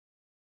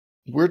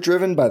We're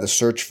driven by the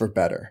search for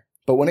better.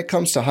 But when it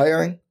comes to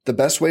hiring, the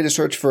best way to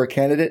search for a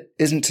candidate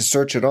isn't to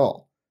search at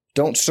all.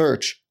 Don't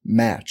search,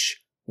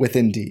 match with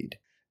Indeed.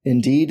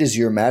 Indeed is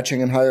your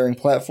matching and hiring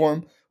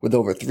platform with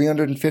over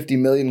 350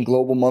 million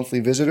global monthly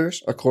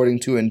visitors,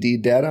 according to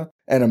Indeed data,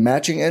 and a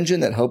matching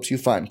engine that helps you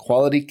find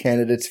quality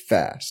candidates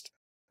fast.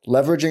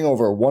 Leveraging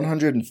over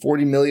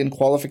 140 million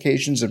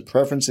qualifications and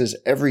preferences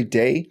every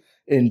day,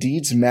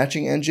 Indeed's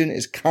matching engine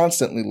is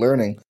constantly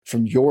learning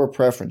from your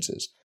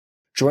preferences.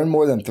 Join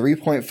more than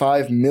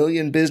 3.5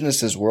 million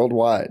businesses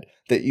worldwide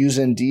that use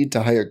Indeed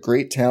to hire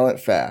great talent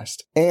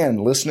fast.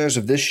 And listeners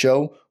of this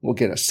show will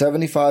get a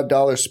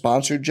 $75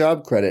 sponsored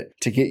job credit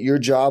to get your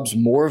jobs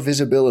more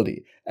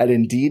visibility at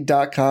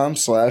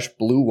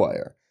Indeed.com/Blue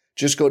Wire.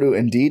 Just go to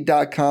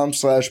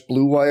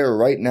Indeed.com/Blue Wire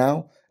right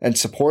now and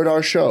support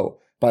our show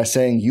by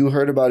saying you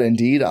heard about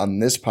Indeed on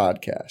this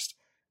podcast.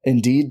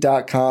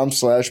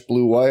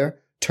 Indeed.com/Blue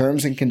Wire.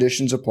 Terms and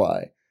conditions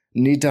apply.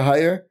 Need to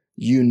hire?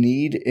 You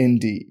need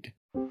Indeed.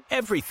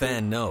 Every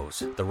fan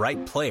knows the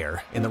right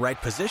player in the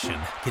right position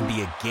can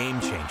be a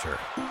game changer.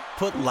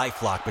 Put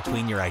LifeLock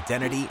between your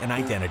identity and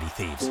identity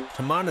thieves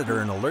to monitor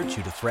and alert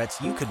you to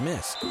threats you could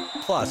miss.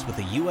 Plus, with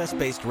a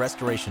U.S.-based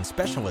restoration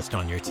specialist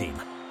on your team,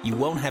 you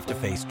won't have to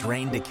face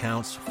drained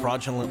accounts,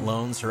 fraudulent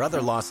loans, or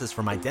other losses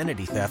from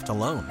identity theft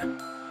alone.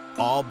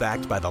 All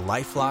backed by the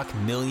LifeLock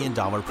 $1 Million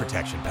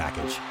Protection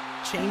Package.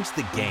 Change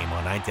the game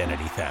on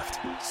identity theft.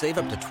 Save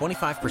up to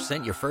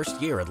 25% your first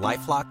year at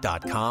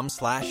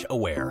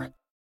LifeLock.com/aware.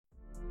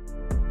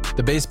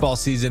 The baseball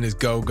season is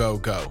go, go,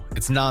 go.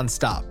 It's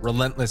nonstop,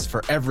 relentless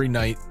for every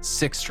night,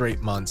 6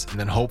 straight months, and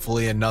then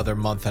hopefully another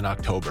month in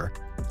October.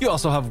 You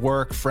also have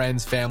work,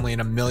 friends, family,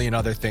 and a million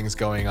other things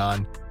going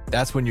on.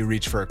 That's when you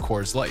reach for a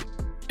Coors Light.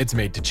 It's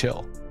made to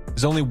chill.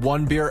 There's only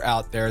one beer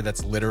out there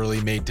that's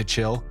literally made to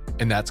chill,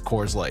 and that's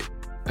Coors Light.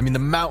 I mean, the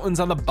mountains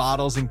on the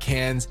bottles and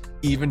cans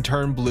even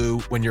turn blue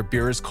when your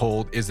beer is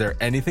cold. Is there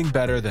anything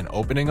better than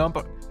opening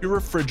up your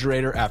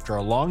refrigerator after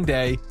a long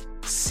day,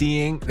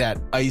 seeing that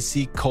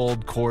icy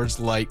cold Coors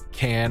Light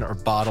can or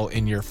bottle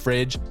in your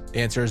fridge? The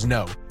answer is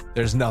no.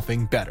 There's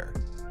nothing better.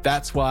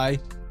 That's why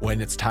when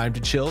it's time to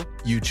chill,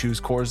 you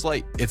choose Coors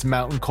Light. It's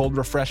mountain cold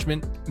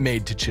refreshment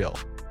made to chill.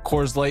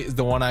 Coors Light is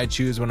the one I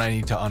choose when I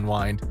need to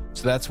unwind.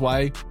 So that's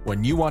why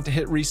when you want to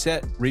hit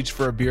reset, reach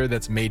for a beer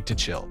that's made to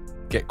chill.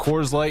 Get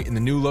Coors Light in the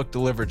new look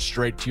delivered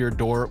straight to your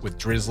door with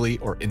Drizzly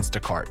or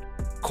Instacart.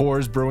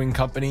 Coors Brewing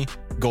Company,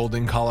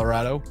 Golden,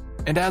 Colorado.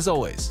 And as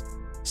always,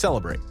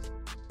 celebrate.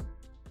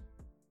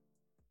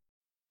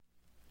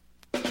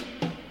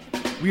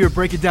 We are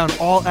breaking down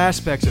all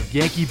aspects of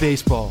Yankee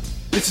baseball.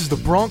 This is the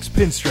Bronx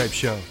Pinstripe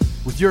Show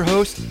with your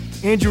hosts,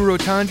 Andrew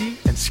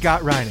Rotondi and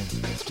Scott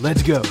Reinen.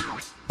 Let's go.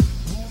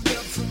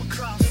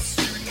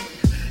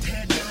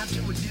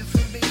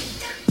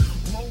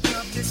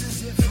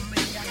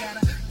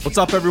 What's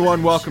up,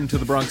 everyone? Welcome to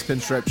the Bronx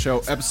Pinstripe Show,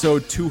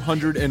 episode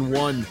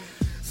 201.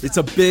 It's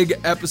a big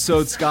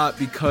episode, Scott,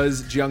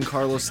 because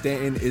Giancarlo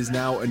Stanton is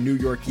now a New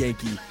York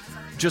Yankee.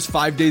 Just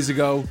 5 days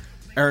ago,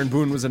 Aaron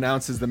Boone was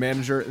announced as the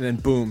manager, and then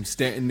boom,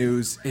 Stanton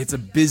news. It's a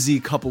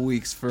busy couple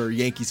weeks for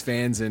Yankees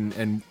fans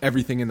and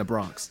everything in the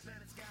Bronx.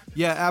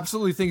 Yeah,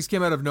 absolutely. Things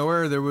came out of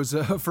nowhere. There was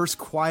a first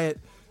quiet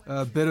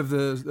bit of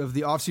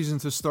the offseason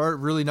to start.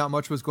 Really not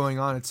much was going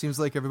on. It seems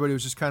like everybody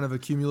was just kind of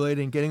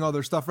accumulating, getting all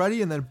their stuff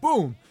ready, and then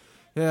boom,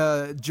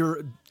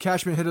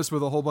 Cashman hit us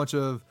with a whole bunch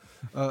of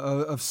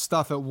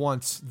stuff at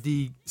once.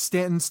 The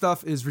Stanton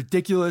stuff is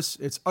ridiculous.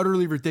 It's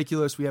utterly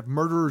ridiculous. We have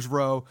murderers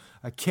row.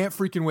 I can't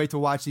freaking wait to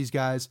watch these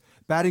guys.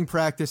 Batting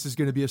practice is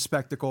going to be a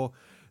spectacle.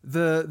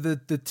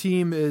 The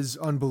team is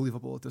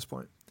unbelievable at this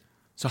point.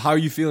 So how are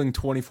you feeling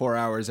 24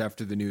 hours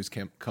after the news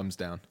comes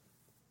down?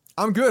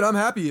 I'm good. I'm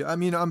happy. I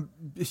mean,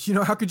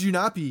 how could you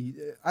not be?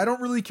 I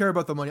don't really care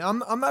about the money.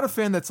 I'm not a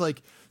fan that's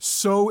like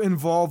so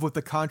involved with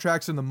the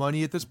contracts and the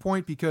money at this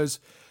point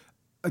because,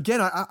 again,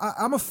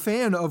 I'm a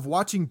fan of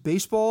watching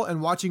baseball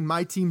and watching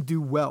my team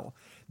do well.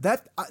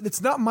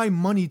 It's not my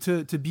money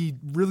to be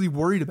really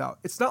worried about.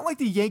 It's not like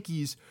the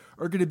Yankees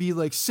are going to be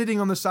like sitting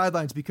on the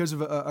sidelines because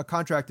of a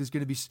contract is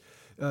going to be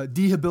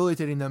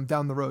debilitating them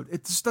down the road.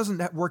 It just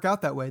doesn't work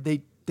out that way.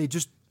 They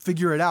just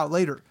figure it out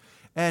later.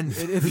 And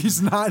if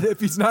he's not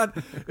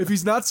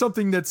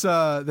something that's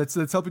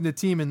helping the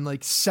team in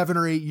like 7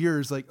 or 8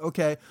 years, like,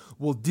 okay,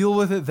 we'll deal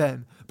with it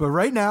then. But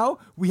right now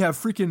we have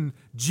freaking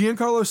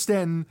Giancarlo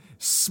Stanton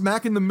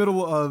smack in the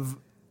middle of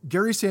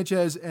Gary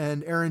Sanchez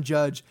and Aaron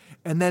Judge,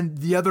 and then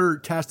the other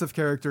cast of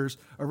characters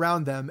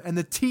around them. And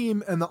the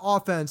team and the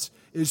offense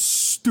is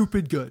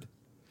stupid good.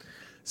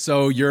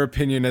 So your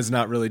opinion has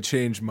not really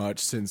changed much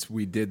since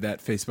we did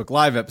that Facebook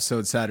Live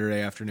episode Saturday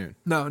afternoon.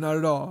 No, not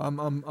at all.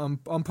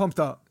 I'm pumped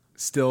up.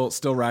 Still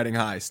riding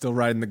high, still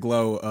riding the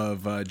glow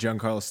of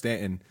Giancarlo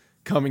Stanton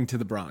coming to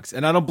the Bronx.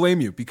 And I don't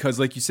blame you because,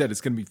 like you said, it's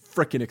going to be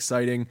freaking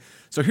exciting.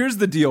 So here's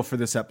the deal for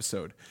this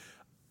episode.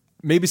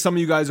 Maybe some of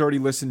you guys already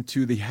listened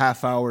to the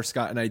half hour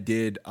Scott and I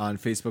did on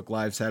Facebook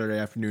Live Saturday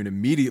afternoon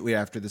immediately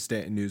after the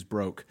Stanton news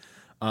broke.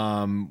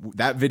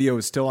 That video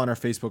is still on our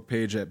Facebook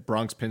page at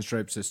Bronx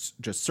Pinstripes.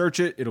 Just search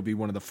it. It'll be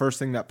one of the first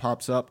thing that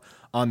pops up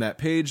on that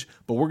page.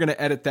 But we're going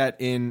to edit that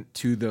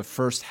into the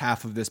first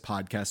half of this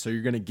podcast. So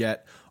you're going to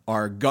get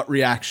our gut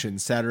reaction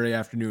Saturday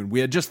afternoon. We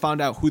had just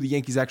found out who the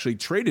Yankees actually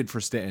traded for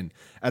Stanton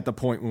at the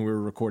point when we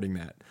were recording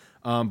that.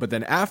 But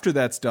then after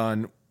that's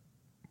done,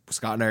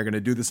 Scott and I are going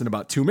to do this in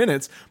about 2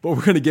 minutes, but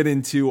we're going to get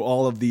into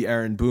all of the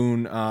Aaron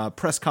Boone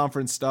press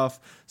conference stuff,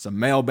 some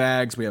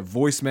mailbags. We have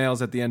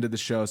voicemails at the end of the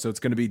show, so it's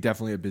going to be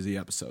definitely a busy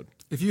episode.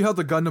 If you held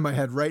a gun to my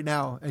head right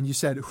now and you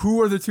said,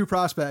 who are the two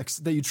prospects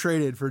that you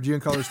traded for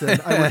Giancarlo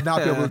Stanton, I would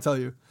not be able to tell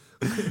you.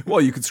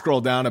 Well, you could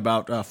scroll down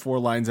about 4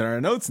 lines in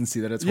our notes and see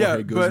that it's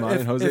Jorge Guzman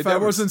and Jose If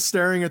Devers. I wasn't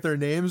staring at their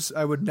names,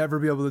 I would never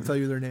be able to tell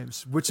you their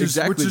names, which just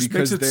because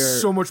makes it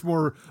so much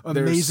more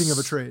amazing of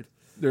a trade.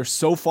 They're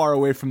so far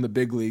away from the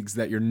big leagues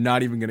that you're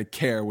not even going to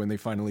care when they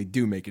finally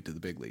do make it to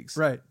the big leagues.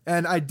 Right.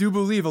 And I do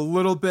believe a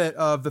little bit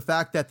of the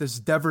fact that this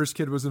Devers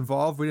kid was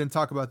involved, we didn't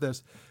talk about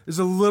this,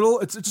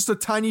 it's just a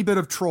tiny bit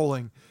of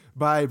trolling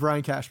by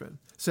Brian Cashman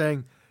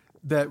saying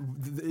that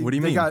what do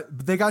you mean?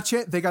 They got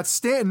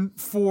Stanton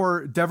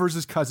for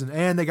Devers' cousin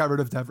and they got rid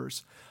of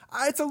Devers.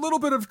 It's a little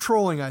bit of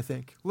trolling, I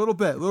think. A little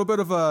bit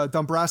of a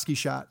Dombrowski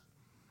shot.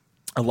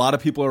 A lot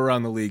of people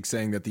around the league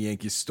saying that the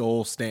Yankees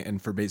stole Stanton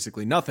for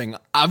basically nothing.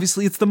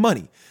 Obviously, it's the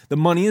money. The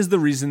money is the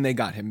reason they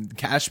got him.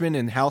 Cashman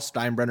and Hal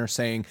Steinbrenner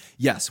saying,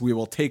 yes, we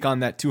will take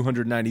on that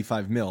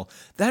 $295 million.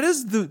 That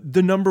is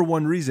the number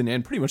one reason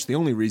and pretty much the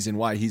only reason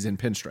why he's in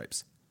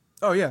Pinstripes.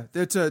 Oh, yeah.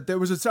 There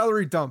was a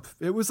salary dump.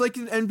 It was like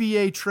an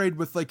NBA trade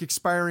with like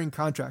expiring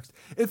contracts.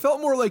 It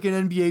felt more like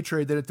an NBA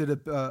trade than it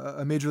did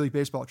a Major League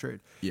Baseball trade.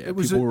 Yeah,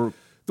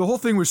 the whole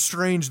thing was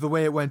strange the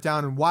way it went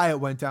down and why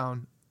it went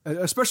down.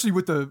 Especially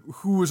with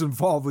who was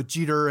involved with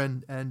Jeter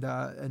and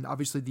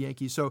obviously the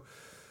Yankees. So,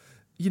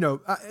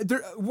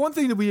 one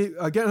thing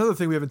that another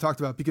thing we haven't talked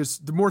about because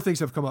the more things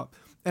have come up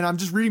and I'm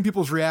just reading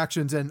people's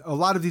reactions and a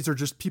lot of these are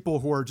just people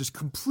who are just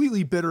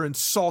completely bitter and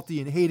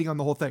salty and hating on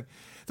the whole thing.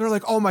 They're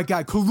like, oh my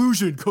God,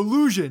 collusion.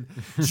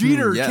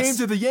 Jeter yes. came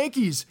to the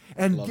Yankees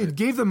and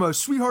gave them a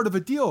sweetheart of a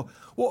deal.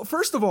 Well,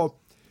 first of all,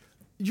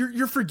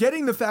 you're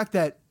forgetting the fact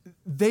that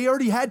they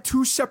already had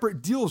 2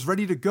 separate deals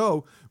ready to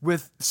go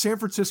with San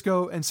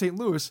Francisco and St.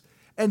 Louis,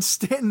 and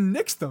Stanton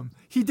nixed them.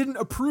 He didn't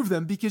approve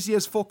them because he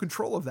has full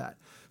control of that.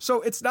 So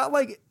it's not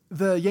like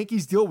the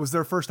Yankees deal was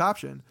their first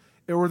option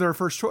or their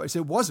first choice.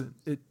 It wasn't.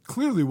 It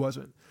clearly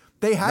wasn't.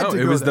 They had to go.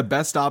 It was there. the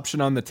best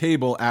option on the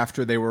table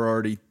after they were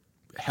already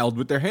held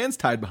with their hands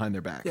tied behind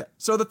their back. Yeah.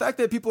 So the fact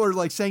that people are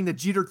like saying that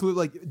Jeter,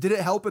 like, did it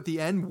help at the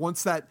end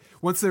once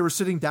they were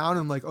sitting down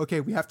and like,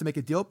 okay, we have to make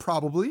a deal?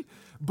 Probably.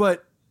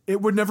 But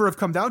it would never have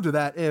come down to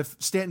that if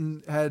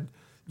Stanton had,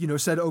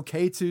 said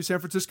okay to San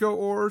Francisco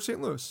or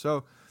St. Louis.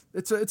 So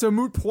it's a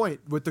moot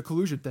point with the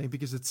collusion thing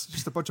because it's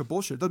just a bunch of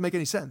bullshit. It doesn't make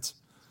any sense.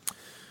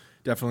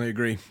 Definitely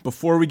agree.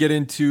 Before we get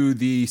into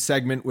the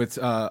segment with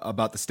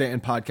about the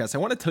Stanton podcast, I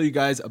want to tell you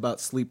guys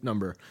about Sleep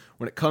Number.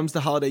 When it comes to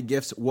holiday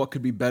gifts, what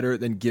could be better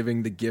than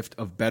giving the gift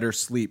of better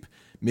sleep?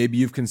 Maybe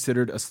you've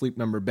considered a Sleep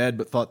Number bed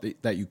but thought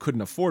that you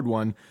couldn't afford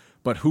one.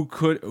 But who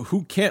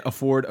can't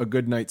afford a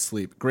good night's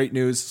sleep? Great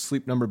news,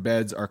 Sleep Number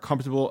beds are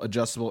comfortable,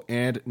 adjustable,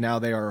 and now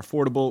they are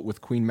affordable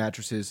with queen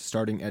mattresses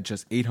starting at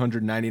just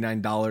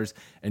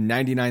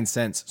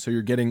 $899.99. So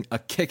you're getting a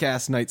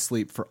kick-ass night's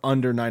sleep for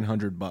under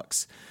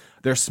 $900.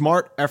 They're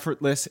smart,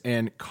 effortless,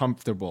 and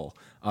comfortable.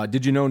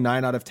 Did you know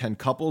 9 out of 10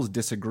 couples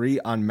disagree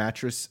on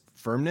mattress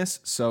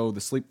firmness? So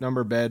the Sleep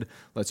Number bed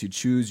lets you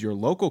choose your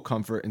local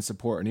comfort and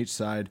support on each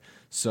side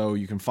so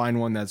you can find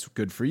one that's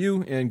good for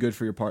you and good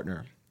for your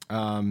partner.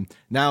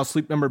 Now,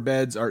 Sleep Number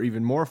beds are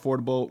even more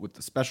affordable with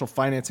the special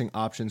financing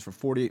options for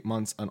 48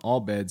 months on all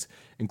beds,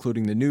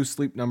 including the new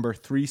Sleep Number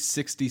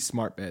 360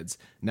 smart beds,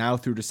 now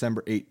through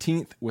December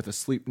 18th with a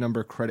Sleep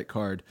Number credit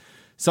card.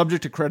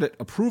 Subject to credit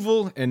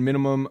approval and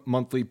minimum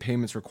monthly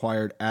payments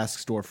required. Ask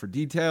store for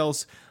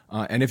details.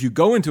 And if you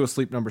go into a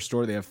Sleep Number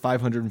store, they have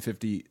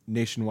 550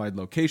 nationwide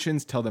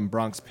locations. Tell them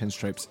Bronx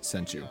Pinstripes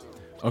sent you.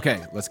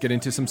 Okay, let's get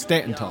into some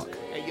Stanton talk.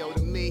 Hey, yo,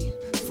 to me,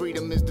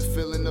 freedom is the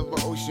feeling of an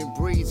ocean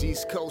breeze.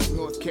 East Coast,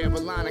 North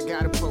Carolina,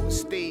 got a potent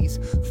steez.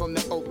 From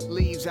the oak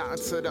leaves out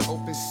into the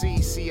open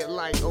sea. See it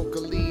like oak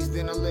leaves,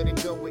 then I let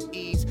it go with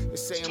ease.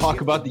 Let's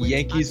talk about the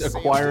Yankees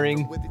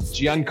acquiring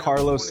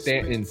Giancarlo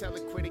Stanton.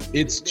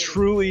 It's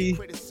truly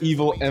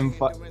evil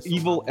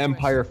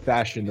empire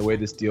fashion, the way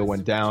this deal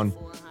went down.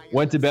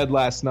 Went to bed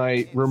last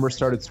night, rumors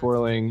started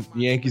swirling.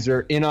 The Yankees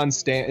are in on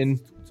Stanton.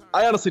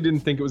 I honestly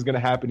didn't think it was going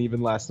to happen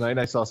even last night.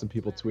 I saw some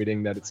people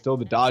tweeting that it's still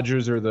the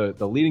Dodgers or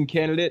the leading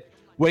candidate.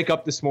 Wake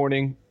up this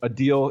morning, a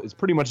deal is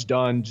pretty much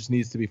done, just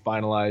needs to be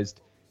finalized.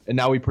 And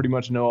now we pretty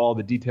much know all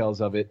the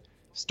details of it.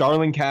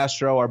 Starlin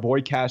Castro, our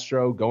boy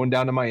Castro, going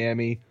down to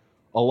Miami,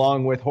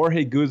 along with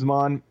Jorge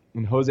Guzman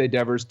and Jose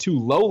Devers, 2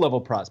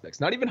 low-level prospects,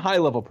 not even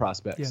high-level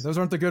prospects. Yeah, those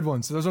aren't the good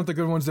ones. Those aren't the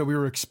good ones that we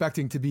were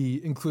expecting to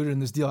be included in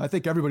this deal. I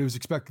think everybody was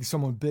expecting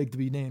someone big to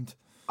be named.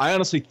 I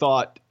honestly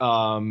thought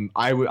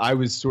I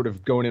was sort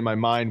of going in my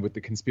mind with the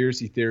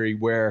conspiracy theory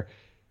where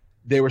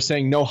they were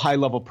saying no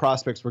high-level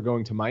prospects were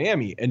going to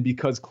Miami. And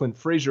because Clint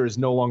Frazier is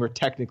no longer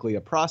technically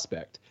a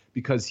prospect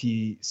because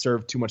he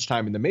served too much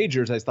time in the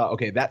majors, I thought,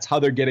 okay, that's how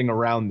they're getting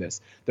around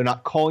this. They're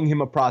not calling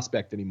him a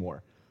prospect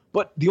anymore.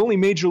 But the only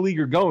major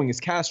leaguer going is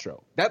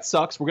Castro. That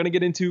sucks. We're going to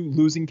get into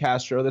losing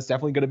Castro. That's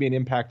definitely going to be an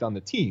impact on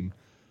the team.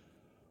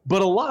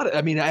 But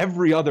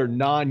every other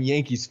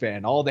non-Yankees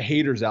fan, all the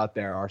haters out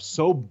there are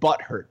so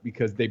butthurt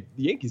because the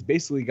Yankees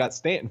basically got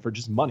Stanton for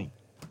just money.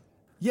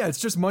 Yeah, it's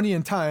just money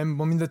and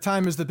time. I mean, the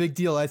time is the big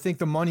deal. I think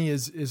the money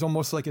is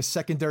almost like a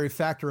secondary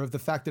factor of the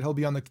fact that he'll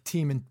be on the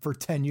team for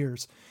 10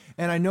 years.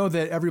 And I know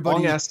that everybody...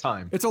 Long-ass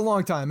time. It's a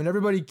long time. And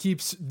everybody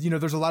keeps...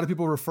 there's a lot of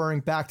people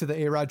referring back to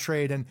the A-Rod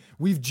trade, and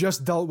we've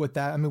just dealt with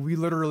that. I mean, we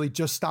literally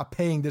just stopped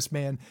paying this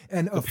man.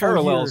 And the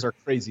parallels are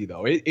crazy,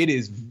 though. It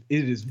is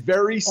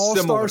very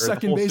similar. All-star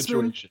second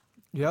baseman. Situation.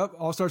 Yep,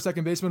 all-star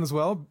second baseman as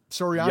well.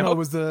 Soriano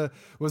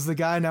was the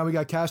guy. Now we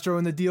got Castro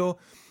in the deal.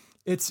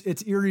 It's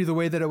eerie the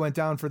way that it went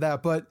down for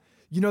that. But,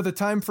 the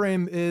time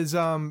frame is,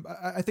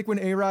 I think when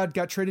A-Rod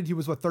got traded, he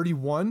was,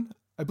 31?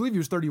 I believe he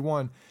was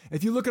 31.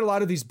 If you look at a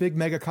lot of these big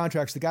mega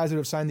contracts, the guys that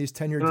have signed these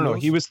 10-year deals. No,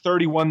 he was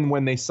 31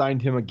 when they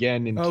signed him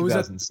again in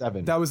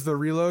 2007. That was the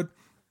reload?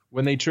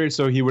 When they traded,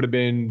 so he would have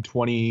been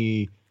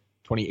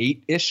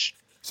 28-ish.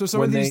 So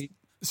some of these...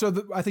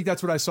 I think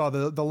that's what I saw.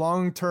 The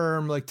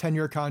long-term,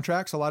 10-year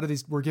contracts, a lot of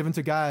these were given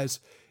to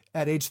guys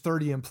at age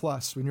 30 and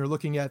plus. When you're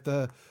looking at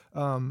the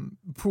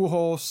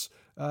Pujols,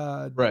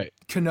 right,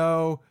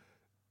 Cano,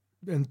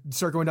 and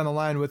start going down the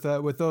line with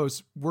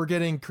those, we're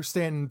getting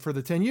Stanton for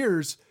the 10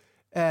 years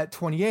at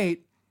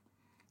 28.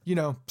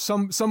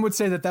 Some would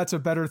say that that's a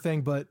better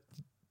thing, but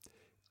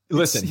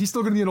listen, he's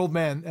still going to be an old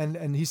man,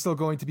 and he's still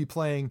going to be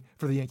playing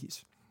for the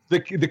Yankees.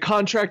 The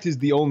contract is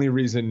the only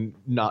reason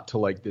not to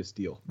like this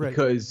deal, right?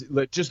 Because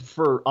just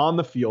for on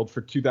the field for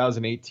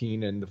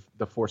 2018 and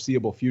the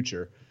foreseeable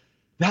future,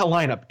 that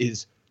lineup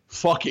is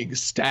fucking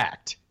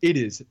stacked. It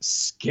is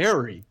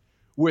scary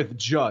with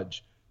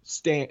Judge,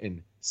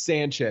 Stanton,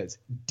 Sanchez,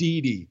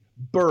 Didi,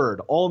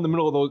 Bird, all in the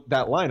middle of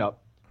that lineup.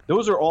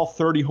 Those are all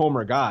 30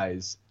 homer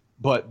guys,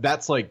 but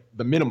that's like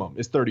the minimum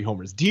is 30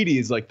 homers. Didi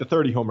is like the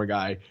 30 homer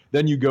guy.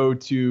 Then you go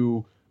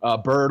to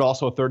Bird,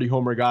 also a 30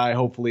 homer guy.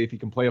 Hopefully, if he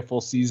can play a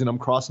full season, I'm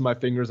crossing my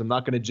fingers. I'm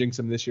not going to jinx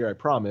him this year, I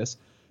promise.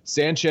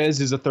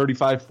 Sanchez is a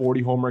 35,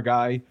 40 homer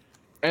guy.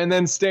 And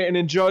then Stanton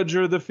and Judge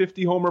are the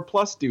 50 homer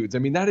plus dudes. I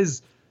mean,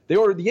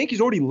 the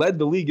Yankees already led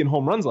the league in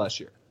home runs last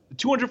year.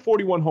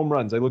 241 home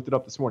runs. I looked it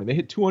up this morning. They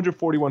hit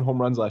 241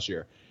 home runs last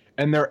year.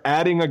 And they're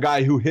adding a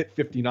guy who hit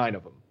 59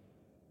 of them.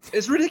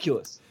 It's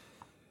ridiculous.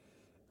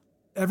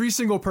 Every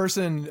single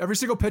pitcher in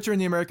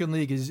the American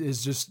League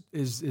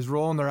is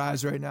rolling their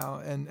eyes right now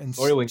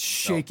and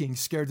shaking,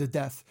 scared to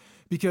death,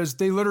 because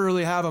they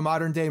literally have a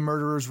modern day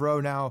murderer's row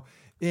now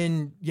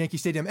in Yankee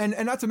Stadium. And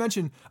not to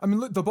mention, I mean,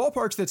 look, the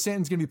ballparks that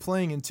Stanton's going to be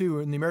playing in too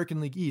in the American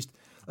League East,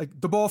 like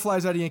the ball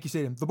flies out of Yankee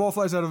Stadium, the ball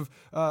flies out of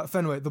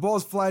Fenway, the ball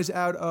flies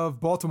out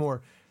of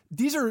Baltimore.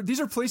 These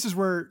are places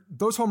where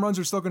those home runs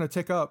are still going to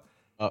tick up.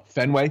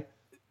 Fenway.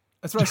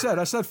 That's what I said.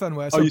 I said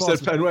Fenway. You said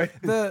Fenway.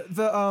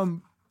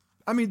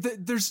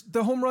 There's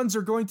the home runs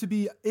are going to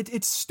be.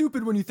 It's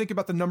stupid when you think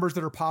about the numbers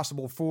that are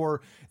possible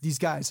for these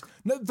guys.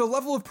 The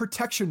level of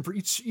protection for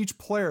each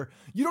player,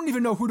 you don't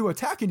even know who to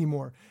attack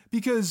anymore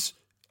because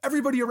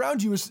everybody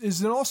around you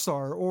is an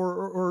all-star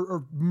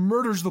or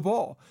murders the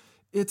ball.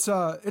 It's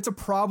a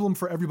problem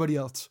for everybody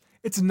else.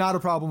 It's not a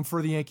problem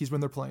for the Yankees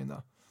when they're playing,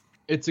 though.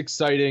 It's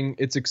exciting.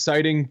 It's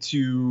exciting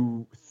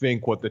to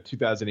think what the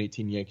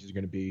 2018 Yankees are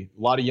going to be.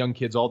 A lot of young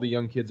kids. All the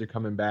young kids are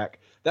coming back.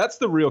 That's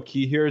the real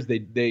key here. Is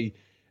they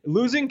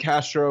losing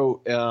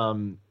Castro.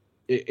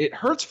 It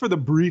hurts for the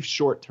brief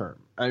short term.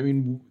 I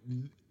mean,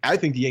 I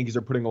think the Yankees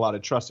are putting a lot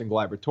of trust in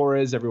Gleyber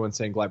Torres. Everyone's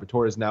saying Gleyber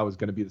Torres now is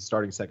going to be the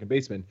starting second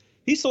baseman.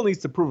 He still needs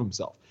to prove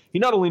himself. He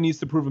not only needs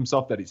to prove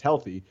himself that he's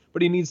healthy,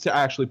 but he needs to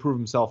actually prove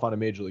himself on a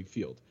major league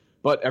field.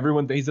 But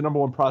he's the number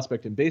one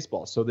prospect in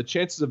baseball, so the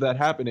chances of that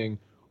happening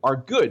are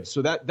good.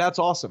 So that's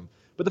awesome.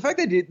 But the fact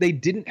that they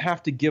didn't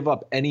have to give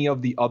up any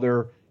of the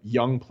other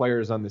young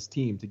players on this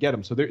team to get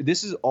them. So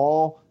this is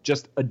all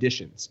just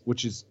additions,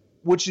 which is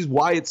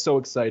why it's so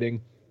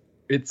exciting.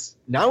 It's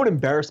now an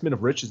embarrassment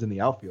of riches in the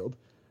outfield.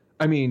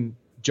 I mean,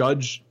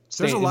 Judge,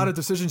 Stanton. There's a lot of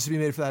decisions to be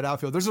made for that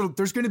outfield.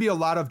 There's going to be a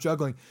lot of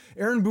juggling.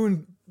 Aaron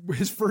Boone,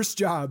 his first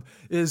job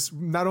is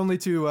not only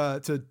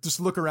to just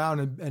look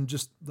around and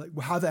just like,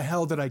 how the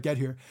hell did I get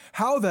here?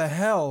 How the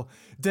hell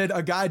did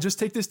a guy just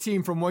take this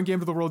team from one game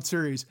to the World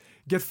Series,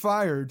 get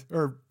fired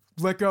or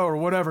let go or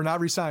whatever,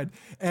 not re-signed,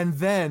 and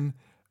then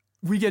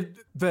we get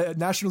the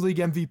National League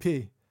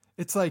MVP?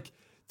 It's like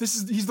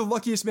he's the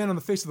luckiest man on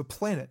the face of the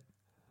planet.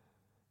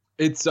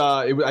 It's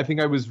I think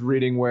I was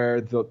reading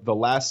where the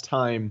last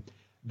time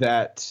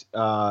that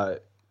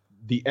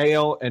the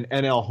AL and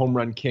NL home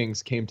run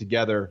kings came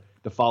together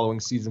the following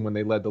season when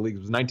they led the league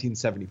was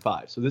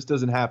 1975. So this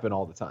doesn't happen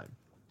all the time.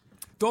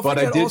 Don't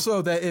forget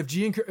also that if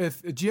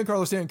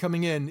Giancarlo Stanton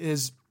coming in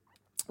is,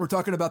 we're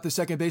talking about the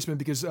second baseman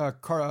because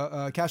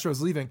Castro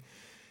is leaving.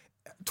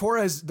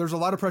 Torres, there's a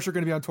lot of pressure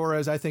going to be on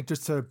Torres, I think,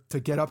 just to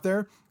get up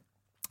there.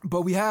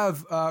 But we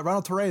have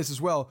Ronald Torreyes as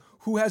well,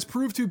 who has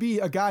proved to be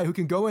a guy who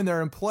can go in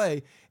there and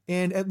play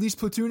and at least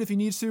platoon if he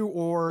needs to,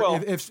 or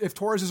if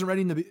Torres isn't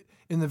ready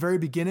in the very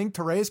beginning,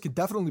 Torreyes could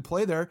definitely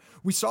play there.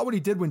 We saw what he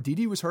did when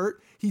Didi was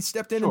hurt. He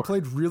stepped in and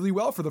played really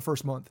well for the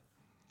first month.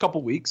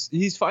 Couple weeks.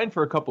 He's fine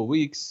for a couple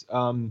weeks.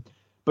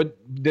 But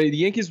the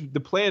Yankees, the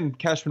plan,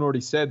 Cashman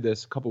already said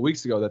this a couple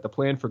weeks ago, that the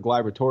plan for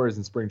Gleyber Torres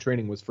in spring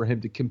training was for him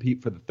to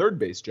compete for the third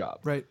base job.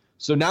 Right.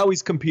 So now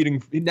he's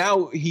competing.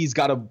 Now he's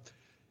got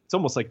it's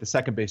almost like the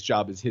second base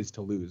job is his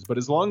to lose. But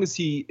as long as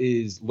he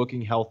is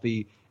looking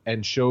healthy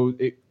and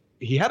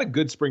he had a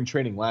good spring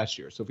training last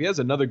year. So if he has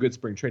another good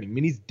spring training, I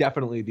mean, he's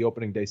definitely the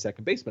opening day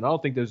second baseman. I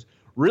don't think there's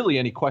really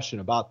any question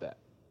about that.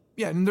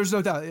 Yeah, and there's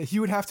no doubt. He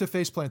would have to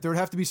face plant. There would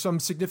have to be some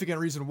significant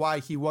reason why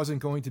he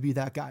wasn't going to be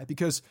that guy.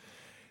 Because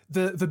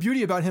the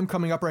beauty about him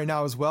coming up right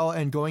now as well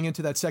and going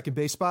into that second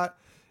base spot,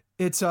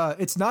 it's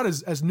not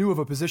as new of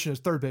a position as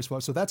third base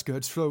was, so that's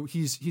good. So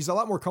he's a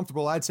lot more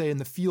comfortable, I'd say, in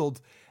the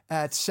field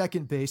at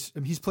second base. I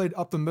mean, he's played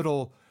up the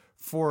middle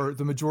for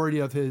the majority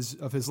of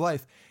his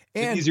life.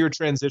 And it's an easier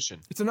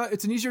transition. It's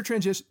an easier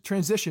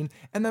transition.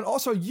 And then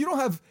also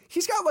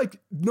he's got like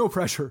no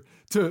pressure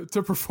to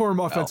perform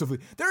offensively.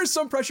 No. There is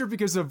some pressure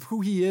because of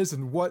who he is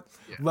and what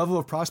level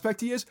of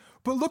prospect he is.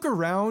 But look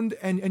around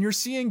and you're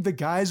seeing the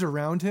guys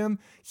around him.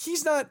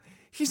 He's not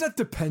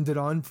dependent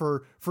on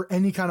for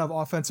any kind of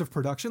offensive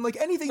production. Like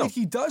anything that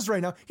he does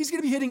right now, he's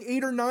going to be hitting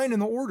 8 or 9 in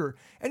the order.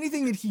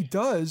 Anything that he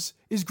does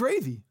is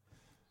gravy.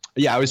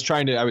 Yeah,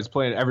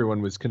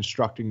 everyone was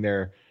constructing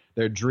their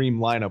dream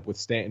lineup with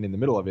Stanton in the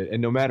middle of it.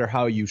 And no matter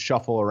how you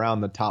shuffle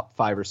around the top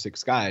 5 or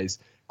 6 guys,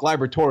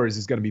 Gleyber Torres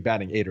is going to be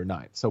batting 8 or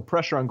 9. So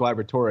pressure on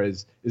Gleyber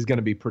Torres is going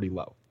to be pretty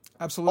low.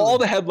 Absolutely. All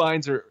the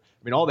headlines were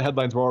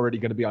already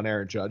going to be on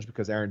Aaron Judge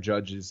because Aaron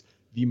Judge is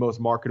the most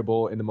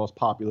marketable and the most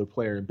popular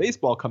player in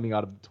baseball coming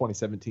out of the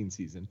 2017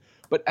 season.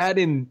 But add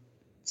in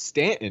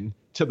Stanton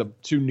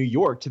to New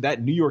York, to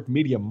that New York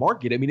media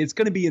market. I mean, it's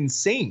going to be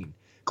insane.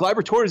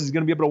 Gleyber Torres is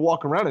going to be able to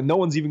walk around and no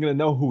one's even going to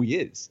know who he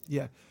is.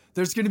 Yeah.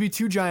 There's going to be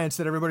 2 giants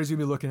that everybody's going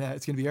to be looking at.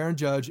 It's going to be Aaron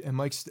Judge and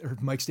Mike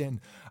Stanton.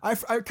 I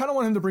kind of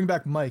want him to bring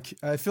back Mike.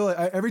 I feel like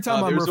every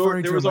time I'm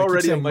referring to him, I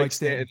keep saying Mike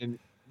Stanton.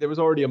 There was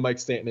already a Mike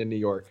Stanton in New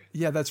York.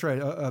 Yeah, that's right.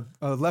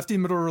 A lefty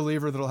middle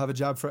reliever that'll have a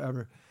job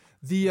forever.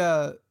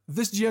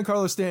 This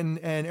Giancarlo Stanton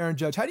and Aaron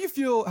Judge. How do you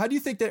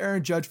think that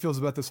Aaron Judge feels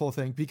about this whole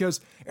thing? Because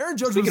Aaron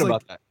Judge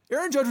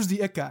was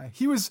the it guy.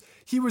 He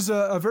was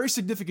a very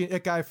significant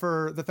it guy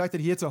for the fact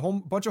that he hits a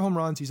bunch of home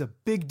runs. He's a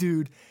big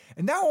dude.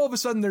 And now all of a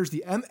sudden there's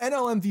the NL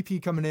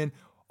MVP coming in,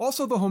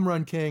 also the home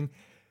run king.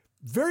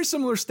 Very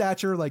similar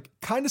stature, like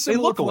kind of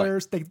similar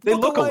players. They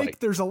look alike.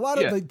 There's a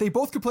lot of they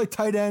both could play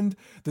tight end.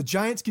 The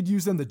Giants could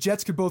use them. The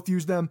Jets could both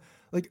use them.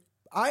 Like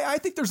I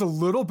think there's a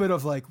little bit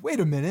of like, wait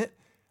a minute,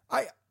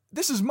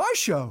 this is my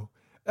show.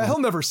 He'll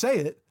never say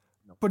it,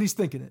 but he's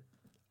thinking it.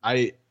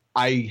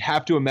 I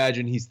have to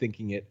imagine he's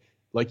thinking it.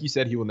 Like you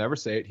said, he will never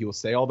say it. He will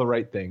say all the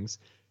right things.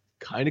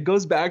 Kind of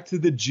goes back to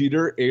the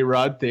Jeter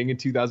A-Rod thing in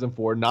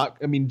 2004.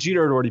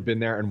 Jeter had already been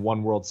there and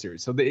won World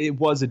Series, so it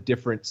was a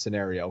different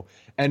scenario.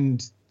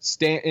 And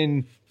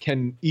Stanton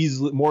can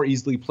more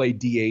easily play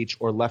DH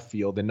or left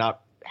field and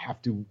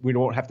we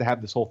don't have to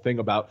have this whole thing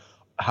about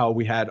how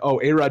we had,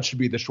 A-Rod should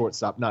be the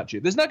shortstop, not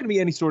Jeter. There's not going to be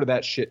any sort of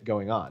that shit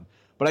going on.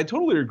 But I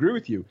totally agree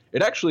with you.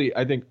 It actually,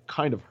 I think,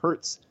 kind of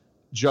hurts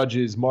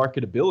Judge's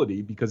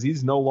marketability because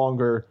he's no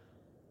longer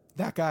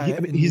that guy.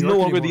 He's no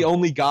longer the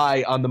only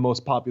guy on the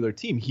most popular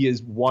team. He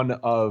is one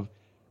of,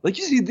 like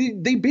you see,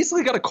 they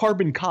basically got a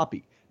carbon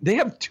copy. They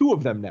have 2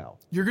 of them now.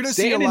 You're going to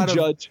see a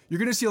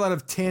lot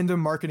of tandem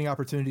marketing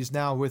opportunities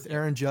now with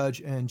Aaron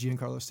Judge and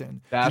Giancarlo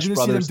Stanton. You're going to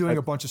see them doing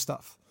a bunch of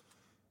stuff.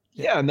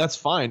 Yeah, and that's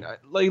fine.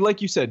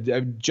 Like you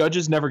said, Judge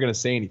is never going to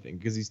say anything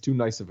because he's too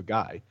nice of a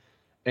guy,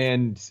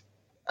 and.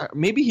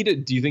 Maybe he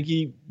did. Do you think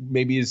he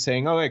maybe is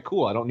saying, "Oh, okay,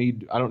 cool. I don't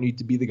need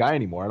to be the guy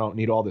anymore. I don't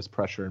need all this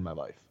pressure in my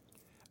life."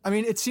 I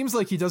mean, it seems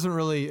like it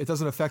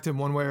doesn't affect him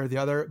one way or the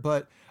other,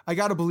 but I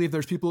got to believe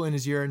there's people in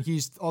his ear and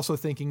he's also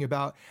thinking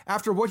about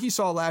after what he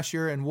saw last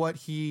year and what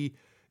he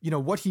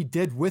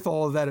did with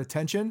all of that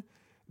attention,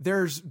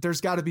 there's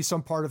got to be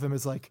some part of him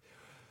is like,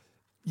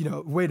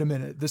 wait a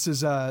minute,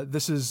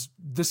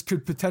 this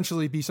could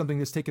potentially be something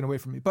that's taken away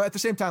from me. But at the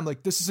same time,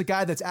 like this is a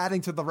guy that's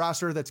adding to the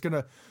roster that's going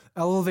to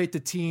elevate the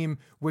team,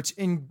 which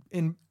in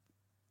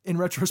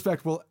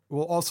retrospect will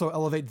also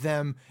elevate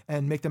them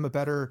and make them a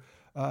better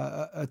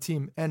a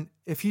team. And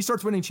if he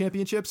starts winning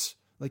championships,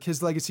 like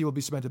his legacy will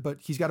be cemented, but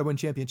he's got to win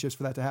championships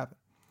for that to happen.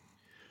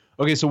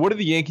 Okay, so what are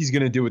the Yankees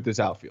going to do with this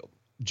outfield?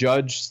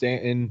 Judge,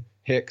 Stanton,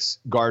 Hicks,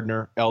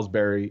 Gardner,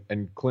 Ellsbury,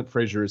 and Clint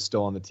Frazier is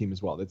still on the team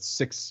as well. That's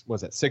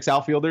 6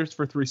 outfielders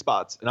for 3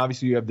 spots. And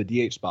obviously you have the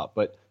DH spot,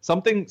 but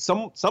something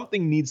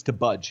needs to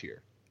budge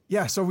here.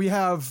 Yeah. So we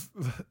have,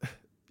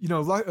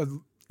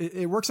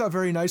 it works out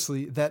very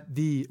nicely that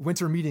the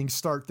winter meetings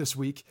start this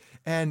week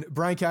and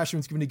Brian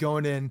Cashman's going to be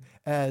going in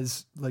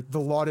as like the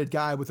lauded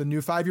guy with a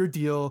new 5-year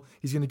deal.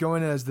 He's going to go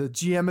in as the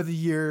GM of the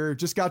year,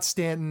 just got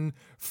Stanton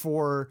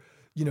for,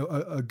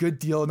 a good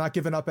deal, not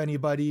giving up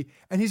anybody.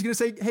 And he's going to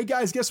say, hey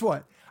guys, guess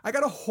what? I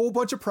got a whole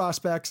bunch of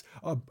prospects,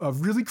 a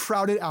really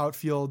crowded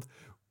outfield.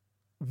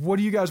 What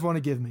do you guys want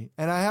to give me?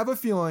 And I have a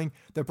feeling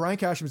that Brian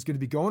Cashman is going to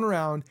be going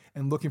around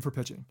and looking for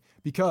pitching,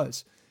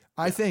 because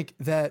I think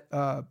that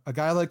a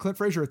guy like Clint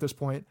Frazier at this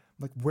point,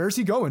 like, where's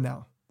he going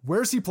now?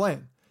 Where's he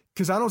playing?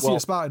 Because I don't see a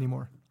spot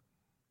anymore.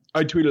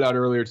 I tweeted out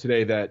earlier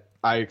today that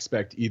I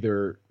expect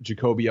either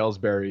Jacoby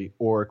Ellsbury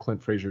or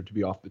Clint Frazier to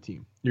be off the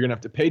team. You're going to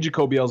have to pay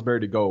Jacoby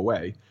Ellsbury to go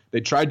away. They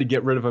tried to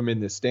get rid of him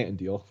in this Stanton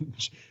deal.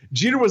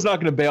 Jeter was not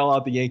going to bail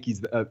out the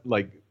Yankees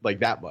like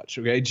that much.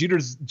 Okay,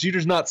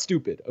 Jeter's not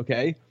stupid.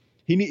 Okay,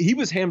 he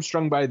was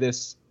hamstrung by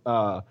this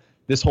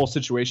whole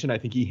situation. I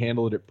think he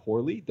handled it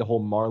poorly. The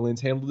whole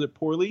Marlins handled it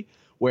poorly,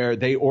 where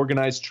they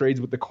organized trades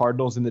with the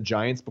Cardinals and the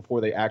Giants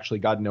before they actually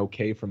got an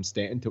okay from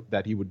Stanton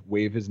that he would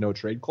waive his no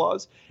trade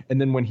clause.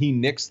 And then when he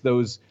nixed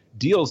those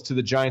deals to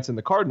the Giants and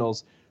the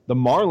Cardinals, the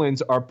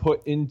Marlins are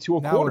put into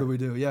a now corner. What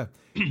do we do? Yeah.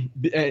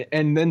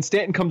 And then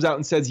Stanton comes out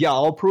and says, yeah,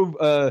 I'll approve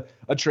a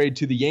trade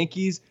to the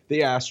Yankees,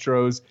 the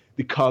Astros,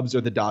 the Cubs, or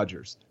the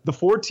Dodgers. The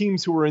 4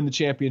 teams who were in the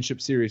championship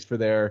series for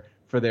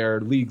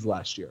their leagues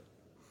last year.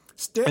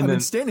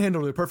 Stanton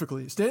handled it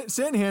perfectly.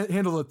 Stanton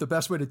handled it the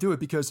best way to do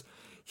it, because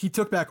he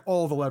took back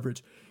all the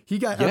leverage. He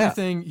got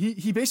everything.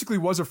 He basically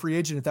was a free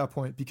agent at that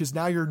point, because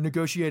now you're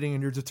negotiating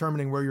and you're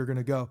determining where you're going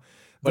to go.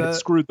 But it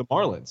screwed the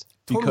Marlins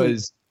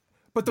because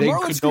But the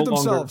Marlins screwed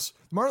themselves.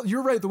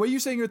 You're right. The way you're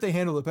saying that they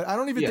handled it, but I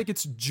don't even think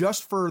it's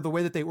just for the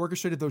way that they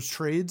orchestrated those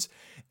trades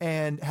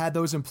and had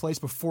those in place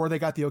before they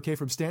got the okay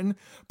from Stanton.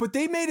 But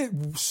they made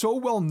it so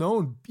well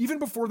known, even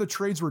before the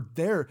trades were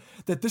there,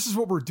 that this is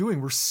what we're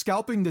doing. We're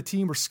scalping the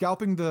team. We're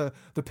scalping the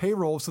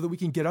payroll so that we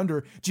can get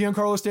under.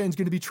 Giancarlo Stanton's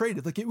going to be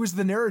traded. Like, it was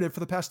the narrative for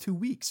the past 2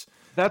 weeks.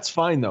 That's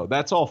fine, though.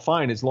 That's all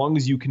fine, as long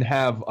as you can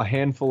have a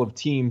handful of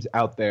teams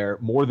out there,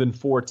 more than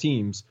 4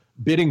 teams,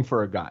 bidding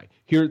for a guy.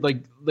 Here,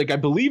 like I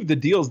believe the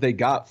deals they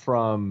got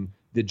from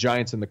the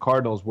Giants and the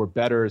Cardinals were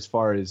better as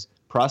far as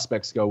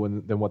prospects go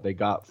than what they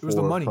got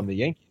from the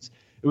Yankees.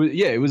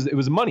 It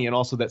was money, and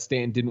also that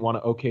Stanton didn't want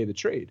to okay the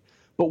trade.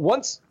 But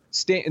once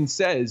Stanton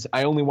says,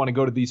 I only want to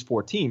go to these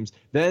 4 teams,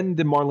 then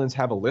the Marlins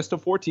have a list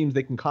of 4 teams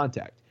they can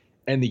contact.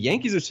 And the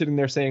Yankees are sitting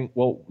there saying,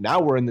 well, now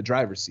we're in the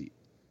driver's seat.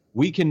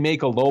 We can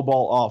make a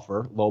lowball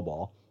offer,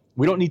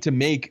 We don't need to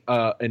make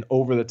an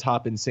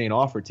over-the-top insane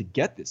offer to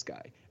get this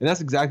guy. And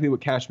that's exactly what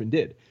Cashman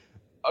did.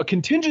 A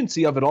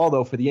contingency of it all,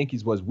 though, for the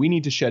Yankees was we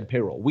need to shed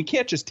payroll. We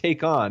can't just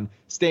take on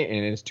Stanton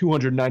and it's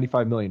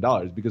 $295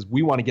 million because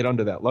we want to get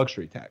under that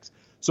luxury tax.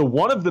 So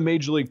one of the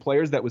major league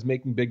players that was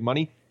making big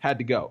money had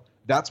to go.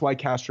 That's why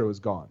Castro is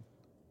gone.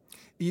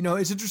 You know,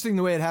 it's interesting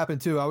the way it happened,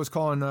 too. I was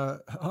calling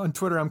on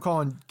Twitter, I'm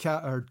calling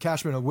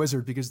Cashman a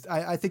wizard, because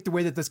I think the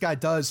way that this guy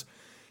does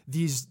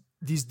these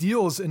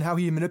deals and how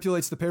he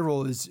manipulates the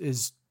payroll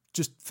is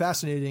just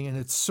fascinating, and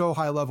it's so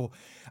high level.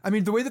 I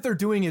mean, the way that they're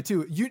doing it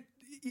too,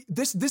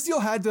 this deal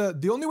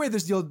the only way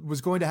this deal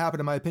was going to happen,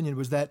 in my opinion,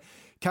 was that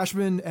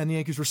Cashman and the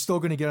Yankees were still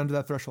going to get under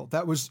that threshold.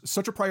 That was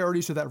such a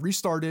priority, so that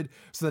restarted,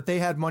 so that they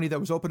had money that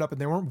was opened up and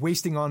they weren't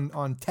wasting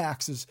on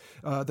taxes,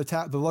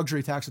 the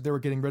luxury tax that they were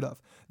getting rid of.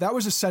 That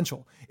was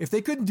essential. If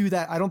they couldn't do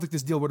that, I don't think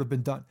this deal would have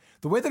been done.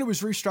 The way that it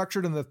was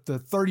restructured and the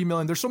 $30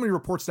 million, there's so many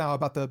reports now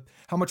about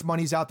how much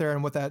money's out there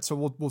and what that. So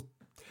we'll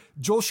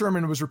Joel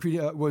Sherman was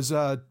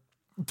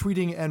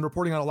tweeting and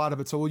reporting on a lot of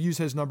it, so we'll use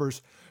his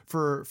numbers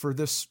for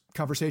this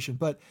conversation.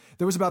 But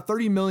there was about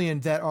 $30 million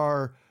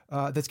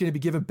that's going to be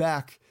given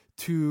back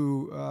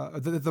to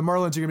the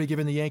Marlins are going to be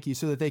giving the Yankees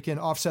so that they can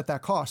offset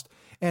that cost.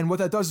 And what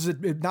that does is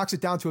it knocks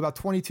it down to about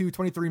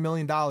 $23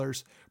 million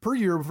per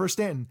year for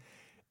Stanton.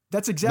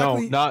 That's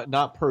exactly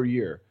not per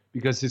year,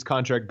 because his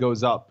contract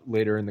goes up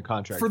later in the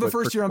contract. For the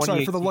first year,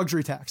 for the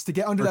luxury tax to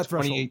get under that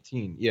threshold.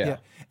 2018, yeah.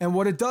 And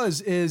what it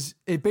does is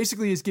it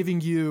basically is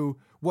giving you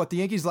what the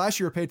Yankees last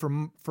year paid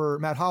for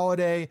Matt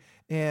Holliday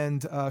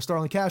and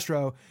Starlin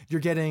Castro.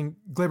 You're getting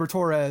Gleyber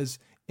Torres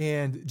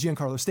and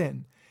Giancarlo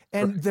Stanton.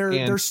 And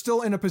they're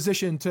still in a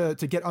position to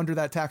get under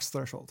that tax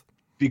threshold.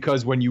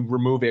 Because when you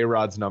remove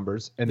A-Rod's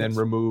numbers and then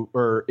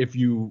if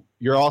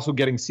you're also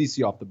getting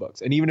CeCe off the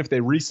books. And even if they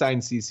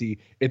re-sign CeCe,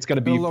 it's going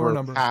to be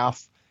for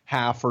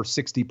half or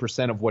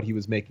 60% of what he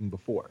was making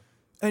before.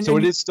 So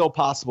it is still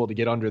possible to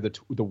get under the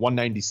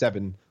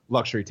 197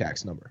 luxury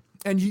tax number.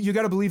 And you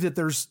got to believe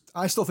that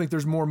I still think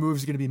there's more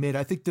moves going to be made.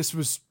 I think this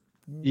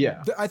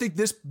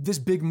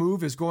big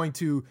move is going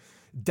to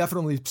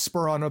definitely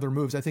spur on other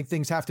moves. I think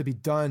things have to be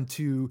done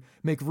to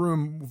make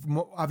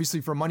room, obviously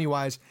for money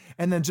wise,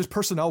 and then just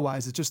personnel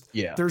wise. It's just,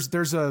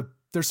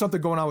 there's something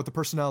going on with the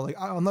personnel. Like,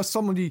 unless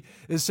somebody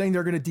is saying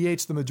they're going to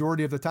DH the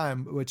majority of the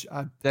time, which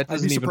I'd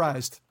be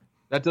surprised.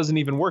 That doesn't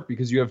even work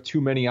because you have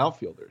too many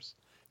outfielders.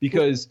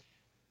 Because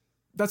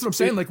that's what I'm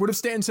saying. Like, what if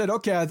Stanton said,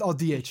 okay, I'll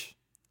DH?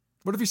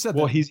 What if he said that?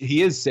 Well,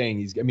 he is saying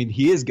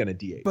he is going to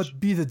DH. But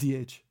be the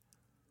DH.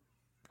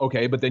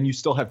 Okay, but then you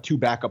still have 2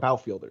 backup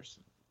outfielders.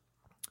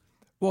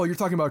 Well, you're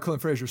talking about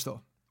Clint Frazier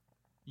still.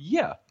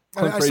 Yeah.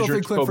 I still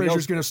think Clint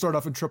Frazier's going to start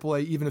off in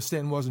AAA even if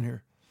Stanton wasn't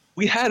here.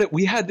 We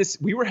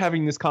were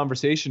having this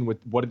conversation with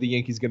what are the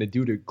Yankees going to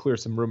do to clear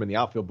some room in the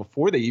outfield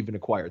before they even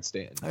acquired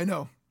Stanton. I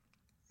know.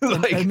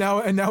 and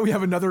now we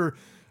have another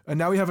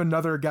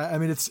guy. I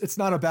mean, it's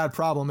not a bad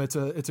problem. It's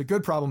a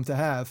good problem to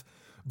have.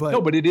 But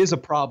no, but it is a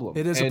problem.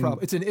 It is a problem.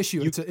 It's an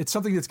issue. It's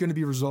something that's going to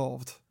be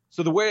resolved.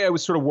 So the way I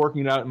was sort of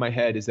working it out in my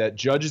head is that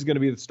Judge is going to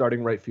be the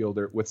starting right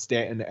fielder with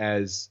Stanton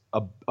as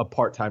a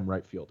part-time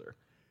right fielder.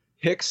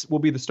 Hicks will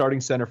be the starting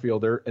center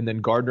fielder, and then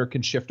Gardner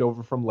can shift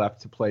over from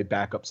left to play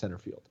backup center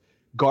field.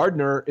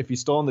 Gardner, if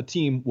he's still on the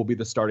team, will be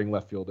the starting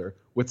left fielder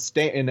with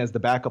Stanton as the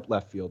backup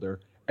left fielder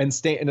and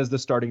Stanton as the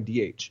starting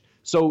DH.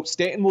 So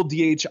Stanton will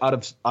DH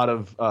out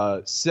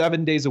of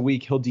 7 days a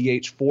week. He'll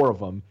DH 4 of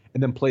them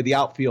and then play the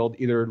outfield,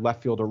 either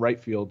left field or right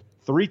field,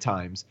 3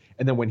 times.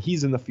 And then when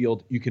he's in the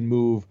field, you can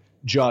move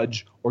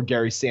Judge or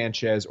Gary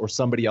Sanchez or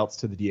somebody else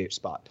to the DH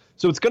spot.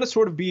 So it's going to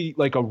sort of be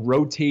like a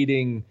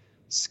rotating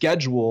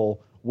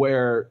schedule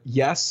where,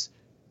 yes,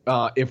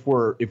 if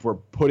we're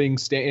putting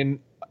Stanton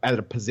at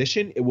a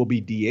position, it will be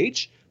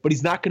DH, but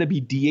he's not going to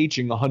be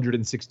DHing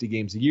 160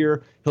 games a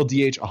year. He'll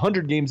DH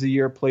 100 games a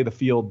year, play the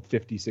field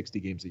 50, 60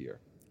 games a year.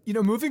 You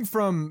know, moving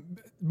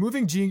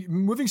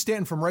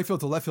Stanton from right field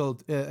to left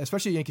field,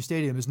 especially at Yankee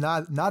Stadium, is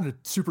not a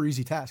super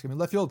easy task. I mean,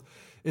 left field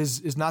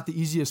is not the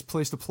easiest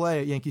place to play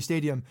at Yankee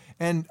Stadium.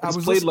 And he's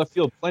played left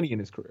field plenty in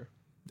his career.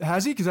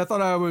 Has he? Because I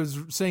thought I was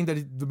saying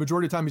that the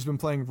majority of the time he's been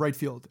playing right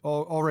field,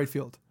 all right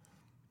field.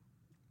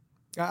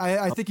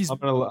 I think he's. I'm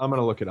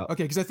gonna look it up.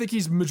 Okay, because I think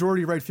he's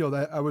majority right field.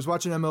 I was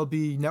watching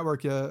MLB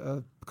Network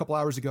a couple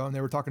hours ago, and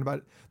they were talking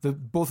about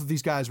both of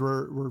these guys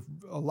were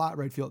a lot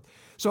right field.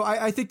 So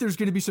I think there's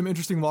going to be some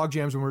interesting log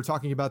jams when we're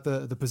talking about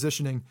the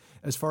positioning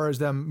as far as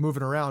them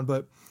moving around.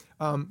 But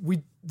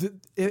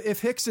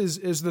if Hicks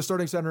is the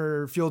starting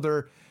center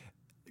fielder,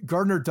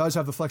 Gardner does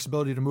have the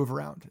flexibility to move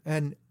around,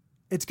 and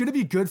it's going to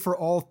be good for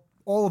all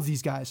of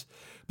these guys,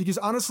 because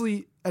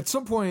honestly, at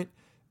some point,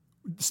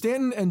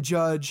 Stanton and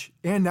Judge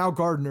and now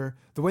Gardner,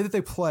 the way that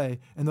they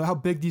play and how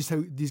big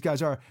these guys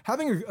are,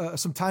 having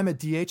some time at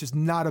DH is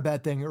not a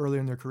bad thing earlier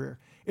in their career.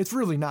 It's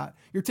really not.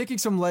 You're taking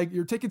some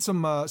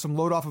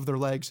load off of their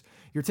legs.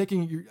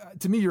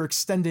 To me, you're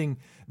extending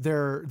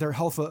their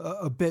health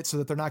a bit so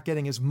that they're not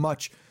getting as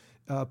much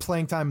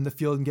playing time in the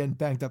field and getting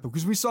banged up.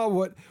 Because we saw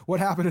what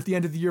happened at the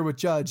end of the year with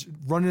Judge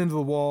running into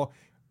the wall,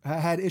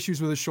 had issues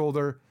with his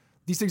shoulder.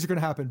 These things are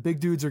going to happen. Big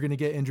dudes are going to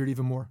get injured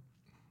even more.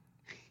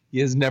 He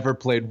has never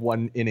played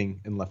 1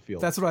 inning in left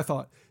field. That's what I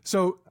thought.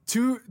 So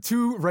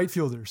two right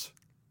fielders.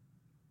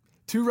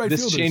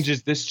 This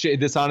changes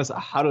this honest.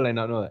 How did I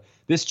not know that?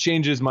 This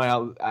changes my.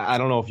 I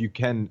don't know if you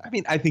can. I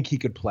mean, I think he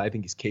could play. I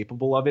think he's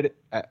capable of it.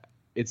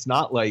 It's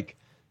not like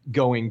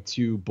going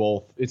to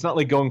both. It's not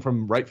like going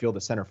from right field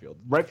to center field.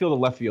 Right field to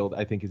left field,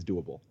 I think, is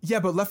doable. Yeah,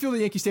 but left field at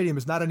Yankee Stadium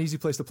is not an easy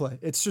place to play.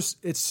 It's just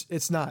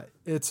it's not.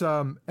 It's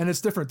and it's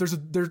different.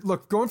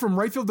 Look, going from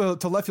right field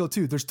to left field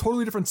too. There's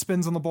totally different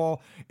spins on the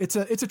ball. It's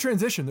a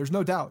transition. There's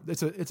no doubt.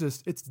 It's a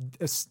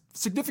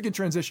significant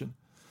transition.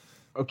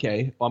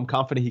 Okay, well, I'm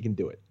confident he can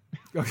do it.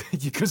 Okay,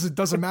 because it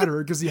doesn't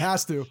matter, because he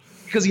has to.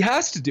 Because he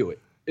has to do it.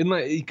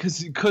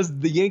 Because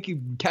the Yankee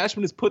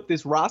Cashman has put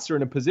this roster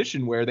in a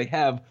position where they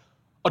have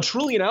a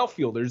trillion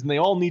outfielders, and they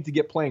all need to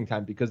get playing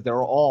time because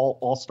they're all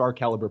all-star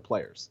caliber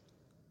players.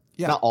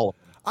 Yeah, not all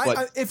of them,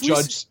 but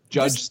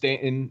Judge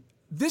Stanton.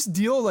 This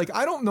deal, like,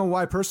 I don't know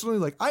why personally,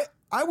 like,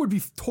 I would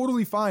be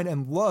totally fine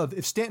and love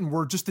if Stanton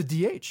were just the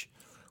DH.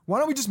 Why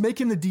don't we just make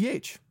him the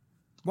DH?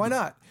 Why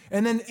not?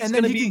 And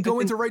then he can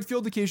go into right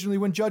field occasionally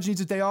when Judge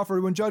needs a day off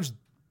or when Judge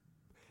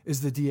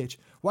is the DH.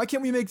 Why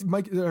can't we make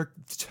Mike? I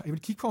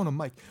would keep calling him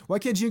Mike. Why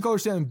can't Giancarlo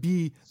Stanton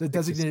be the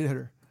designated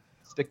hitter?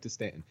 Stick to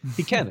Stanton.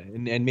 He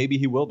can, and maybe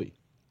he will be.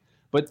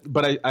 But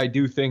I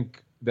do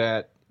think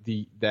that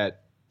the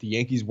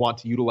Yankees want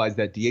to utilize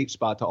that DH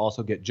spot to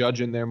also get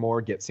Judge in there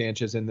more, get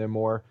Sanchez in there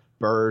more,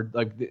 Bird.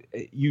 Like,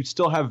 you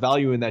still have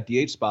value in that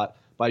DH spot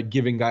by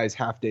giving guys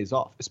half days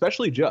off,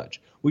 especially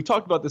Judge. We've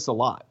talked about this a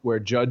lot, where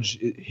Judge,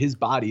 his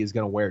body is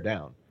going to wear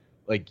down.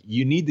 Like,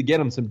 you need to get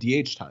him some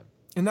DH time.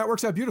 And that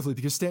works out beautifully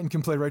because Stanton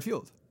can play right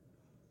field.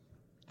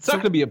 It's not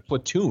going to be a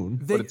platoon,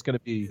 but it's going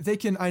to be. They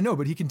can, I know,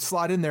 but he can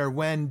slot in there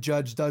when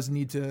Judge does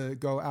need to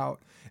go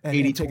out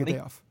and take a day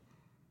off.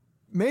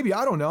 Maybe,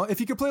 I don't know. If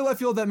he could play left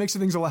field, that makes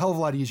things a hell of a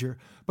lot easier.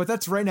 But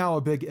that's right now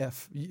a big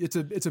if.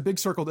 It's a big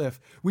circled if.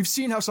 We've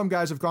seen how some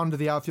guys have gone to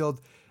the outfield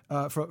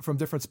from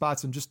different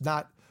spots and just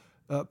not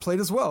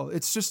played as well.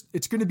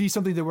 It's going to be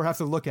something that we'll have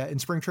to look at in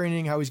spring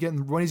training,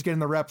 when he's getting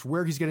the reps,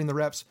 where he's getting the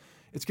reps.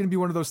 It's going to be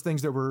one of those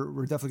things that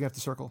we're definitely going to have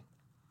to circle.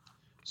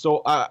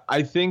 So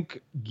I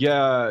think,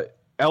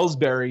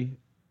 Ellsbury,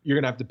 you're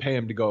going to have to pay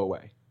him to go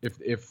away.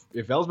 If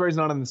Ellsbury's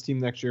not on this team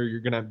next year,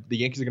 the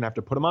Yankees are going to have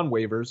to put him on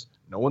waivers.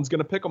 No one's going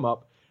to pick him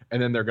up,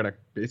 and then they're going to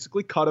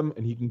basically cut him,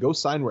 and he can go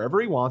sign wherever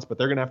he wants, but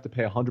they're going to have to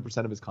pay 100%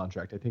 of his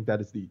contract. I think that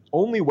is the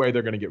only way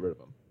they're going to get rid of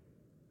him.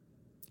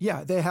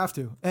 Yeah, they have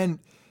to. And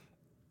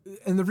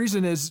the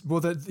reason is, well,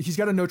 that he's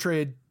got a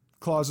no-trade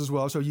clause as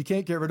well, so you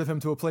can't get rid of him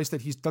to a place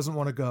that he doesn't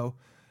want to go.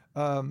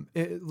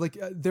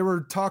 There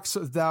were talks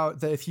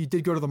about that if he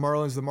did go to the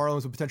Marlins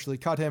would potentially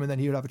cut him, and then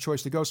he would have a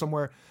choice to go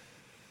somewhere.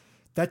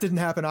 That didn't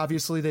happen.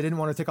 Obviously, they didn't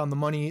want to take on the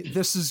money.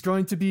 This is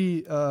going to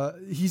be,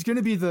 he's going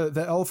to be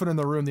the elephant in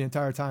the room the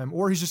entire time,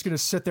 or he's just going to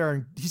sit there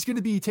and he's going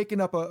to be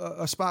taking up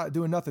a spot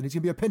doing nothing. He's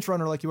going to be a pinch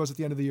runner like he was at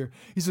the end of the year.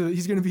 He's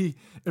going to be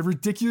a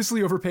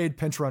ridiculously overpaid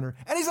pinch runner,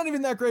 and he's not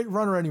even that great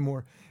runner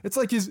anymore. It's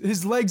like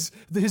his legs,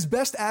 his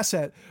best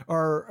asset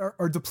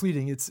are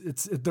depleting.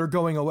 They're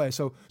going away.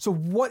 So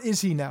what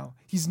is he now?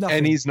 He's nothing.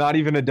 And he's not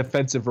even a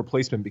defensive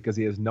replacement because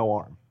he has no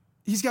arm.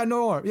 He's got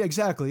no arm. Yeah,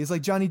 exactly. He's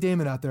like Johnny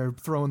Damon out there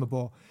throwing the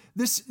ball.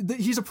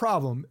 He's a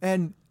problem.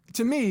 And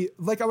to me,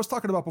 like I was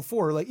talking about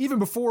before, like even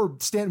before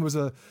Stanton was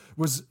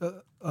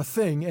a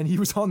thing and he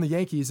was on the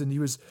Yankees and he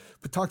was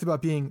talked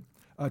about being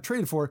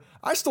traded for,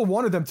 I still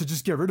wanted them to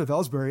just get rid of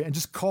Ellsbury and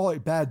just call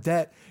it bad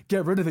debt,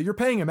 get rid of it. You're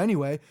paying him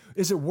anyway.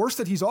 Is it worse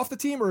that he's off the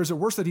team or is it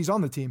worse that he's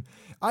on the team?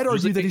 I'd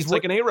argue that it's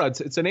like an A-Rod.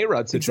 It's an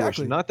A-Rod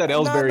situation. Exactly. Not that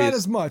Ellsbury not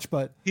as much,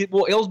 but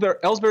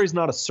Ellsbury's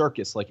not a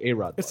circus like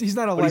A-Rod. He's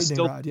not a lightning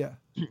rod. Yeah,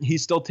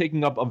 he's still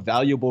taking up a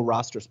valuable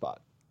roster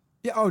spot.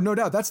 Yeah. Oh, no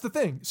doubt. That's the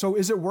thing. So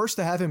is it worse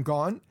to have him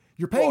gone?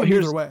 You're paying him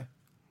either way.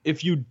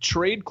 If you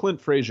trade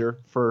Clint Frazier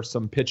for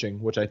some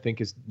pitching, which I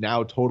think is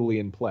now totally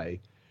in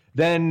play,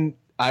 then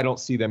I don't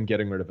see them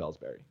getting rid of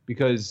Ellsbury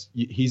because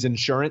he's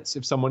insurance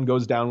if someone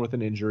goes down with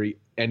an injury,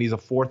 and he's a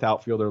fourth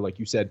outfielder, like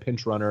you said,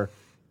 pinch runner,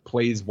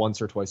 plays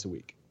once or twice a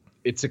week.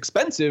 It's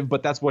expensive,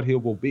 but that's what he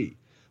will be.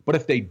 But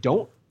if they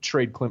don't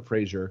trade Clint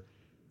Frazier,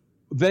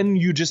 then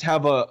you just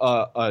have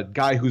a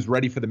guy who's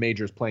ready for the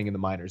majors playing in the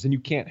minors, and you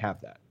can't have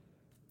that.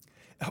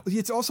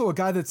 It's also a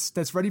guy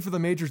that's ready for the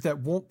majors that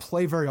won't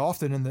play very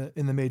often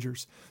in the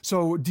majors.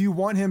 So do you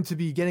want him to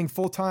be getting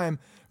full-time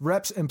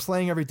reps and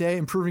playing every day,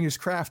 improving his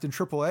craft in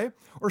AAA,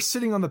 or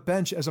sitting on the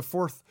bench as a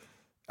fourth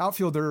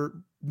outfielder,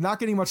 not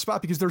getting much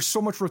spot because there's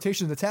so much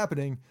rotation that's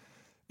happening?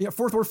 Yeah,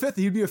 fourth or fifth,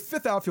 he'd be a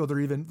fifth outfielder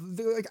even.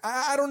 Like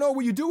I don't know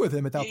what you do with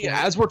him at that point.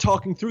 Yeah, as we're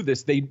talking through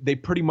this, they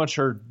pretty much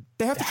have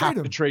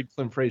to trade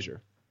Clint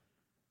Frazier.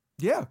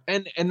 Yeah,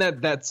 and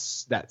that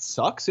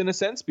sucks in a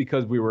sense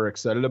because we were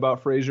excited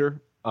about Frazier.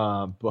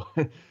 But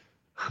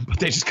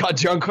they just got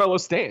Giancarlo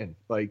Stanton.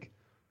 Like,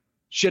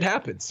 shit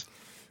happens.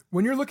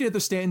 When you're looking at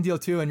the Stanton deal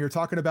too, and you're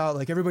talking about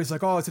like everybody's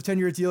like, oh, it's a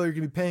 10-year deal. You're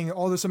going to be paying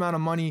all this amount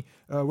of money.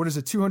 What is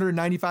it?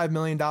 $295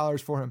 million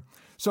for him.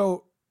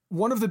 So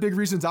one of the big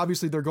reasons,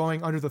 obviously, they're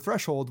going under the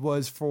threshold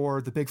was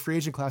for the big free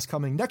agent class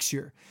coming next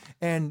year.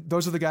 And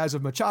those are the guys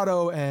of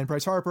Machado and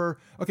Bryce Harper.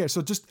 Okay,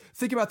 so just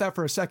think about that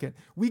for a second.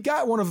 We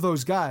got one of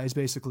those guys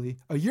basically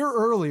a year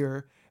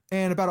earlier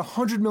and about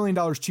 $100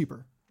 million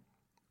cheaper.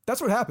 That's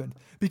what happened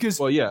because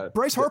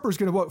Bryce Harper's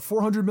going to,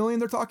 $400 million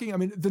they're talking. I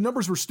mean, the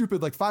numbers were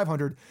stupid, like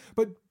 500,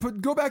 but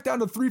go back down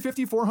to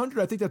 350,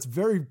 400. I think that's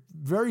very,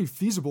 very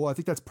feasible. I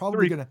think that's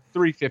probably going to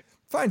 350.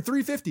 Fine.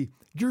 350.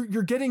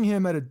 You're getting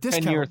him at a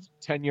discount.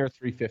 10-year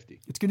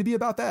 350. It's going to be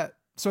about that.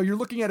 So you're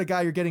looking at a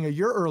guy you're getting a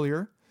year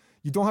earlier.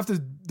 You don't have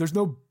to, there's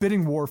no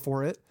bidding war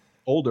for it.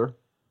 Older.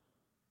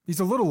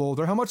 He's a little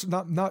older. How much?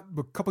 Not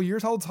a couple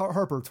years. How old's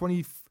Harper?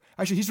 20.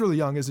 Actually, he's really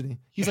young, isn't he?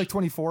 He's like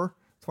 24,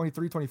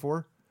 23,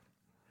 24.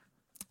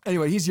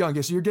 Anyway, he's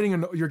young, so you're getting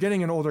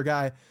an older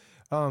guy,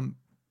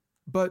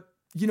 but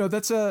you know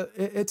that's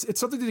it's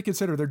something to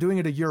consider. They're doing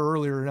it a year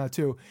earlier now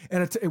too,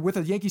 and with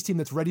a Yankees team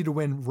that's ready to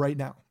win right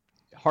now.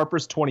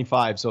 Harper's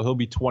 25, so he'll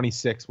be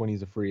 26 when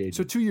he's a free agent.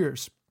 So 2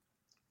 years.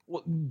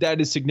 Well, that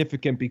is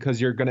significant because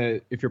they're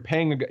gonna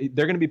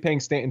be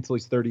paying Stanton until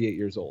he's 38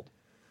 years old.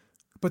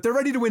 But they're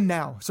ready to win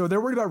now, so they're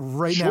worried about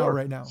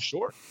right now.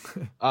 Sure.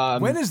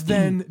 When is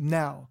then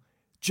now?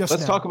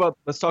 Let's talk about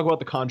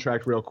the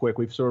contract real quick.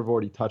 We've sort of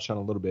already touched on it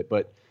a little bit,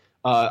 but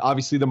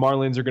obviously the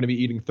Marlins are going to be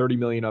eating $30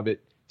 million of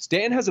it.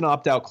 Stanton has an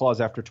opt-out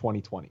clause after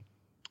 2020.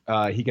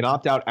 He can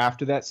opt out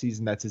after that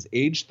season. That's his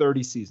age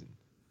 30 season.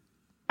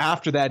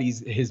 After that,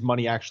 his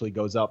money actually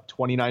goes up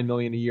 $29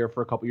 million a year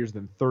for a couple years,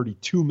 then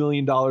 $32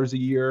 million a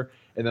year,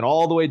 and then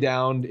all the way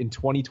down in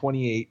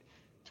 2028.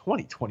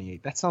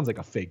 2028, that sounds like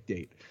a fake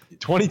date.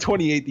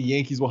 2028, the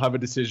Yankees will have a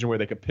decision where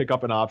they could pick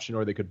up an option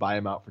or they could buy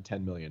him out for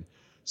 $10 million.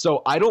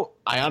 So I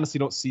honestly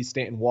don't see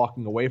Stanton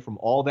walking away from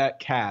all that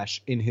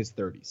cash in his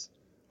 30s.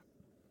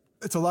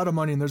 It's a lot of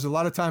money, and there's a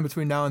lot of time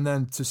between now and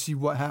then to see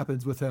what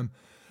happens with him.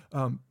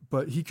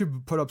 But he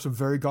could put up some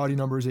very gaudy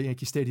numbers at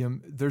Yankee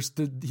Stadium.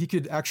 He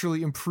could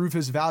actually improve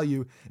his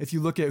value if you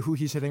look at who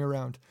he's hitting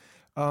around.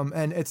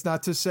 And it's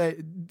not to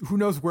say who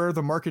knows where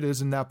the market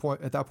is at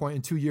that point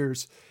in 2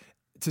 years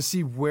to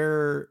see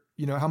where,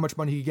 how much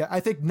money he get. I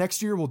think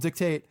next year will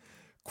dictate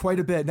quite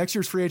a bit. Next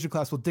year's free agent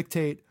class will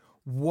dictate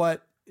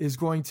what is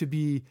going to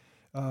be,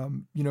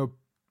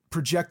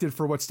 projected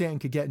for what Stanton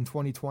could get in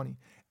 2020.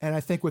 And I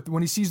think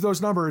when he sees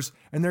those numbers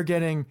and they're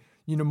getting,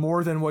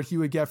 more than what he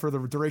would get for the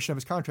duration of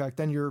his contract,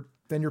 then you're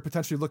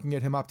potentially looking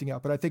at him opting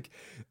out. But I think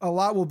a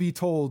lot will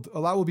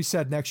be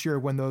said next year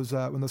when those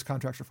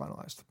contracts are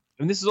finalized.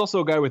 And this is also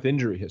a guy with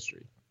injury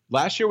history.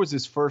 Last year was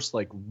his first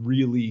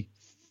really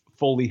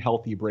fully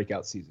healthy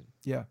breakout season.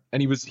 Yeah.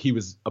 And he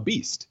was a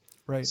beast.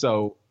 Right.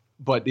 So,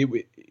 but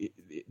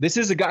this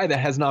is a guy that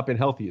has not been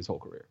healthy his whole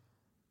career.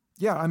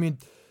 Yeah, I mean,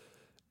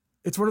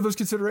 it's one of those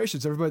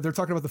considerations. Everybody, they're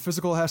talking about the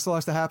physical still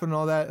has to happen and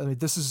all that. I mean,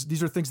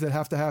 these are things that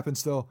have to happen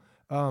still.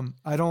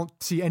 I don't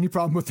see any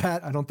problem with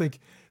that. I don't think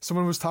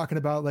someone was talking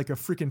about like a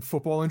freaking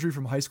football injury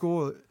from high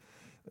school.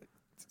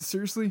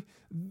 Seriously,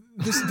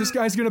 this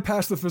guy's going to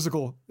pass the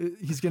physical.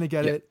 He's going to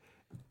get it.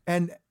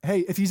 And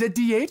hey, if he's at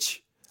DH,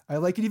 I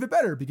like it even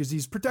better because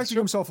he's protecting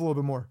himself a little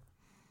bit more.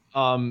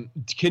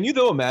 Can you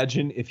though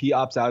imagine if he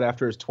opts out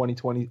after the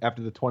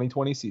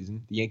 2020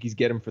 season, the Yankees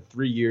get him for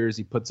 3 years.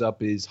 He puts up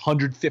his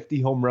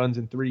 150 home runs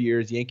in 3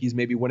 years. Yankees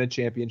maybe win a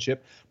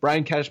championship.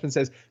 Brian Cashman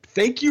says,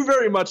 "Thank you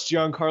very much,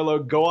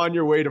 Giancarlo. Go on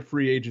your way to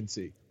free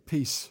agency."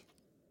 Peace.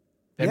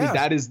 I mean,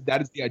 that is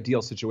the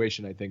ideal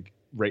situation, I think,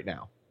 right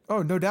now.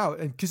 Oh, no doubt.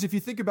 And because if you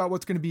think about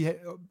what's going to be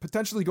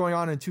potentially going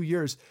on in 2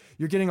 years,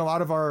 you're getting a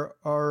lot of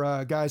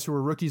our guys who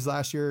were rookies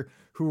last year,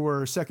 who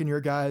were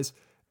second-year guys.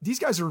 These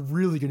guys are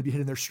really going to be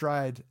hitting their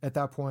stride at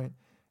that point.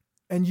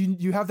 And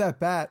you have that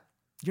bat,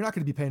 you're not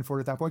going to be paying for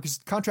it at that point because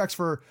contracts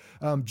for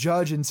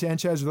Judge and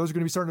Sanchez, those are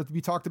going to be starting to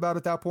be talked about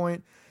at that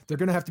point. They're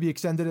going to have to be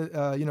extended,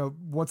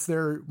 once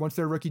their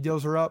rookie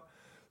deals are up.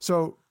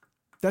 So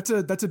that's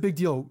a big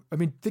deal. I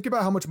mean, think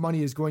about how much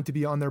money is going to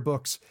be on their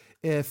books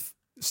if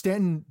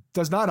Stanton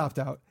does not opt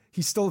out.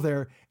 He's still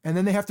there. And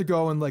then they have to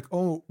go and like,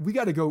 oh, we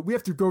have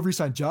to go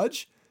re-sign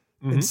Judge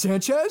and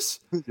Sanchez.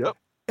 Yep.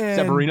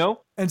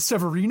 And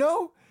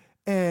Severino.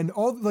 And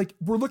all like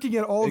we're looking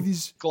at all of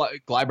these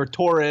Gleyber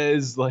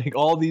Torres, like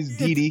all these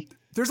Didi.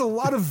 There's a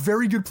lot of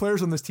very good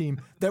players on this team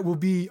that will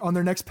be on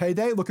their next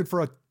payday looking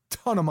for a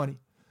ton of money.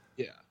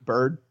 Yeah,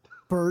 Bird.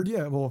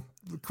 Yeah. Well,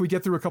 can we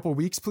get through a couple of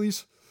weeks,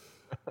 please?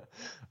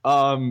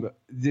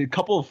 The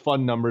couple of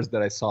fun numbers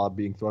that I saw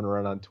being thrown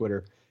around on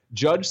Twitter: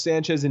 Judge,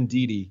 Sanchez, and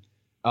Didi.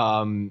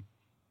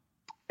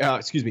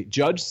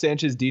 Judge,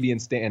 Sanchez, Didi,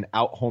 and Stanton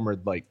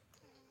out-homered like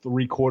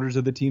 3/4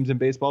 of the teams in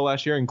baseball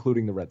last year,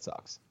 including the Red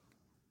Sox.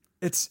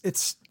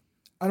 It's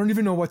I don't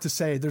even know what to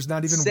say. There's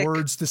not even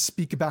words to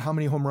speak about how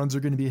many home runs are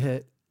going to be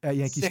hit at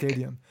Yankee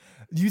Stadium.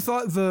 You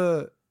thought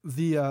the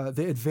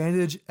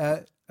advantage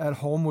at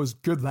home was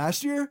good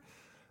last year?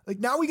 Like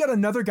now we got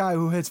another guy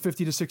who hits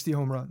 50 to 60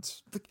 home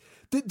runs. Like,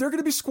 they're going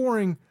to be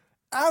scoring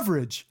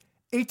average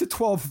 8 to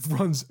 12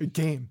 runs a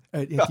game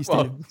at Yankee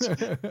Stadium.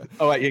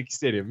 At Yankee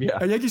Stadium, yeah.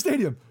 At Yankee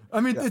Stadium.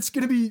 I mean, it's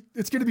gonna be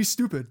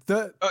stupid.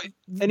 And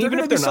even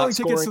if they're selling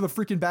tickets to the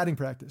freaking batting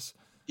practice.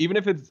 Even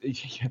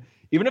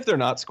if they're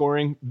not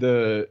scoring,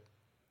 the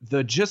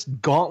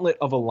just gauntlet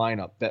of a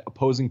lineup that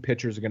opposing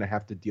pitchers are going to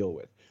have to deal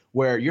with,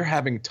 where you're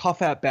having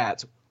tough at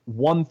bats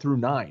 1 through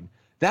 9.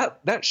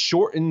 That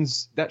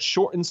shortens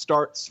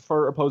starts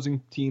for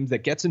opposing teams.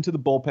 That gets into the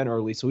bullpen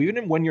early. So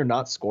even when you're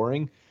not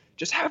scoring,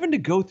 just having to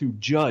go through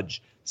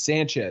Judge,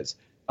 Sanchez,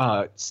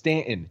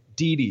 Stanton,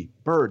 Didi,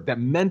 Bird, that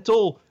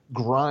mental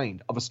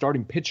grind of a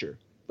starting pitcher,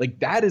 like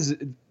that is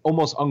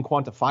almost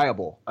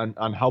unquantifiable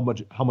on how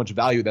much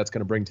value that's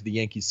going to bring to the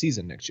Yankees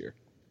season next year.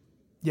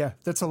 Yeah,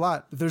 that's a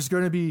lot. There's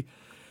going to be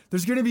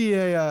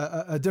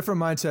a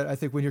different mindset, I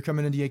think, when you're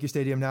coming into Yankee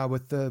Stadium now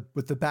with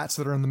the bats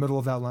that are in the middle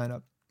of that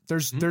lineup.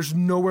 There's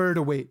nowhere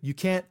to wait. You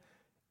can't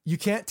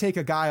take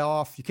a guy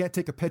off. You can't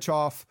take a pitch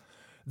off.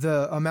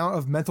 The amount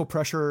of mental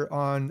pressure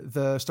on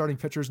the starting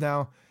pitchers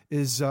now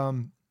is, you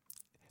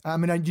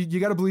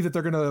got to believe that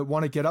they're going to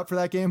want to get up for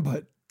that game,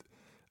 but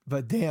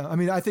damn, I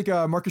mean, I think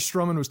Marcus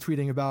Stroman was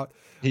tweeting about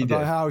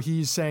how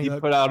he's saying he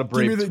put out a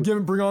brave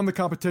bring on the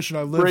competition.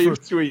 I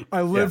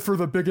live for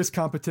the biggest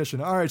competition.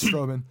 All right,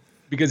 Stroman.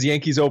 Because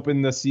Yankees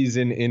open the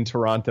season in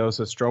Toronto,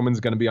 so Stroman's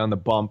going to be on the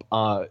bump,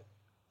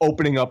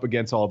 opening up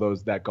against all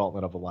that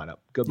gauntlet of a lineup.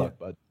 Good luck,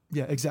 bud.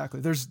 Yeah, exactly.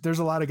 There's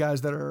a lot of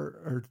guys that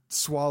are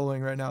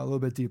swallowing right now a little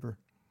bit deeper.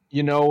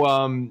 You know,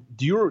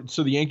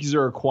 so the Yankees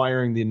are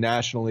acquiring the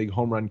National League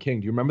Home Run King.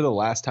 Do you remember the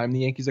last time the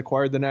Yankees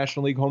acquired the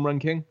National League Home Run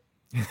King?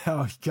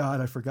 Oh God,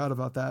 I forgot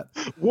about that.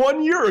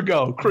 1 year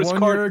ago,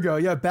 One year ago,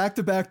 yeah,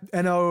 back-to-back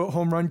NL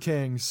Home Run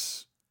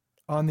Kings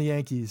on the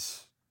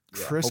Yankees.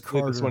 Yeah, Chris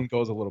Carter. This one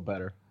goes a little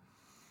better.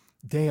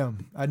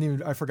 Damn,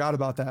 I forgot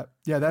about that.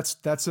 Yeah,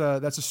 that's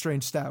a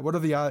strange stat. What are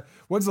the odds?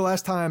 When's the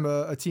last time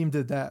a team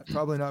did that?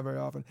 Probably not very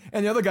often.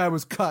 And the other guy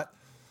was cut.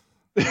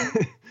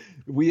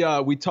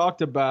 We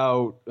talked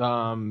about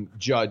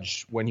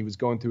Judge when he was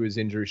going through his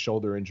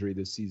shoulder injury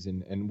this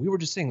season, and we were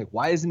just saying, like,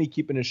 why isn't he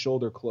keeping his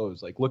shoulder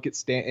closed? Like, look at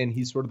Stanton,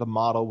 he's sort of the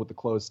model with the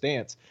closed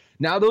stance.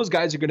 Now those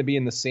guys are going to be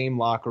in the same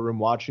locker room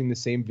watching the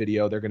same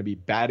video. They're going to be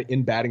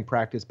in batting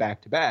practice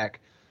back to back.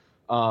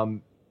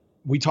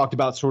 We talked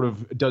about sort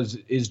of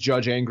is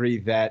Judge angry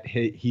that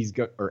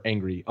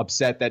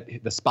upset that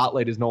the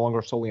spotlight is no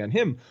longer solely on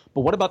him.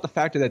 But what about the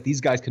fact that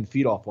these guys can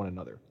feed off one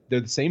another?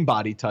 They're the same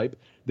body type.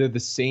 They're the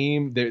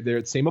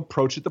same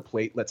approach at the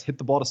plate. Let's hit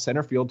the ball to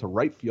center field, to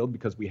right field,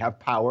 because we have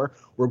power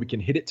where we can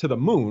hit it to the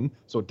moon.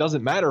 So it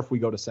doesn't matter if we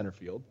go to center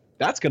field.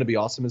 That's going to be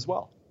awesome as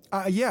well.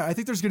 Yeah, I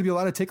think there's going to be a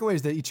lot of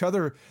takeaways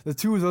that the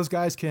two of those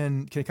guys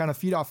can kind of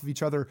feed off of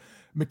each other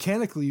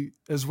mechanically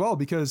as well,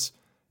 because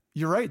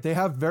You're right. They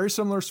have very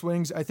similar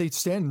swings. I think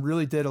Stanton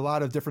really did a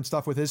lot of different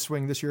stuff with his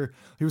swing this year.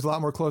 He was a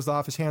lot more closed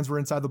off. His hands were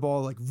inside the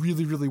ball like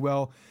really, really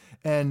well.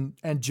 And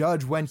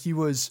Judge, when he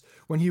was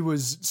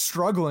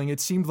struggling, it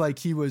seemed like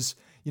he was,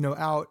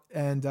 out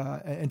and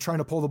trying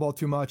to pull the ball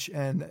too much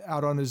and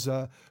out on his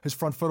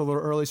front foot a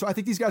little early. So I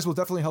think these guys will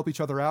definitely help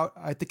each other out.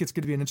 I think it's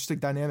going to be an interesting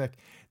dynamic.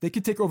 They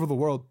could take over the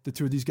world, the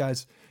two of these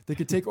guys. They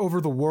could take over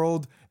the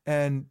world,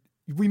 and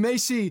we may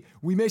see,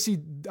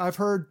 I've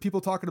heard people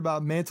talking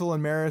about Mantle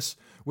and Maris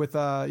with,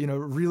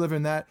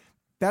 reliving that.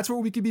 That's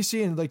what we could be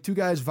seeing, like two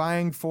guys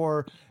vying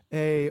for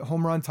a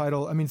home run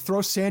title. I mean,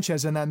 throw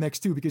Sanchez in that mix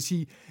too, because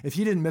if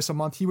he didn't miss a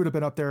month, he would have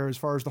been up there as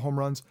far as the home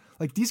runs.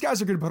 Like, these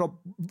guys are going to put up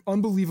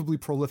unbelievably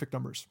prolific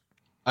numbers.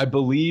 I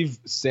believe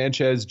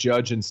Sanchez,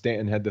 Judge, and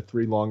Stanton had the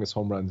 3 longest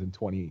home runs in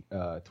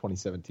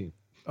 2017.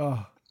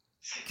 Oh,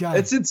 God.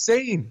 It's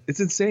insane.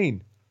 It's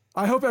insane.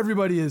 I hope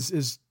everybody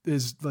is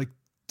like,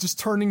 just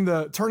turning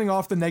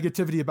off the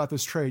negativity about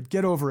this trade.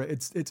 Get over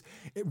it. It's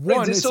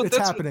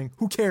happening.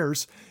 Who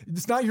cares?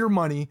 It's not your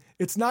money.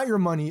 It's not your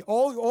money.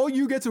 All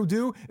you get to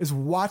do is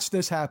watch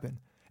this happen.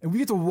 And we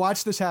get to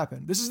watch this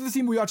happen. This is the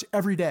team we watch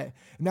every day.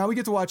 And now we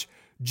get to watch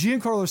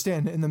Giancarlo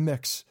Stanton in the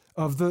mix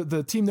of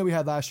the team that we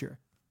had last year.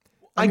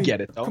 I mean,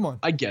 get it though. Come on.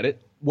 I get it.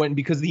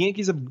 Because the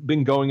Yankees have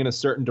been going in a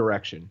certain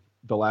direction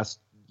the last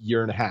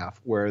year and a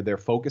half, where they're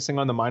focusing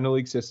on the minor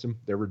league system.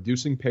 They're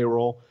reducing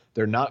payroll.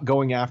 They're not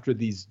going after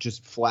these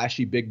just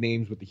flashy big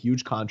names with the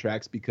huge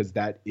contracts, because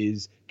that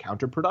is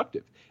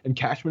counterproductive. And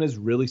Cashman has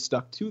really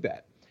stuck to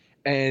that.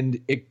 And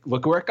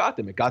look where it got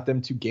them. It got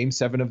them to Game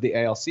 7 of the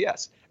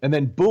ALCS. And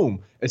then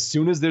boom, as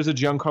soon as there's a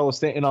Giancarlo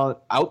Stanton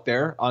out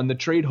there on the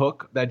trade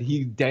hook that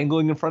he's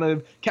dangling in front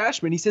of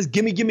Cashman, he says,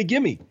 gimme, gimme,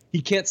 gimme.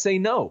 He can't say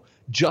no,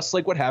 just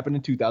like what happened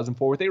in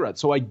 2004 with A-Rod.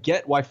 So I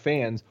get why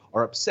fans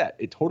are upset.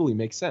 It totally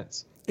makes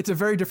sense. It's a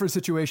very different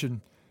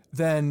situation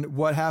than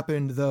what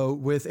happened, though,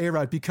 with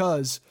A-Rod,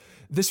 because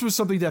this was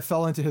something that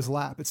fell into his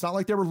lap. It's not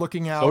like they were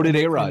looking out. So did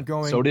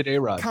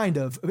A-Rod. Kind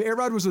of.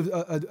 A-Rod was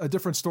a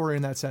different story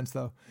in that sense,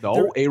 though.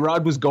 No,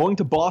 A-Rod was going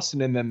to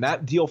Boston, and then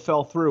that deal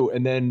fell through,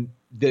 and then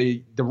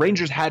the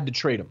Rangers had to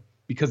trade him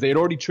because they had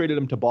already traded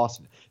him to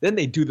Boston. Then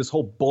they do this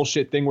whole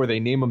bullshit thing where they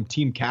name him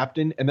team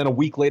captain, and then a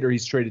week later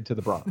he's traded to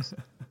the Bronx.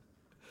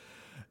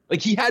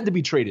 Like, he had to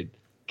be traded.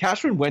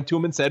 Cashman went to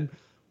him and said,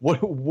 What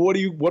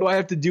do I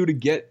have to do to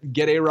get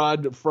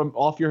A-Rod from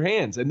off your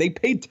hands? And they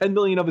paid $10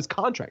 million of his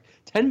contract.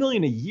 $10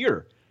 million a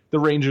year the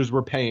Rangers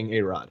were paying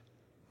A-Rod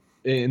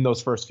in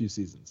those first few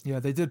seasons.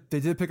 Yeah, they did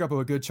pick up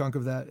a good chunk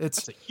of that.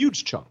 That's a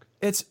huge chunk.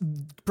 It's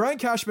Brian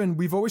Cashman.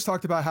 We've always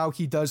talked about how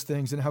he does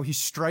things and how he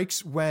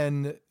strikes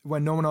when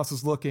no one else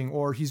is looking,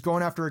 or he's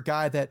going after a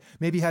guy that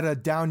maybe had a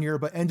down year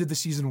but ended the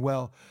season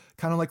well,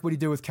 kind of like what he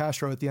did with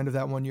Castro at the end of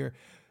that one year.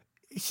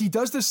 He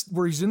does this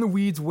where he's in the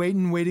weeds,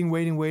 waiting,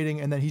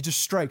 and then he just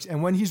strikes.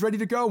 And when he's ready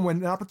to go, when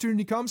an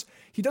opportunity comes,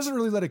 he doesn't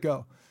really let it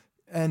go.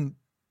 And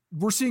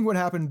we're seeing what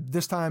happened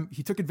this time.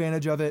 He took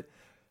advantage of it.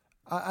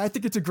 I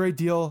think it's a great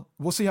deal.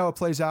 We'll see how it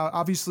plays out.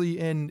 Obviously,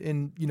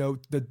 in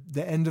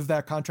the end of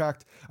that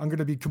contract, I'm going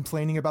to be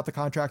complaining about the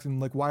contract and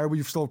like, why are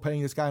we still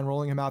paying this guy and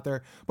rolling him out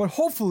there? But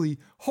hopefully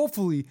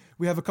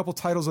we have a couple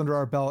titles under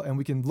our belt and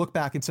we can look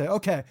back and say,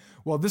 okay,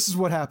 well, this is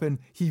what happened.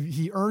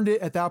 He earned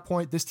it at that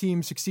point. This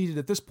team succeeded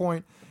at this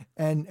point,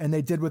 and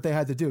they did what they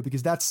had to do,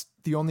 because that's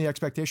the only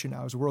expectation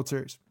now is a World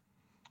Series.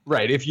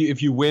 Right. If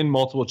you win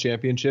multiple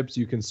championships,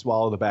 you can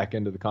swallow the back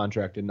end of the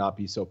contract and not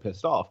be so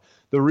pissed off.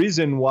 The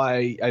reason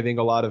why I think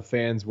a lot of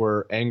fans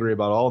were angry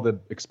about all the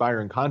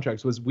expiring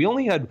contracts was we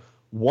only had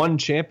one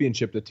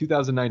championship, the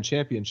 2009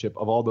 championship,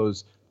 of all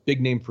those big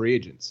name free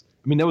agents.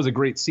 I mean, that was a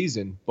great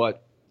season,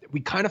 but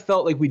we kind of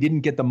felt like we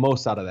didn't get the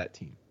most out of that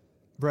team.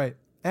 Right.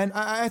 And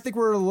I think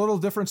we're a little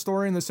different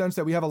story in the sense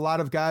that we have a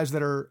lot of guys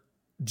that are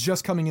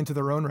just coming into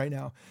their own right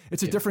now.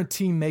 It's a different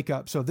team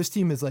makeup. So this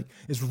team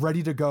is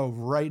ready to go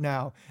right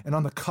now and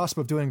on the cusp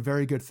of doing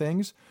very good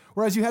things.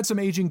 Whereas you had some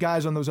aging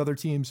guys on those other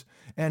teams,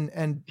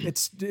 and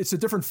it's a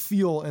different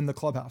feel in the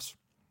clubhouse.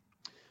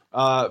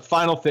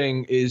 Final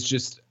thing is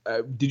just,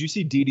 did you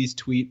see Didi's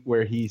tweet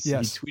where he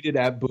tweeted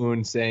at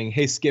Boone saying,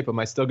 "Hey Skip, am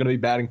I still going to be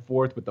batting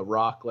fourth?" with the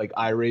Rock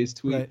eye raised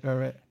tweet.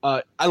 Right.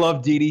 I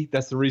love Didi.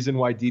 That's the reason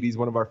why Didi's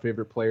one of our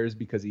favorite players,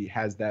 because he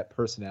has that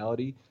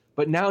personality.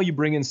 But now you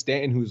bring in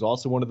Stanton, who's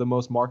also one of the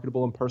most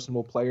marketable and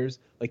personable players.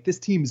 Like, this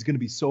team is going to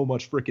be so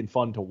much freaking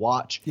fun to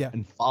watch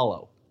and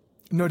follow.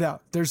 No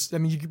doubt.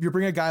 You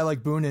bring a guy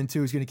like Boone in too,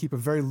 who's going to keep a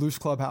very loose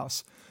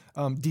clubhouse.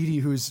 Didi,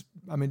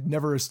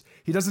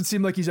 he doesn't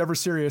seem like he's ever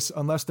serious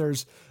unless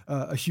there's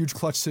a huge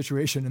clutch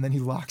situation, and then he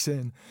locks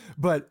in.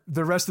 But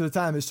the rest of the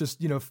time, it's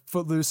just,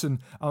 footloose, and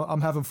I'm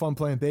having fun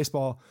playing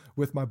baseball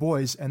with my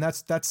boys, and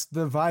that's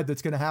the vibe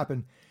that's going to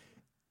happen.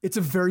 It's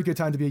a very good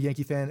time to be a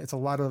Yankee fan. It's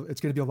going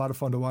to be a lot of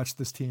fun to watch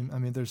this team. I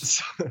mean, there's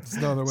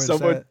no other way to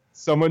say it.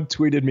 Someone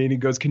tweeted me and he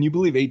goes, "Can you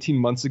believe 18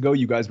 months ago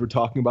you guys were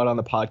talking about on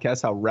the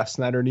podcast how Ref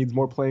Snyder needs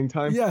more playing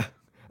time?" Yeah,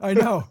 I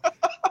know.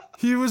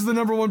 He was the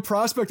number one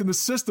prospect in the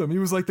system. He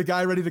was like the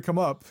guy ready to come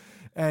up.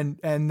 And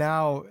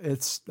now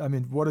it's, I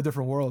mean, what a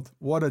different world.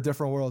 What a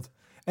different world.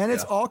 And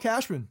it's all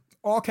Cashman.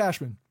 All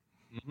Cashman.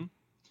 Mm-hmm.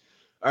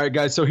 All right,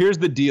 guys. So here's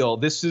the deal.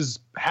 This is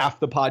half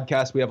the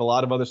podcast. We have a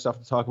lot of other stuff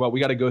to talk about.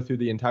 We got to go through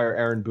the entire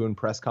Aaron Boone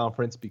press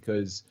conference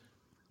because,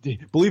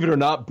 believe it or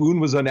not, Boone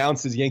was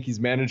announced as Yankees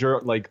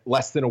manager like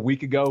less than a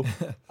week ago.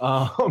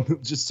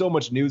 Just so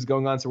much news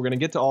going on. So we're going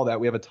to get to all that.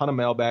 We have a ton of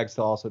mailbags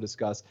to also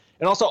discuss.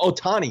 And also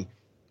Ohtani,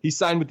 he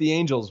signed with the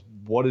Angels.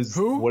 What does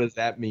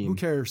that mean? Who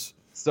cares?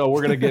 So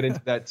we're going to get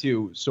into that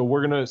too. So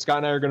Scott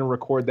and I are going to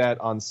record that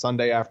on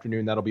Sunday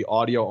afternoon. That'll be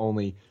audio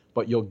only,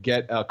 but you'll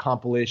get a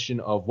compilation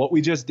of what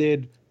we just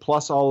did,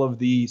 plus all of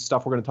the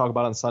stuff we're going to talk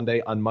about on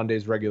Sunday on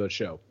Monday's regular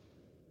show.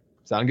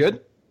 Sound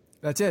good?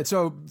 That's it.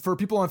 So for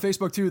people on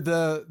Facebook too,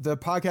 the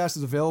podcast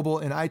is available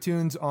in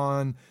iTunes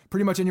on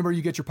pretty much anywhere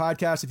you get your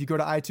podcast. If you go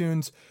to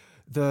iTunes,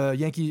 the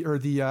Yankee or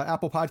the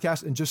Apple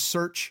podcast and just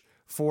search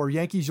for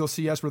Yankees, you'll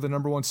see us. We're the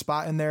 #1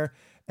 spot in there.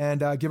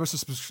 And give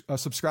us a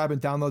subscribe and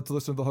download to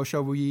listen to the whole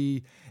show.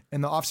 In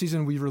the off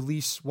season, we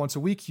release once a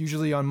week,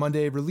 usually on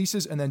Monday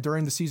releases. And then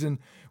during the season,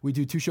 we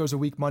do 2 shows a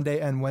week, Monday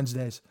and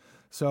Wednesdays.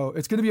 So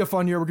it's going to be a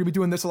fun year. We're going to be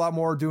doing this a lot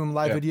more, doing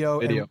live video.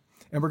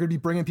 And we're going to be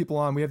bringing people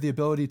on. We have the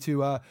ability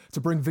to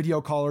bring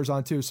video callers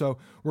on too. So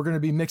we're going to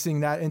be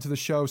mixing that into the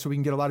show so we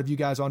can get a lot of you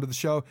guys onto the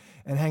show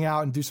and hang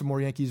out and do some more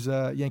Yankees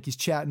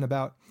chatting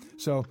about.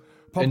 So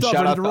pumped up,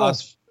 ready to roll.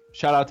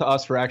 Shout out to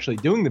us for actually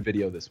doing the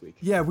video this week.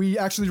 Yeah, we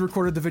actually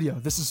recorded the video.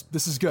 This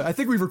is good. I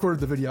think we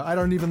recorded the video. I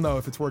don't even know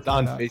if it's working. It's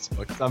on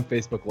Facebook. It's on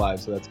Facebook Live,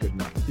 so that's good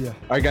enough. Yeah.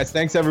 All right, guys.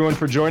 Thanks everyone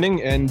for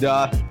joining, and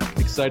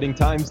exciting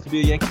times to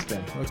be a Yankees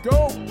fan. Let's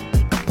go.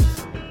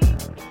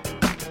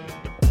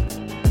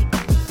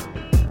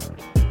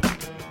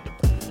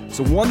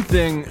 So one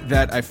thing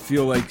that I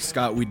feel like,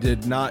 Scott, we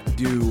did not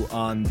do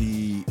on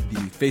the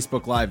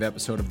Facebook Live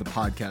episode of the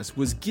podcast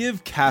was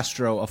give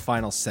Castro a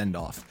final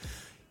send-off.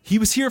 He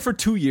was here for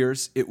 2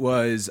 years. It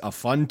was a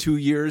fun 2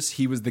 years.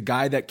 He was the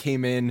guy that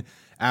came in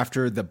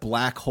after the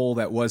black hole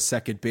that was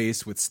second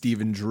base with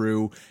Steven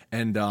Drew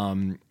and,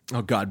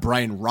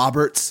 Brian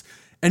Roberts.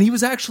 And he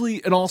was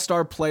actually an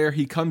all-star player.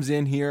 He comes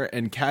in here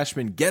and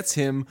Cashman gets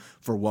him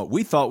for what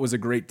we thought was a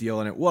great deal,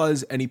 and it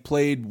was, and he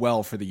played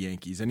well for the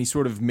Yankees. And he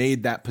sort of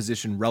made that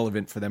position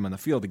relevant for them on the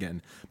field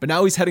again. But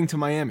now he's heading to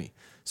Miami.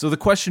 So the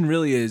question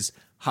really is,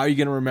 how are you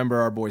going to remember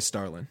our boy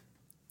Starlin?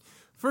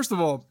 First of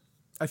all,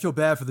 I feel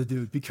bad for the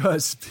dude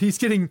because he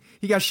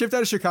got shipped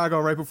out of Chicago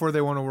right before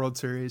they won a World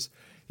Series.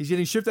 He's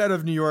getting shipped out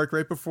of New York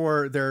right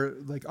before they're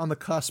like on the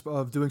cusp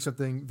of doing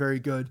something very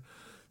good.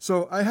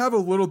 So I have a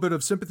little bit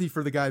of sympathy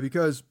for the guy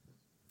because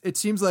it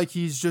seems like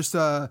he's just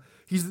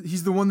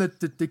he's the one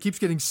that keeps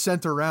getting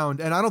sent around,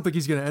 and I don't think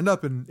he's going to end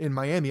up in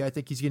Miami. I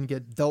think he's going to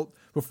get dealt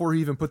before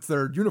he even puts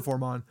their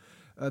uniform on.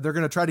 They're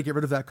going to try to get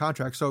rid of that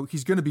contract, so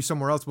he's going to be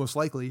somewhere else most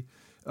likely.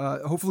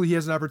 Hopefully he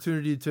has an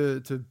opportunity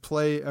to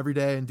play every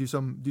day and do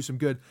some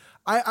good.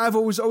 I've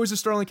always a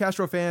Starlin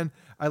Castro fan.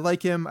 I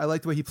like him. I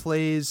like the way he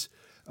plays.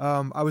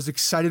 I was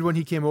excited when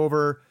he came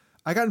over.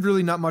 I got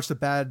really not much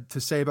bad to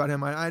say about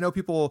him. I know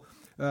people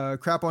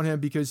crap on him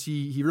because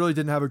he really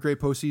didn't have a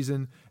great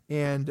postseason,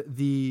 and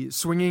the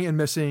swinging and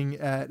missing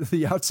at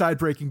the outside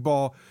breaking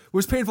ball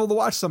was painful to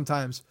watch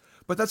sometimes.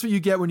 But that's what you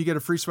get when you get a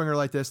free swinger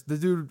like this. The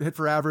dude hit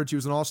for average. He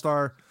was an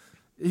all-star.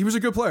 He was a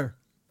good player.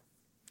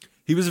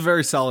 He was a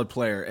very solid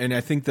player, and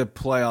I think the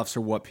playoffs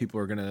are what people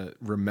are going to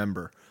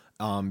remember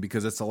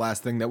because it's the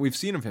last thing that we've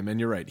seen of him. And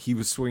you're right, he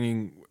was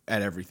swinging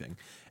at everything.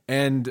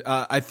 And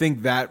I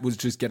think that was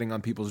just getting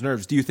on people's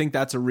nerves. Do you think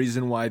that's a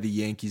reason why the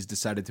Yankees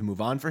decided to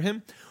move on for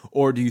him?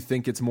 Or do you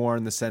think it's more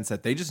in the sense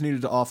that they just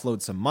needed to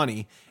offload some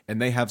money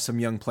and they have some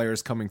young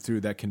players coming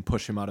through that can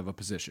push him out of a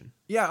position?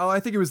 Yeah,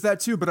 I think it was that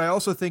too, but I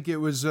also think it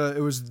was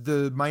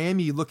the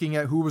Miami looking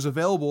at who was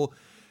available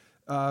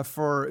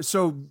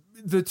so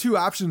the 2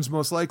 options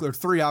most likely, or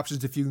 3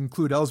 options if you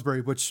include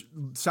Ellsbury, which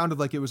sounded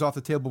like it was off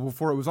the table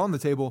before it was on the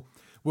table,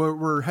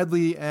 were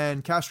Headley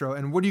and Castro.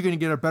 And what are you going to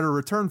get a better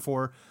return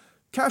for?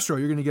 Castro,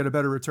 you're going to get a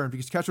better return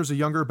because Castro's a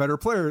younger, better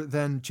player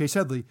than Chase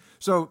Headley.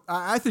 So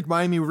I think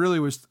Miami really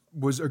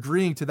was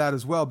agreeing to that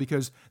as well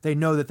because they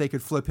know that they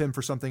could flip him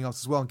for something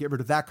else as well and get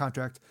rid of that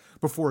contract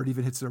before it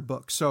even hits their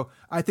books. So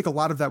I think a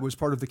lot of that was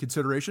part of the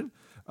consideration.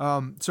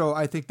 So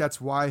I think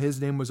that's why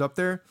his name was up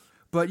there.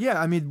 But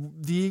yeah, I mean,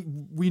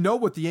 we know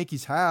what the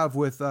Yankees have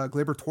with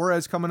Gleyber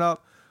Torres coming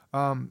up.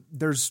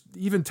 There's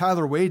even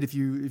Tyler Wade. If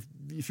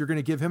you're going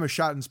to give him a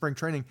shot in spring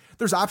training,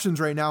 there's options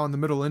right now in the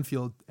middle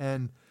infield,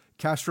 and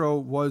Castro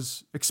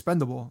was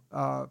expendable.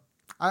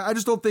 I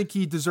just don't think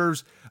he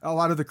deserves a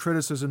lot of the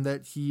criticism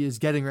that he is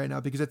getting right now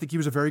because I think he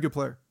was a very good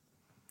player.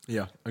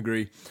 Yeah,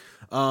 agree.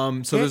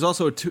 There's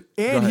also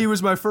he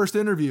was my first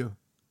interview.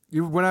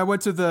 When I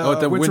went to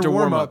the winter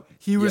warm-up,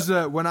 he was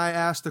when I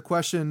asked the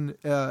question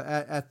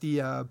at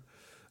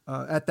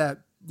that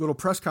little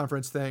press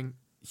conference thing,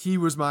 he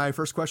was my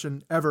first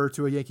question ever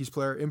to a Yankees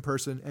player in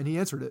person, and he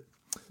answered it.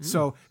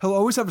 So he'll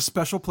always have a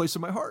special place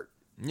in my heart.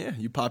 Yeah,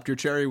 you popped your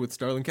cherry with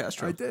Starlin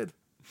Castro. I did.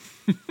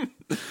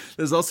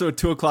 There's also a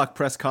 2:00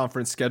 press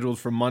conference scheduled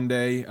for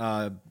Monday.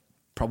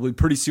 probably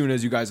pretty soon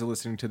as you guys are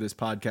listening to this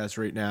podcast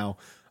right now,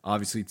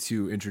 obviously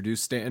to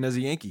introduce Stanton as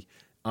a Yankee.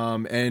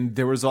 And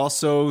there was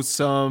also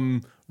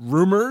some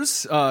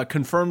rumors,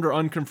 confirmed or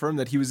unconfirmed,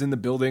 that he was in the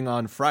building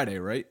on Friday,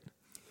 right?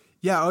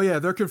 Yeah, oh yeah,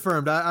 they're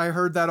confirmed. I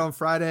heard that on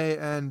Friday,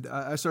 and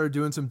I started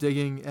doing some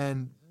digging,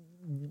 and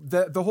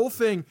the whole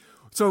thing.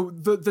 So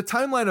the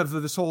timeline of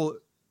this whole,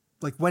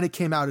 like, when it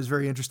came out is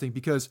very interesting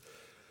because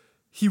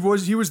he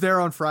was there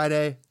on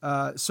Friday.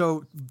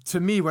 So to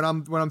me, when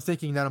I'm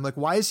thinking that, I'm like,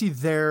 why is he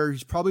there?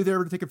 He's probably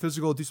there to take a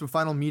physical, do some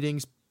final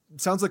meetings.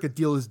 Sounds like a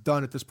deal is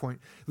done at this point.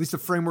 At least the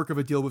framework of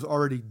a deal was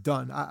already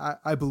done.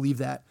 I believe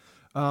that.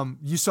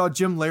 You saw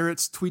Jim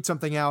Leyritz tweet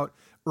something out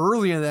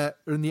early in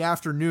the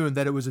afternoon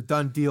that it was a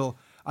done deal.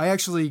 I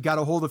actually got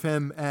a hold of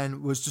him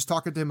and was just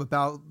talking to him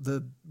about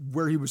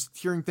where he was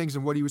hearing things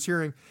and what he was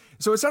hearing.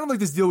 So it sounded like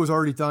this deal was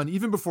already done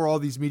even before all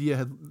these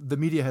the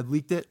media had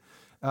leaked it.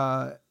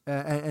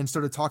 And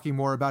started talking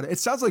more about it. It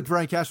sounds like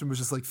Brian Cashman was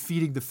just like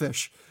feeding the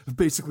fish,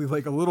 basically,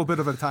 like a little bit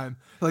of a time.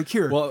 Like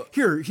here,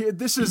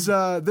 this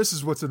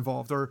is what's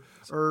involved, or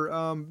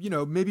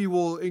maybe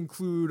we'll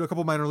include a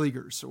couple minor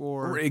leaguers,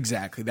 or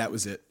exactly, that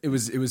was it. It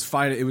was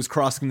fine. It was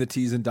crossing the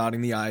T's and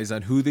dotting the I's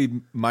on who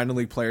the minor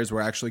league players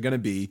were actually going to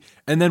be,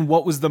 and then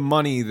what was the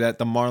money that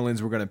the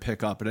Marlins were going to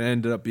pick up, and it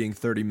ended up being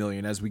 $30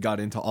 million as we got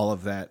into all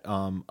of that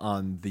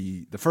on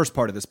the first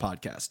part of this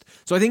podcast.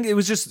 So I think it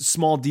was just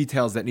small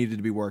details that needed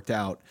to be worked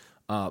out.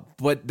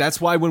 But that's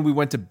why when we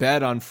went to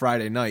bed on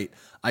Friday night,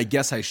 I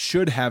guess I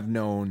should have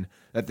known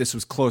that this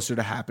was closer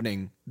to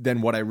happening than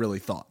what I really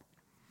thought.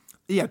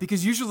 Yeah,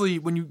 because usually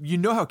when you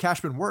know how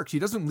Cashman works, he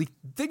doesn't leak.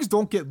 Things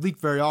don't get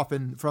leaked very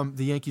often from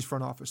the Yankees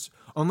front office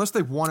unless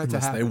they want it to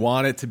happen. They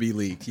want it to be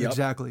leaked. Yep.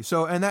 Exactly.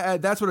 So, and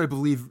that's what I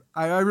believe.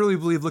 I really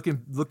believe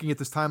looking at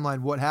this timeline,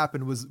 what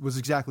happened was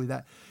exactly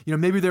that.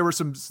 Maybe there were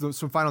some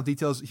final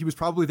details. He was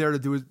probably there to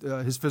do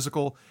his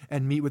physical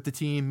and meet with the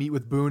team, meet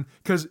with Boone.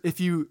 Because if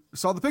you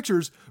saw the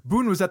pictures,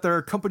 Boone was at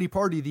their company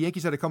party. The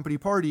Yankees had a company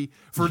party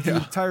for the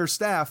entire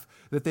staff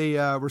that they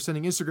were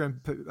sending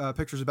Instagram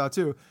pictures about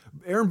too.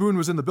 Aaron Boone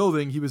was in the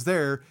building. He was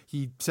there.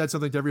 He said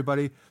something to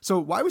everybody. So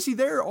why was he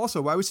there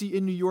also? Why was he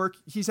in New York?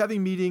 He's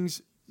having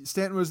meetings.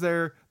 Stanton was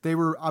there. They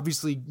were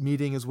obviously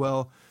meeting as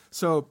well.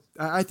 So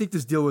I think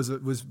this deal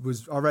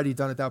was already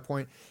done at that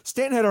point.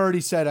 Stanton had already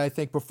said, I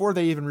think, before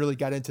they even really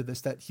got into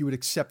this, that he would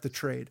accept the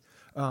trade.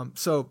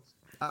 So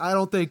I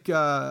don't think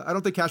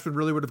Cashman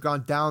really would have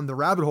gone down the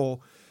rabbit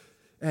hole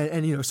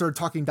and started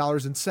talking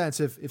dollars and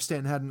cents if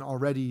Stanton hadn't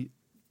already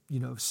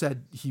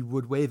said he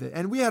would waive it.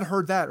 And we had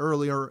heard that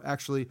earlier,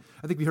 actually.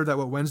 I think we heard that,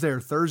 Wednesday or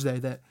Thursday,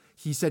 that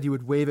he said he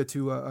would waive it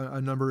to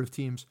a number of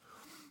teams.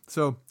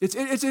 So it's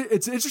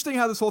interesting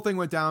how this whole thing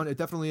went down. It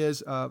definitely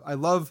is. I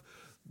love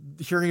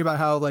hearing about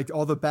how, like,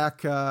 all the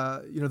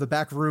the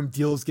back room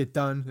deals get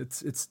done.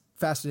 It's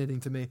fascinating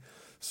to me.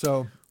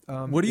 So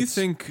what do you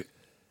think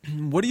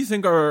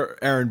our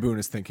Aaron Boone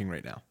is thinking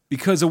right now?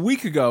 Because a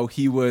week ago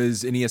he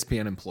was an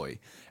ESPN employee,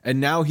 and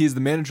now he's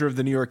the manager of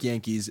the New York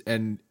Yankees,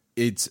 and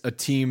it's a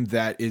team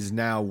that is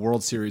now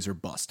World Series or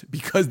bust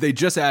because they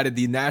just added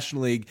the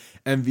National League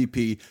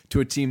MVP to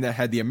a team that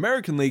had the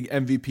American League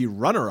MVP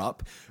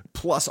runner-up,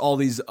 plus all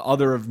these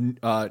other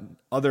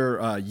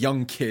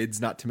young kids,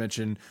 not to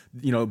mention,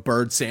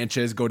 Bird,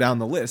 Sanchez, go down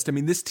the list. I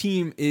mean, this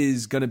team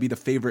is going to be the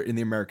favorite in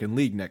the American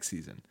League next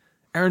season.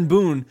 Aaron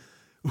Boone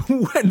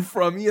went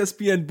from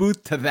ESPN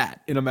booth to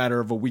that in a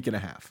matter of a week and a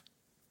half.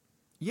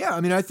 Yeah,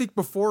 I mean, I think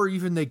before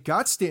even they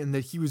got Stanton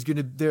that he was going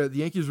to, the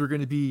Yankees were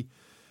going to be,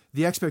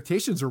 the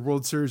expectations are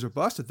World Series or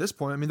bust at this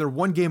point. I mean, they're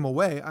one game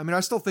away. I mean, I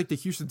still think that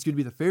Houston's going to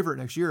be the favorite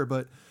next year,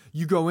 but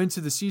you go into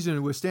the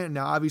season with Stanton.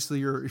 Now, obviously,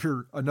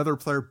 you're another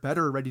player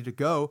better, ready to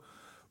go,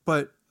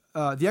 but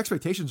the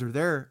expectations are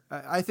there.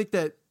 I think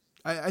that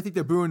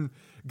Boone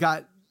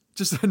got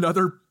just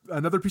another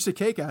piece of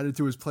cake added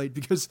to his plate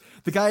because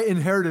the guy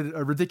inherited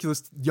a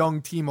ridiculous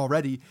young team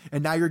already,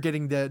 and now you're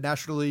getting the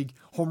National League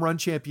home run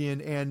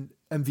champion and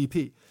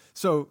MVP.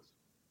 So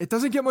it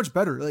doesn't get much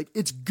better. Like,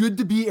 it's good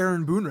to be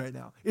Aaron Boone right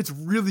now. It's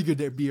really good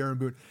to be Aaron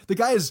Boone. The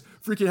guy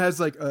has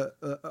like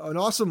an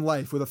awesome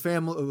life with a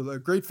family, with a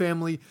great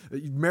family.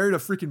 He married a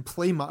freaking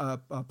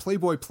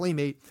Playboy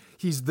playmate.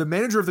 He's the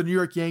manager of the New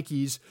York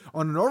Yankees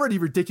on an already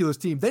ridiculous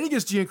team. Then he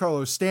gets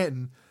Giancarlo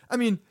Stanton. I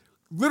mean,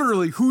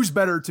 literally, who's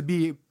better to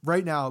be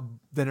right now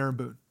than Aaron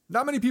Boone?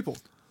 Not many people.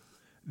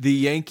 The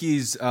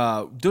Yankees,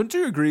 don't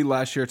you agree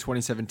last year,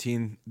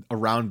 2017,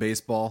 around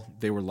baseball,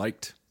 they were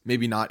liked?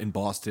 Maybe not in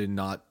Boston,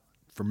 not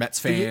for Mets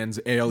fans,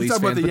 AL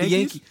East fans, but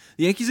the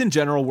Yankees in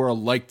general were a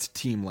liked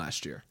team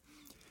last year.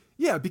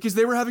 Yeah, because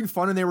they were having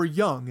fun and they were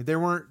young. They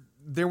weren't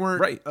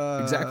right.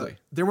 Exactly.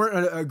 They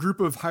weren't a group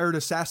of hired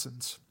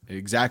assassins.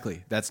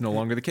 Exactly. That's no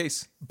longer the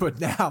case. But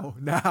now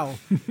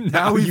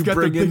you got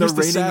bring the in the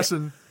biggest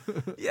assassin.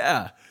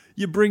 Yeah,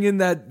 you bring in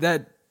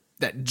that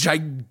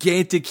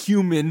gigantic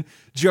human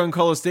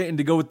Giancarlo Stanton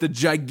to go with the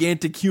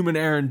gigantic human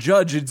Aaron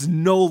Judge. It's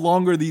no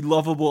longer the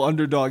lovable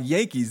underdog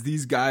Yankees.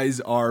 These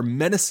guys are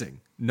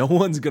menacing. No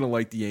one's going to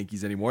like the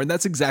Yankees anymore, and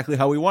that's exactly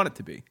how we want it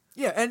to be.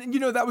 Yeah, and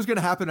that was going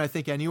to happen, I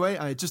think,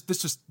 anyway. This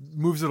just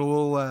moves it a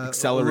little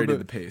accelerated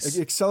the pace.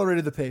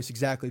 Accelerated the pace,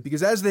 exactly,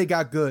 because as they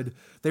got good,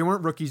 they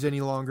weren't rookies any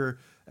longer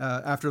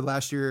after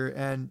last year,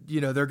 and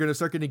they're going to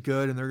start getting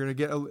good, and they're going to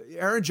get.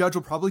 Aaron Judge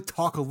will probably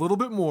talk a little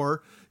bit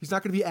more. He's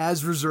not going to be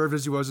as reserved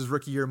as he was his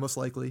rookie year, most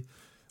likely,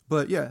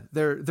 but yeah,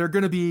 they're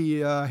going to be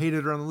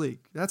hated around the league.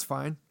 That's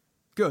fine,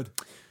 good.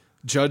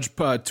 Judge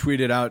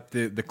tweeted out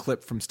the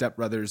clip from Step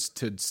Brothers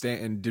to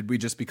Stanton. Did we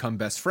just become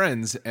best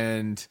friends?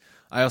 And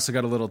I also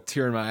got a little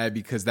tear in my eye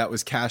because that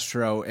was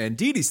Castro and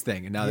Didi's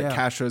thing. And now that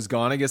Castro's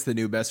gone, I guess the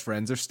new best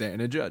friends are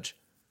Stanton and Judge.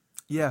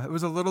 Yeah, it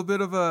was a little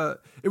bit of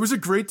it was a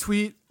great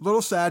tweet, a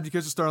little sad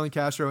because of Starlin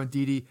Castro and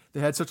Didi. They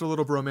had such a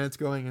little bromance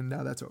going, and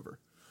now that's over.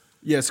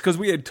 Yes, because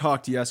we had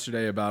talked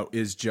yesterday about,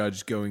 is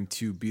Judge going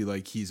to be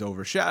like he's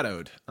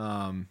overshadowed?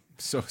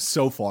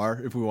 So far,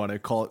 if we want to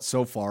call it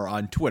so far,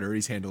 on Twitter,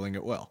 he's handling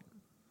it well.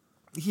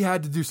 He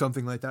had to do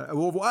something like that.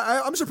 Well,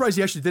 I'm surprised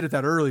he actually did it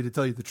that early, to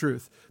tell you the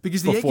truth,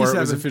 because the Before Yankees it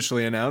was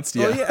officially announced.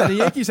 Yeah, and the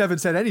Yankees haven't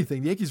said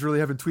anything. The Yankees really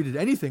haven't tweeted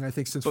anything, I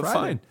think, since Friday.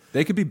 Fine,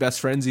 they could be best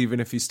friends even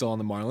if he's still on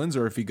the Marlins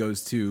or if he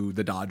goes to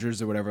the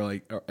Dodgers or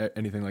whatever, or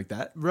anything like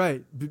that.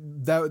 Right,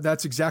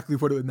 that's exactly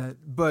what it meant.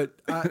 But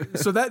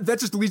so that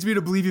just leads me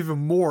to believe even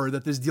more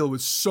that this deal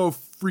was so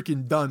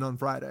freaking done on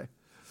Friday.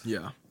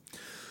 Yeah.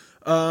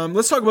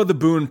 Let's talk about the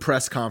Boone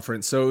press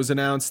conference. So it was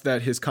announced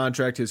that his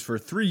contract is for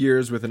 3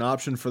 years with an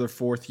option for the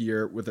 4th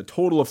year with a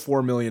total of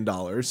 $4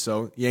 million.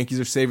 So Yankees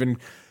are saving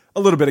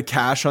a little bit of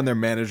cash on their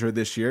manager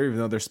this year, even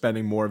though they're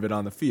spending more of it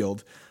on the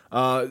field.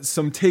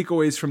 Some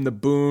takeaways from the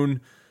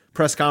Boone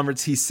press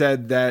conference. He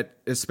said that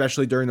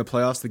especially during the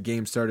playoffs, the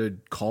game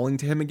started calling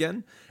to him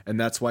again. And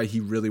that's why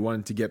he really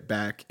wanted to get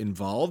back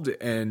involved.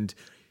 And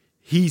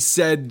he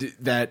said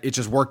that it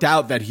just worked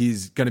out that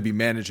he's going to be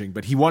managing,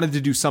 but he wanted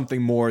to do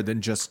something more than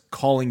just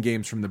calling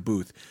games from the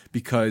booth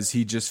because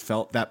he just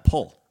felt that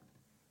pull.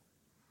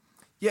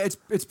 Yeah,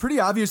 it's pretty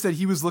obvious that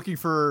he was looking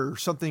for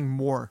something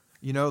more.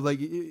 Like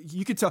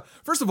you could tell.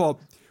 First of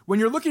all, when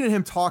you're looking at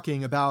him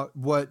talking about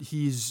what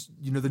he's,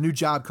 the new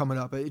job coming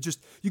up,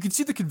 you can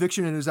see the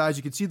conviction in his eyes.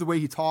 You can see the way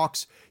he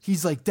talks.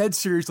 He's like dead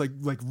serious, like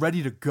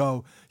ready to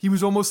go. He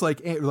was almost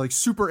like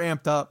super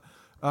amped up.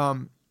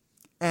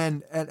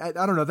 And I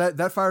don't know,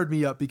 that fired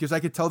me up because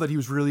I could tell that he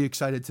was really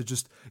excited to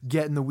just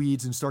get in the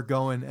weeds and start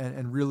going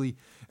and really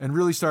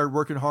start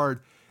working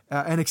hard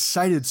and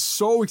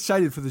so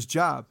excited for this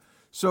job.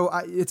 So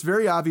it's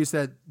very obvious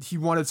that he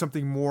wanted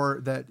something more,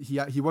 that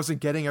he wasn't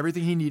getting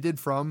everything he needed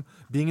from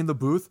being in the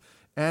booth.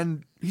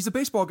 And he's a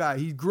baseball guy.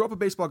 He grew up a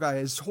baseball guy.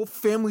 His whole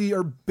family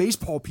are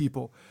baseball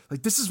people.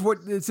 Like, this is what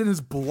it's in his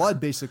blood,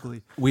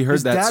 basically. We heard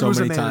his that dad so was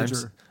many a times.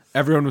 manager.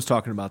 Everyone was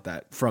talking about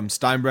that, from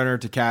Steinbrenner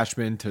to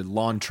Cashman to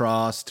Lon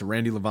Tross to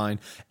Randy Levine.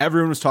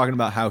 Everyone was talking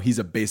about how he's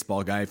a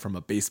baseball guy from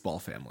a baseball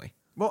family.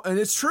 Well, and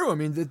it's true. I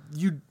mean, that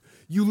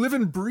you live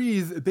and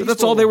breathe baseball. But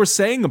that's all they were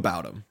saying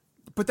about him.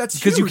 But that's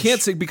because huge. You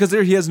can't say, because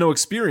he has no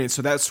experience.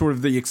 So that's sort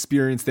of the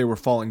experience they were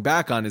falling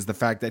back on, is the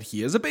fact that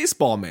he is a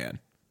baseball man.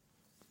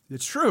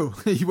 It's true.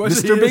 He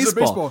was Mr.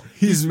 Baseball.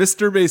 He's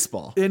Mr.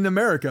 Baseball in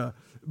America.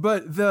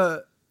 But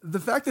the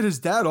fact that his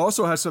dad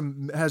also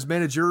has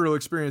managerial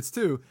experience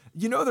too,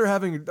 they're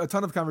having a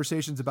ton of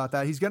conversations about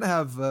that. He's going to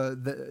have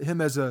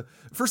him as a,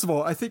 first of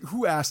all, I think,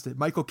 who asked it?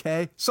 Michael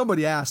Kay?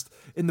 Somebody asked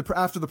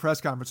after the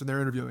press conference when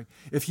they're interviewing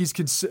if he's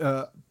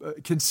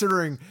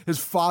considering his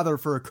father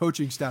for a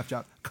coaching staff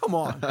job. Come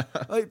on,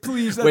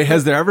 please. Wait,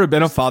 has there ever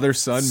been a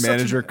father-son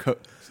manager?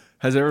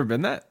 Has there ever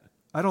been that?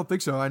 I don't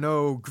think so. I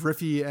know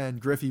Griffey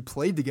and Griffey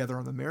played together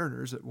on the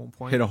Mariners at one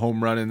point. Hit a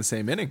home run in the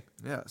same inning.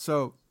 Yeah,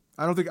 so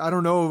I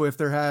don't know if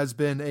there has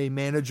been a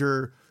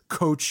manager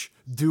coach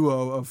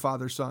duo of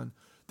father-son.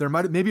 There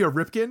maybe a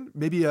Ripken,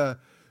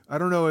 I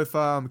don't know if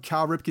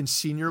Cal Ripken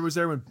Sr. was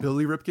there when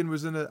Billy Ripken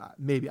was in it.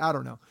 Maybe, I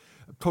don't know.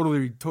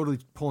 Totally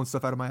pulling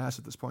stuff out of my ass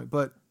at this point.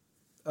 But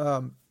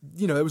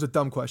it was a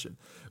dumb question.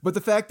 But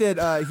the fact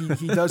that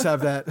he does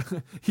have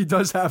that, he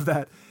does have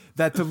that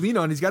to lean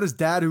on. He's got his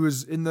dad who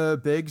was in the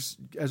bigs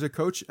as a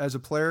coach, as a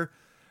player.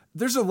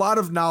 There's a lot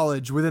of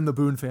knowledge within the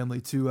Boone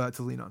family to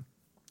lean on.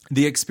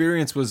 The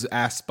experience was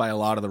asked by a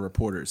lot of the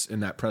reporters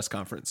in that press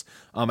conference.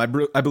 I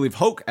believe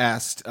Hoke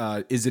asked,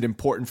 "Is it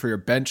important for your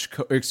bench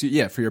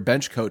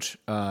coach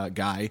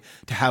guy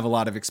to have a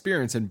lot of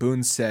experience?" And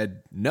Boone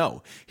said,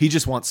 "No. He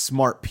just wants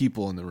smart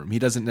people in the room. He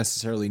doesn't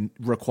necessarily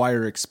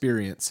require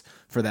experience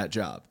for that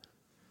job."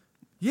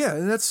 Yeah,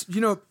 and that's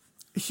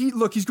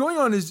he's going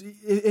on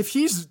if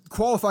he's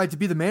qualified to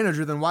be the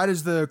manager, then why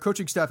does the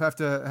coaching staff have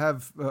to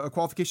have a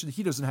qualification that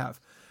he doesn't have?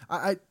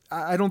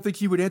 I don't think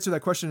he would answer that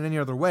question in any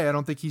other way. I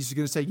don't think he's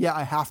going to say, yeah,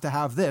 I have to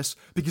have this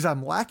because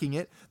I'm lacking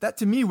it. That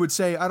to me would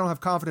say I don't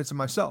have confidence in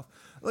myself.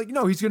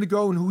 No, he's going to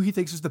go and who he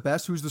thinks is the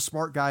best, who's the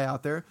smart guy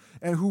out there,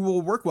 and who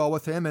will work well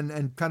with him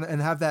and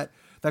have that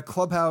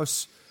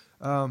clubhouse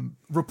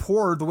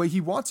rapport the way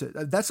he wants it.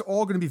 That's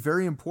all going to be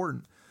very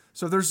important.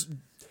 So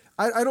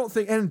I don't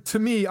think, and to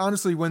me,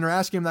 honestly, when they're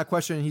asking him that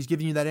question and he's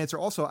giving you that answer,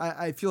 also,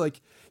 I feel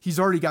like he's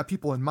already got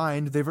people in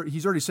mind.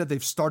 He's already said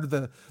they've started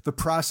the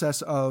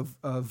process of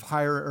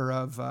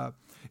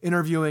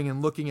interviewing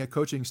and looking at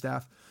coaching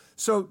staff.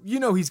 So,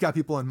 he's got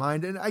people in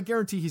mind, and I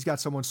guarantee he's got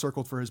someone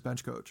circled for his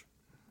bench coach.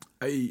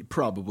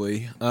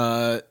 Probably.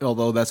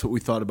 Although that's what we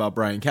thought about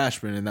Brian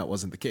Cashman, and that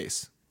wasn't the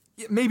case.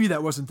 Maybe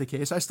that wasn't the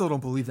case. I still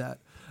don't believe that.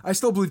 I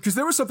still believe, because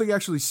there was something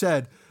actually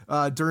said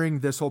during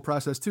this whole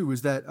process too,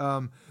 is that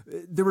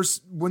there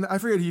was, when I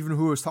forget even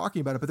who was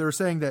talking about it, but they were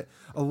saying that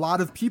a lot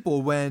of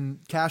people, when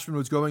Cashman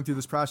was going through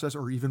this process,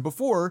 or even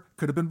before,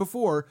 could have been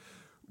before,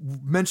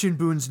 mentioned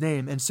Boone's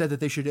name and said that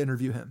they should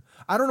interview him.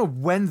 I don't know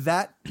when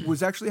that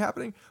was actually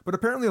happening, but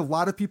apparently a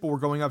lot of people were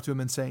going up to him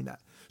and saying that.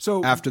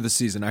 So after the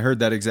season, I heard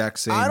that exact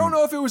same. I don't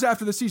know if it was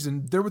after the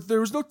season. There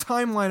was no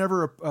timeline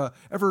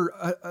ever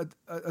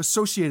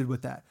associated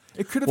with that.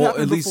 It could have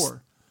happened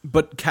before.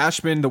 But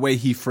Cashman, the way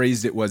he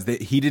phrased it was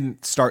that he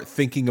didn't start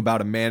thinking about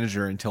a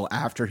manager until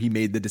after he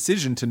made the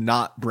decision to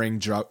not bring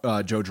Joe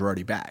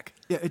Girardi back.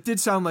 Yeah, it did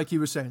sound like he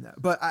was saying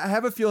that. But I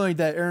have a feeling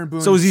that Aaron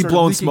Boone. So is he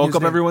blowing smoke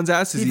up everyone's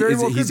ass? Is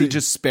he he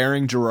just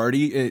sparing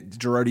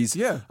Girardi's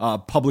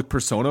public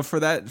persona for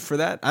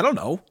that? I don't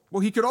know.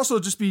 Well, he could also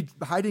just be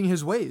hiding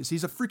his ways.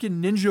 He's a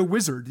freaking ninja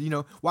wizard.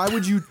 Why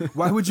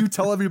would you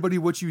tell everybody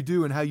what you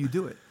do and how you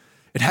do it?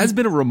 It has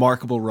been a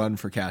remarkable run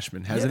for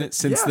Cashman, hasn't it?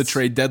 Since the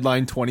trade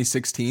deadline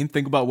 2016.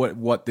 Think about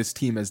what this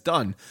team has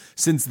done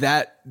since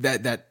that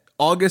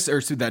August,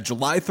 or so that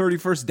July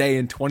 31st day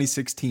in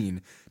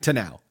 2016 to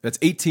now. That's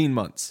 18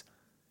 months.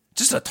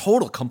 Just a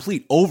total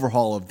complete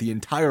overhaul of the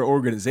entire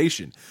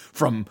organization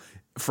from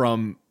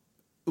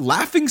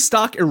laughing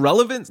stock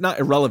irrelevance, not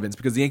irrelevance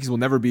because the Yankees will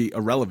never be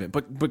irrelevant,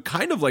 but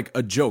kind of like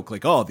a joke,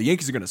 like, oh, the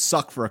Yankees are going to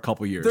suck for a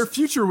couple years. Their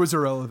future was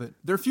irrelevant.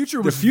 Their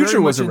future was very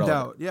much in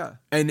doubt. Yeah.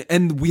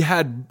 And we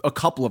had a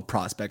couple of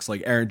prospects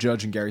like Aaron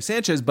Judge and Gary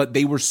Sanchez, but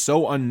they were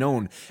so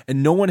unknown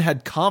and no one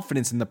had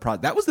confidence in the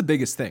that was the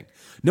biggest thing.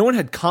 No one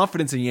had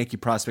confidence in Yankee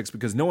prospects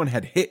because no one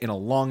had hit in a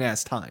long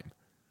ass time.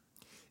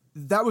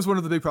 That was one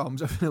of the big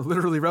problems.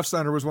 Literally,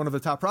 Refsnyder was one of the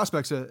top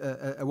prospects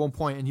at one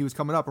point, and he was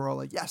coming up, and we're all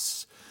like,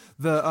 yes.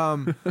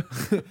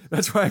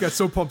 That's why I got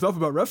so pumped up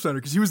about Refsnyder,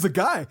 because he was the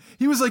guy.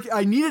 He was like,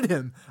 I needed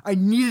him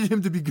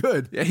to be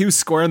good. Yeah, he was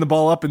squaring the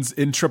ball up in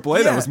AAA.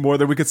 Yeah. That was more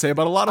than we could say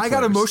about a lot of players. I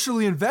got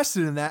emotionally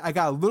invested in that. I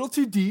got a little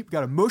too deep,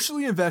 got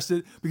emotionally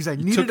invested because I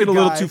needed took it a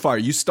little too far.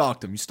 You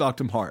stalked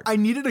him hard. I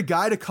needed a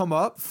guy to come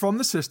up from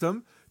the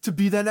system to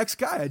be that next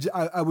guy.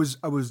 I was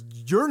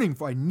yearning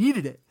for. I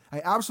needed it.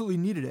 I absolutely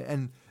needed it,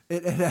 and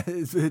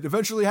it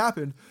eventually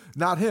happened.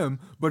 Not him,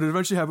 but it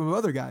eventually happened with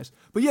other guys.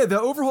 But yeah, the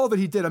overhaul that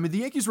he did. I mean, the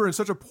Yankees were in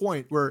such a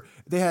point where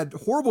they had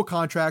horrible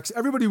contracts.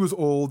 Everybody was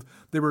old.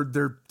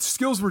 Their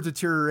skills were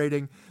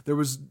deteriorating.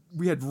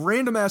 We had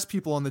random ass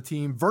people on the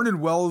team. Vernon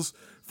Wells,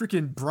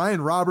 freaking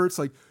Brian Roberts,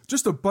 like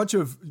just a bunch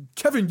of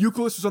Kevin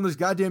Youkilis was on this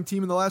goddamn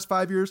team in the last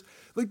 5 years.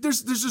 Like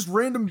there's just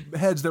random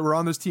heads that were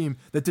on this team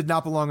that did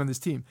not belong on this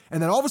team.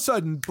 And then all of a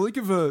sudden, blink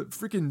of a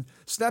freaking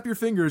snap your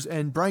fingers,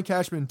 and Brian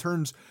Cashman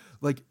turns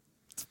like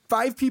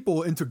 5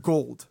 people into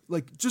gold.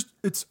 Like, just,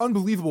 it's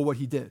unbelievable what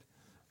he did.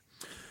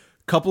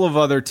 Couple of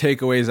other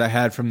takeaways I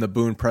had from the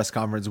Boone press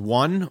conference.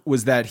 One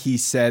was that he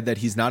said that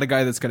he's not a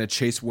guy that's going to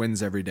chase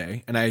wins every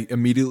day. And I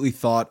immediately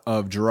thought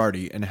of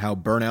Girardi and how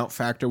burnout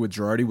factor with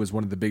Girardi was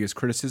one of the biggest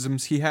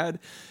criticisms he had,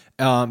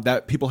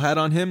 that people had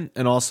on him.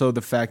 And also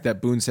the fact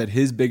that Boone said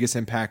his biggest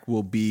impact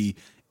will be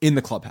in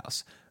the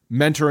clubhouse,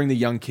 mentoring the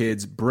young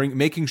kids,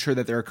 making sure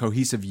that they're a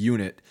cohesive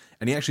unit.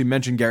 And he actually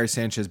mentioned Gary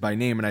Sanchez by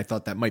name, and I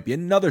thought that might be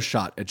another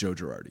shot at Joe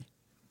Girardi.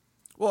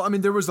 Well, I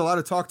mean, there was a lot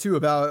of talk too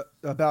about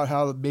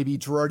how maybe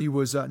Girardi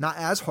was not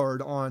as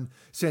hard on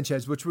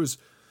Sanchez, which was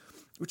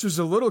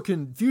a little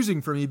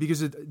confusing for me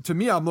because to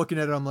me, I'm looking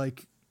at it, I'm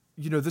like,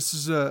 this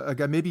is a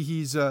guy. Maybe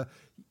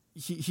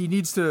he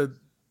needs to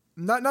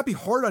not be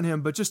hard on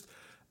him, but just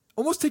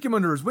almost take him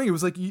under his wing.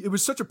 It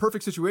was such a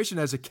perfect situation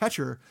as a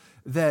catcher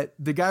that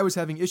the guy was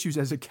having issues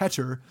as a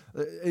catcher.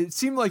 It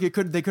seemed like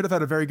they could have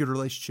had a very good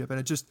relationship, and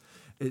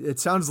it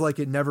sounds like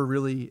it never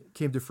really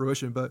came to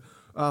fruition. But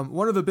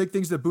one of the big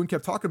things that Boone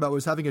kept talking about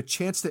was having a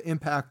chance to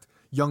impact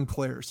young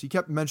players. He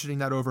kept mentioning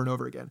that over and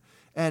over again.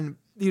 And,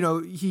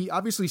 he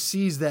obviously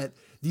sees that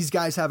these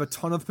guys have a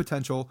ton of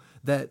potential,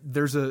 that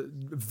there's a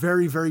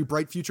very, very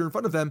bright future in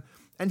front of them.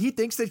 And he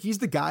thinks that he's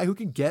the guy who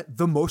can get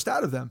the most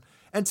out of them.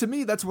 And to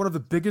me, that's one of the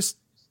biggest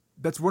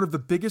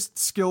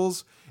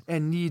skills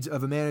and needs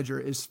of a manager,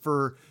 is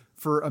for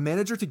a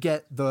manager to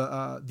get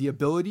the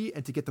ability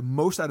and to get the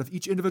most out of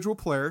each individual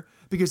player,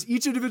 because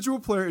each individual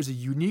player is a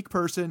unique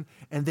person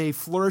and they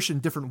flourish in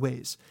different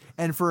ways.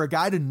 And for a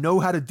guy to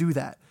know how to do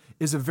that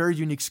is a very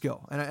unique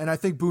skill. And I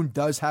think Boone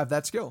does have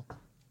that skill.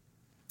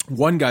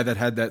 One guy that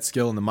had that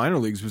skill in the minor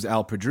leagues was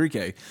Al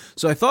Padrique.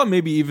 So I thought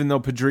maybe even though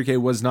Padrique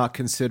was not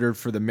considered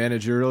for the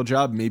managerial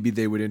job, maybe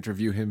they would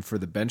interview him for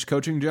the bench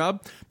coaching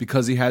job,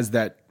 because he has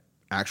that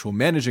actual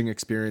managing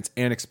experience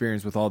and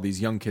experience with all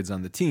these young kids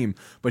on the team.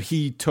 But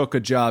he took a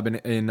job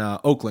in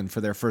Oakland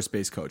for their first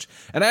base coach.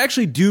 And I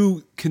actually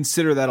do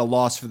consider that a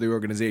loss for the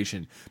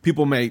organization.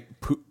 People might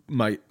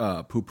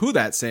poo-poo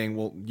that, saying,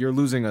 well, you're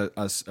losing a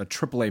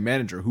AAA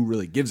manager who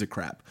really gives a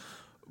crap.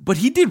 But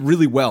he did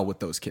really well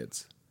with those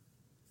kids.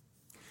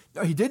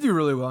 No, he did do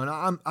really well,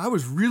 and I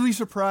was really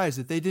surprised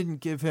that they didn't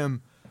give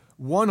him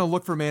a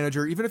look for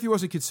manager, even if he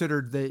wasn't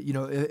considered. That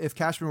if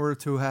Cashman were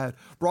to have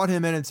brought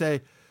him in and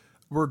say,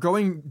 we're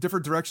going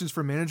different directions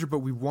for manager, but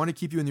we want to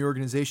keep you in the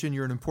organization.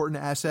 You're an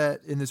important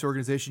asset in this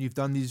organization. You've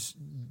done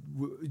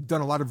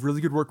a lot of really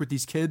good work with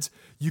these kids.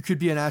 You could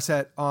be an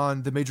asset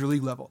on the major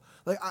league level.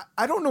 Like,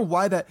 I don't know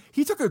why that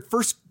he took a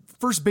first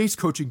base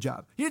coaching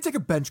job. He didn't take a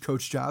bench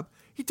coach job.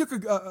 He took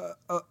a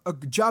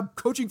job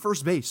coaching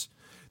first base.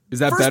 Is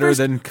that better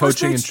than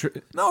coaching?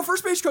 No,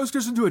 first base coach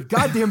doesn't do a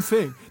goddamn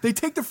thing. They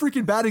take the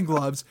freaking batting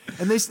gloves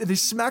and they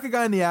smack a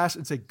guy in the ass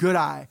and say, good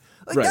eye.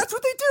 Like, right. That's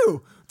what they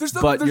do.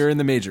 But you're in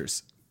the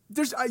majors.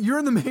 You're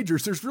in the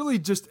majors. There's really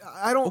just,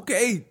 I don't.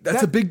 Okay,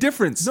 that's a big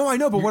difference. No, I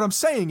know. But what I'm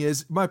saying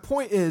is, my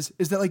point is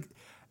that, like,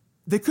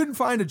 they couldn't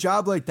find a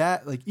job like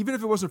that. Like, even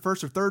if it wasn't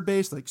first or third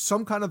base, like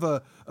some kind of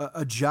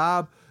a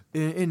job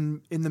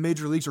in the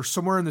major leagues or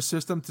somewhere in the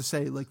system to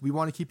say, like, we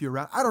want to keep you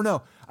around. I don't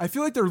know. I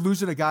feel like they're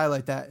losing a guy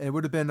like that. It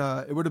would have been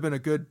a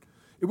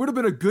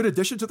good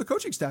addition to the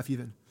coaching staff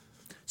even.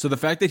 So the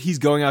fact that he's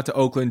going out to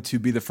Oakland to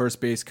be the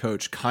first base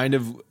coach kind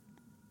of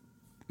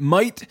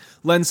might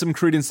lend some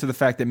credence to the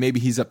fact that maybe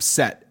he's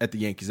upset at the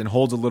Yankees and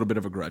holds a little bit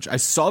of a grudge. I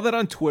saw that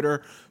on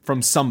Twitter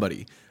from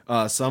somebody,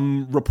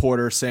 some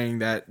reporter saying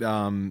that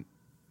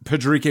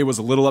Pedrique was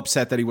a little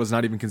upset that he was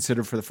not even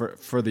considered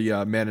for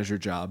the manager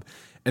job.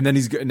 And then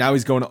he's going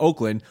to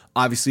Oakland.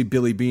 Obviously,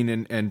 Billy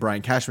Beane and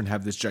Brian Cashman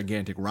have this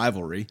gigantic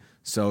rivalry.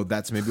 So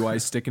that's maybe why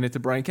he's sticking it to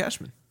Brian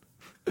Cashman.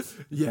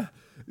 Yeah.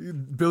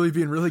 Billy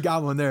Beane really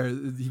got one there.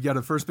 He got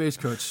a first base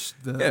coach.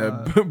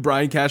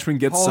 Brian Cashman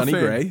gets Hall Sonny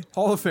Gray.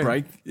 Hall of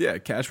Fame.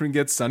 Cashman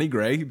gets Sonny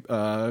Gray.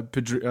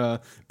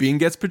 Beane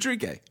gets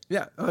Pedrique.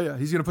 Yeah. Oh, yeah.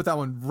 He's going to put that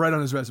one right on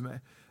his resume.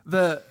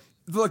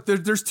 Look,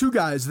 there's two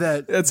guys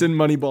that's in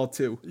Moneyball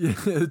too.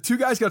 Yeah, two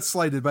guys got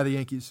slighted by the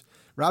Yankees,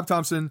 Rob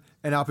Thompson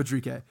and Al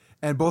Pedrique,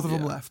 and both of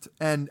them left.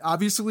 And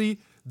obviously,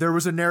 there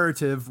was a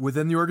narrative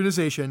within the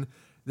organization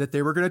that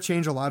they were going to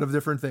change a lot of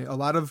different things. A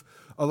lot of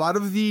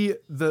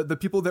the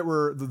people that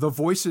were the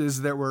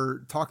voices that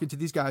were talking to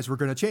these guys were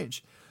going to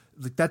change.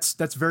 Like,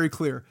 that's very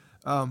clear.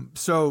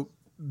 So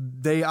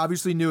they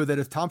obviously knew that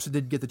if Thompson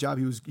didn't get the job,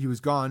 he was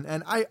gone.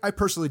 And I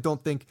personally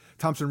don't think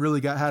Thompson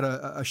really had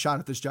a shot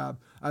at this job.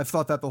 I've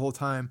thought that the whole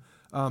time.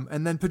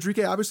 And then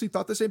Pedrique obviously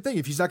thought the same thing.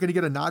 If he's not going to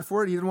get a nod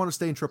for it, he didn't want to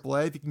stay in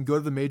AAA. If he can go to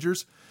the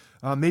majors,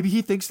 maybe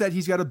he thinks that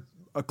he's got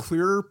a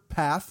clearer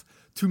path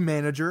to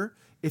manager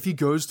if he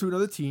goes to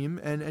another team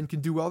and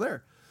can do well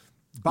there.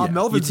 Bob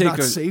Melvin's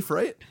not safe,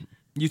 right?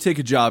 You take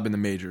a job in the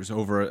majors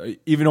over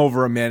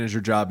a manager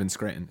job in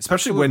Scranton,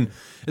 especially when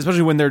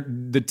they're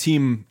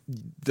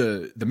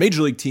the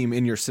major league team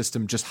in your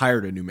system just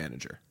hired a new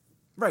manager.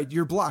 Right,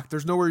 you're blocked.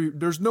 There's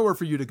nowhere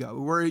for you to go.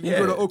 Where you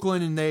go to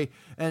Oakland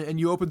and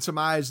you open some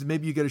eyes,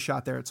 maybe you get a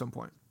shot there at some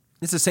point.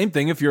 It's the same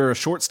thing if you're a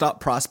shortstop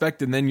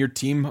prospect and then your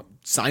team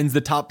signs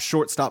the top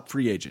shortstop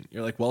free agent.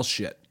 You're like, well,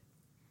 shit.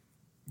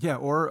 Yeah,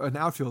 or an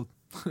outfield.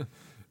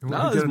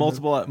 No, there's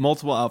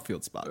multiple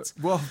outfield spots.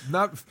 Well,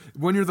 not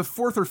when you're the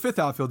fourth or fifth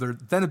outfielder,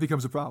 then it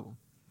becomes a problem.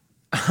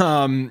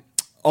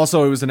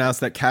 Also, it was announced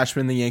that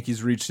Cashman and the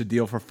Yankees reached a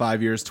deal for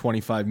 5 years,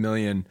 $25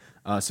 million.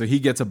 So he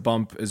gets a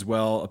bump as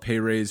well, a pay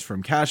raise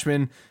from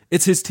Cashman.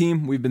 It's his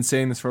team. We've been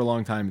saying this for a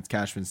long time. It's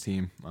Cashman's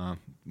team.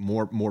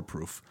 More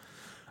proof.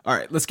 All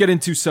right, let's get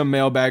into some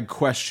mailbag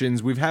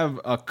questions. We've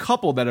have a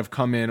couple that have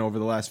come in over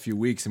the last few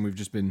weeks, and we've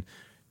just been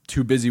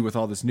too busy with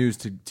all this news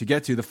to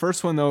get to. The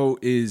first one, though,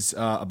 is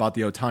about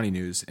the Ohtani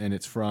news, and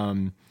it's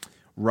from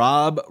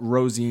Rob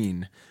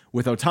Rosine.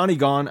 With Ohtani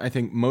gone, I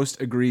think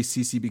most agree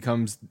CC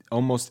becomes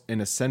almost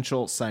an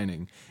essential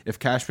signing. If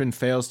Cashman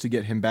fails to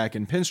get him back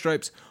in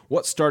pinstripes,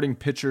 what starting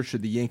pitcher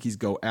should the Yankees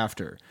go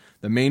after?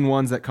 The main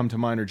ones that come to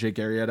mind are Jake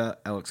Arrieta,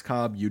 Alex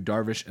Cobb, Yu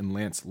Darvish, and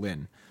Lance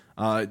Lynn.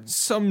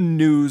 Some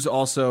news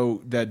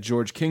also that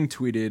George King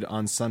tweeted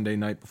on Sunday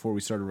night before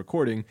we started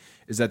recording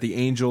is that the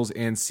Angels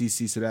and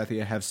CC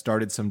Sabathia have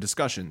started some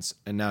discussions.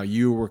 And now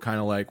you were kind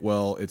of like,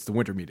 well, it's the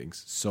winter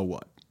meetings. So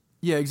what?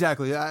 Yeah,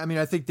 exactly. I mean,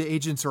 I think the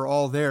agents are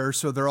all there,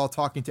 so they're all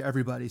talking to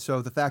everybody.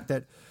 So the fact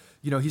that,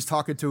 he's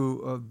talking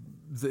to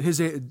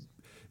his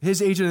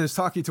agent is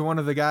talking to one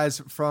of the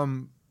guys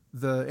from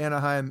the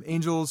Anaheim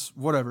Angels,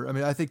 whatever. I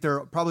mean, I think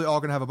they're probably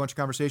all going to have a bunch of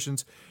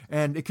conversations,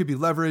 and it could be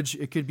leverage.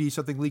 It could be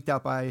something leaked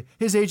out by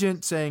his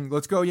agent saying,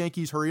 let's go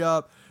Yankees, hurry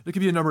up. There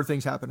could be a number of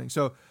things happening.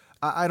 So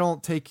I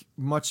don't take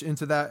much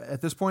into that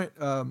at this point.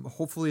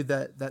 Hopefully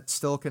that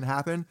still can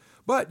happen.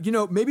 But,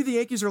 maybe the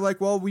Yankees are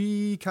like, well,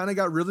 we kind of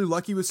got really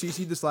lucky with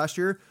CC this last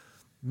year.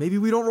 Maybe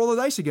we don't roll the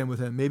dice again with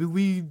him. Maybe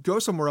we go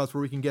somewhere else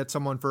where we can get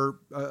someone for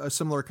a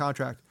similar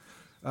contract.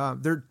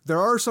 There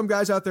are some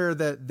guys out there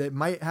that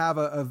might have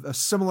a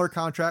similar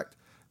contract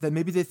that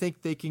maybe they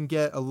think they can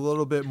get a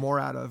little bit more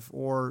out of,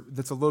 or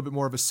that's a little bit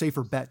more of a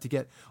safer bet to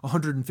get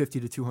 150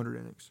 to 200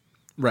 innings.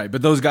 Right,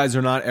 but those guys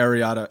are not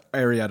Arrieta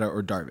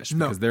or Darvish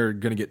because they're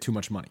going to get too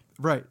much money.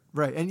 Right.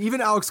 And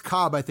even Alex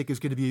Cobb, I think, is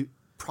going to be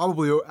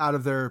probably out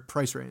of their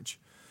price range.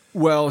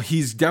 Well,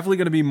 he's definitely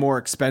going to be more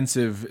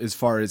expensive as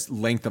far as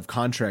length of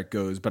contract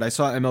goes. But I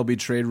saw MLB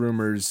trade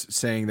rumors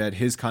saying that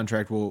his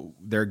contract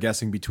they're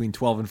guessing between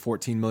 12 and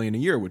 14 million a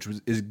year, which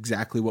is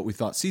exactly what we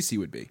thought CC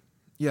would be.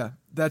 Yeah,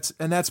 that's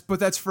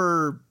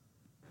for,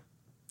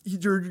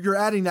 you're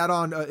adding that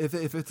on. If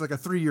it's like a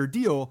 3-year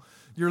deal,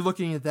 you're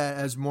looking at that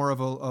as more of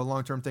a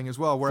long-term thing as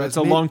well. Whereas it's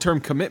a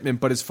long-term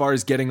commitment, but as far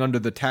as getting under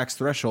the tax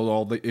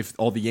threshold, if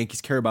all the Yankees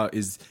care about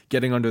is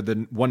getting under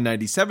the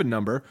 197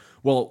 number,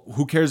 well,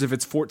 who cares if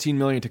it's 14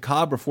 million to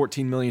Cobb or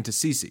 14 million to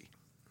CC?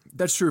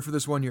 That's true for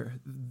this 1 year.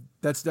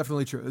 That's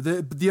definitely true.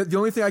 The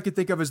only thing I could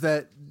think of is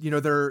that,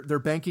 they're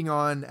banking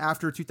on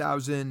after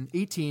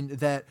 2018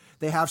 that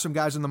they have some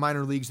guys in the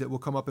minor leagues that will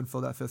come up and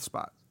fill that 5th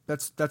spot.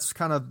 That's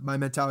kind of my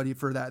mentality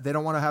for that. They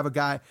don't want to have a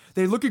guy.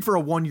 They're looking for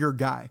a 1-year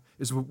guy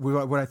is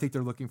what I think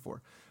they're looking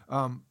for.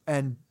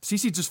 And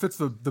CC just fits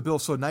the bill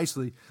so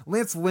nicely.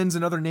 Lance Lynn's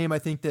another name I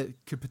think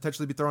that could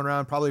potentially be thrown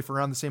around, probably for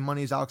around the same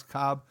money as Alex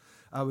Cobb.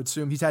 I would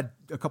assume he's had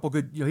a couple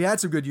good, he had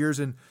some good years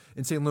in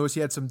St. Louis. He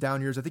had some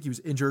down years. I think he was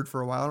injured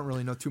for a while. I don't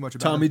really know too much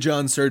about Tommy him.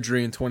 John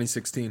surgery in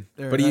 2016.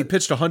 He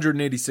pitched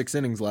 186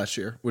 innings last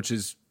year, which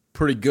is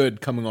pretty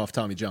good coming off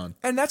Tommy John.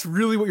 And that's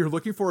really what you're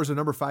looking for as a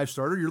number 5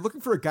 starter. You're looking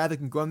for a guy that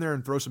can go in there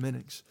and throw some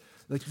innings.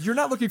 Like, you're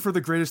not looking for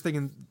the greatest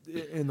thing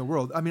in the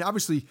world. I mean,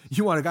 obviously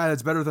you want a guy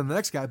that's better than the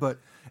next guy, but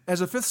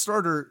as a 5th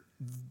starter,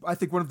 I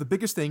think one of the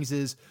biggest things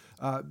is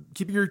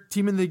keeping your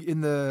team in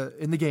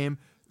the game,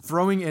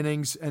 throwing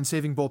innings and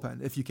saving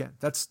bullpen if you can.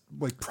 That's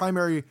like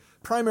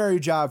primary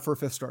job for a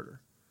 5th starter.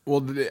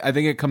 Well, I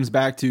think it comes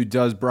back to,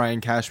 does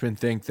Brian Cashman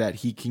think that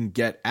he can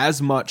get as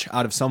much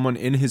out of someone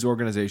in his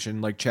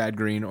organization like Chad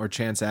Green or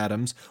Chance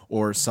Adams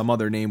or some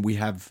other name we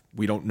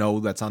don't know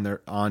that's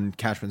on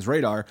Cashman's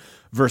radar,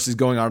 versus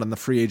going out on the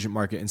free agent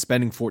market and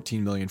spending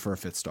 $14 million for a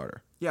 5th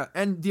starter? Yeah,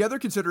 and the other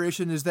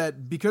consideration is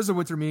that because the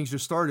winter meetings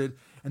just started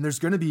and there's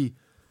going to be,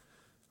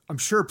 I'm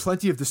sure,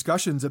 plenty of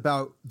discussions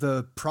about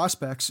the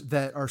prospects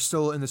that are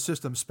still in the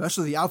system,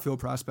 especially the outfield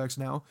prospects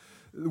now,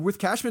 with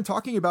Cashman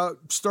talking about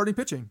starting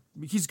pitching.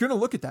 He's going to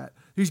look at that.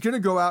 He's going to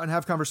go out and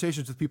have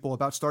conversations with people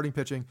about starting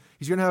pitching.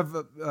 He's going to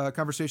have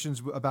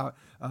conversations about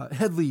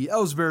Headley,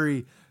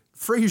 Ellsbury,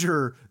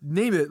 Frazier,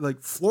 name it,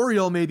 like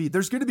Florial maybe.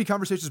 There's going to be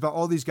conversations about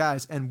all these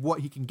guys and what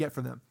he can get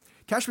from them.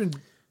 Cashman,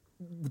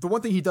 the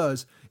one thing he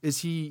does is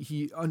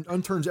he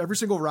unturns every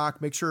single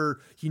rock, make sure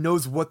he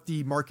knows what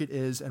the market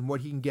is and what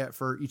he can get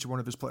for each one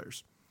of his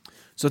players.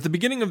 So at the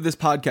beginning of this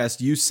podcast,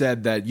 you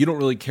said that you don't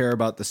really care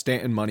about the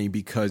Stanton money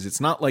because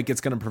it's not like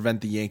it's going to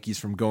prevent the Yankees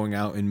from going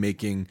out and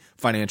making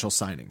financial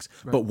signings.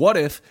 Right. But what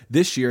if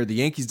this year the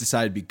Yankees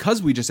decide,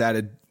 because we just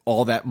added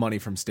all that money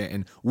from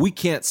Stanton, we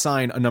can't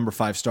sign a number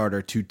 5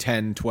 starter to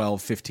 $10, $12,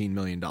 $15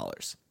 million?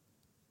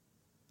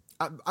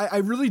 I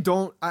really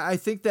don't. I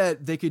think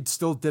that they could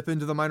still dip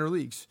into the minor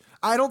leagues.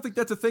 I don't think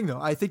that's a thing, though.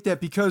 I think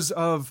that because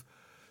of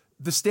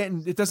the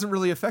Stanton, it doesn't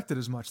really affect it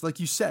as much. Like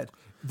you said,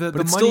 the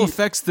money still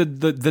affects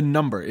the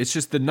number. It's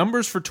just the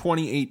numbers for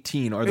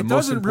 2018 are the most important thing. It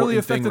doesn't really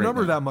affect the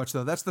number that much,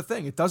 though. That's the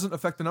thing. It doesn't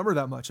affect the number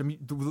that much. I mean,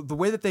 the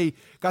way that they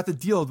got the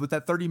deal with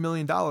that $30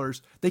 million,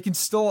 they can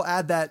still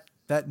add that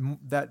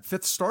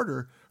 5th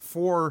starter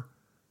for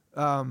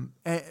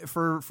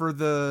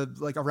the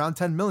like around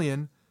 $10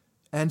 million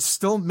and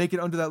still make it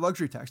under that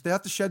luxury tax. They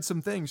have to shed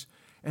some things,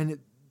 and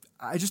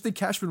I just think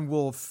Cashman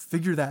will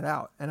figure that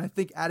out. And I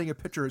think adding a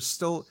pitcher is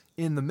still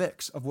in the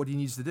mix of what he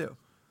needs to do.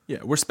 Yeah,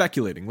 we're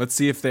speculating. Let's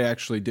see if they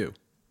actually do.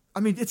 I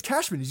mean, it's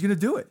Cashman. He's going to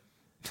do it.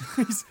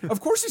 Of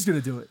course he's going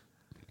to do it.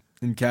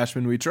 In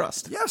Cashman we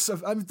trust. Yes.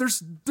 I mean,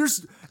 there's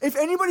if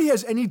anybody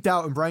has any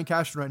doubt in Brian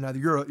Cashman right now,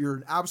 you're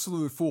an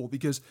absolute fool,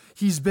 because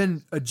he's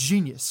been a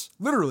genius.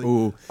 Literally.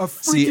 A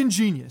freaking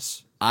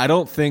genius. I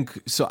don't think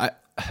so.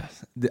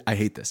 I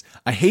hate this.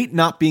 I hate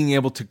not being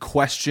able to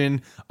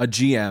question a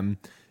GM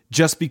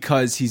just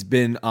because he's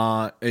been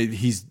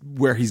he's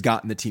where he's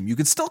gotten the team. You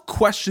can still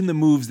question the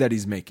moves that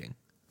he's making.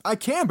 I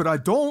can, but I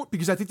don't,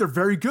 because I think they're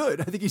very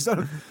good. I think he's done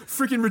a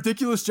freaking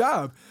ridiculous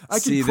job. I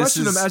can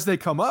question them as they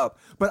come up,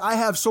 but I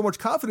have so much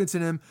confidence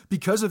in him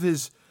because of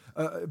his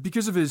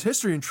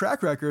history and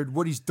track record,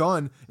 what he's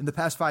done in the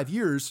past 5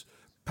 years,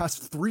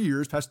 past 3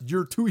 years, past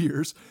year, 2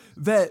 years,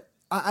 that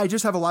I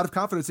just have a lot of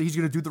confidence that he's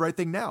going to do the right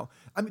thing now.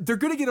 I mean, they're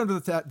going to get under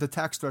the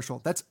tax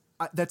threshold. That's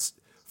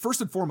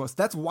first and foremost.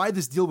 That's why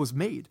this deal was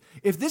made.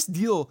 If this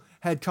deal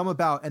had come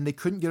about and they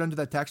couldn't get under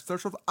that tax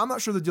threshold, I'm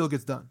not sure the deal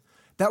gets done.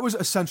 That was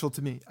essential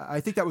to me. I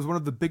think that was one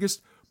of the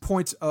biggest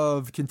points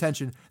of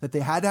contention, that they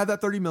had to have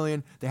that $30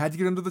 million. They had to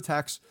get under the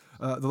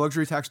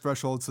luxury tax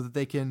threshold, so that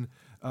they can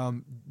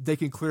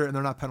clear it and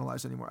they're not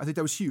penalized anymore. I think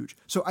that was huge.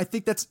 So I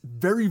think that's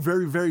very,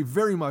 very, very,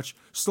 very much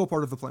still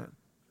part of the plan.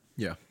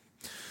 Yeah.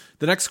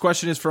 The next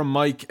question is from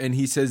Mike, and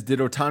he says, did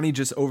Ohtani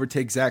just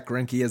overtake Zach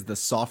Greinke as the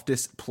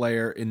softest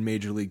player in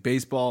Major League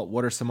Baseball?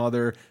 What are some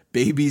other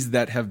babies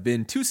that have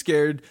been too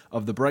scared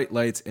of the bright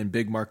lights and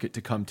big market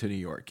to come to New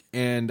York?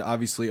 And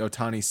obviously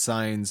Ohtani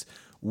signs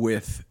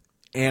with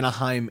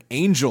Anaheim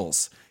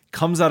Angels,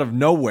 comes out of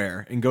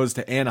nowhere and goes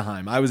to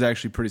Anaheim. I was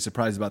actually pretty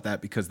surprised about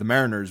that, because the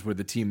Mariners were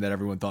the team that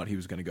everyone thought he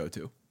was going to go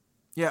to.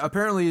 Yeah,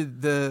 apparently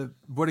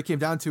what it came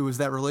down to was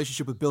that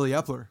relationship with Billy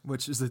Epler,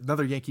 which is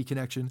another Yankee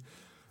connection.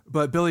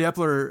 But Billy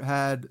Epler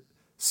had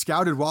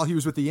scouted while he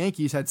was with the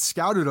Yankees, had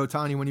scouted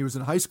Ohtani when he was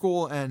in high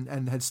school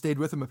and had stayed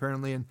with him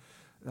apparently. And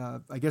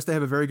I guess they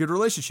have a very good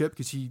relationship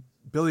because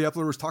Billy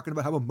Epler was talking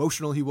about how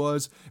emotional he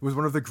was. It was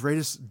one of the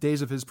greatest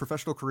days of his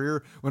professional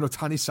career when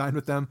Ohtani signed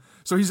with them.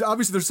 So he's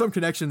obviously, there's some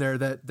connection there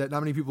that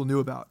not many people knew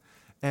about.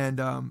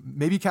 And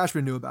maybe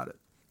Cashman knew about it.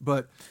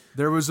 But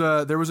there was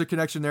a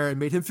connection there and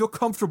made him feel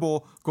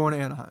comfortable going to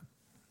Anaheim.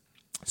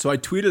 So I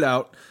tweeted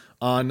out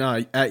on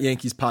at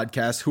Yankees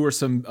podcast who are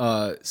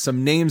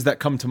some names that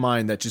come to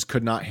mind that just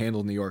could not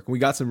handle New York. And we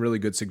got some really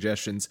good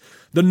suggestions.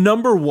 The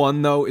number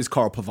one, though, is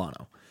Carl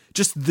Pavano.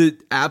 Just the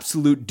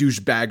absolute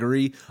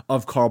douchebaggery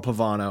of Carl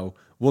Pavano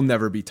will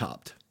never be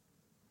topped.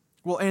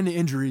 Well, and the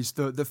injuries,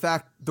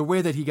 the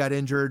way that he got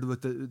injured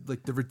with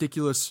the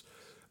ridiculous.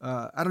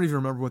 I don't even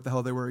remember what the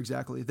hell they were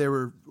exactly. They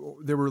were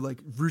like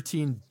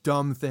routine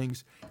dumb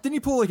things. Didn't he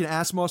pull like an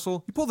ass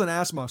muscle? He pulled an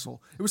ass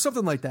muscle. It was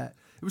something like that.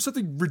 It was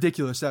something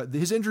ridiculous.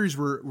 His injuries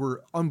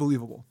were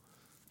unbelievable.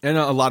 And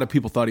a lot of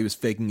people thought he was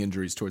faking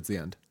injuries towards the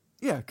end.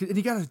 Yeah, and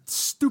he got a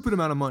stupid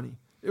amount of money.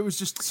 It was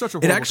just such a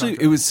horrible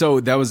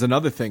contract. That was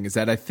another thing, is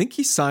that I think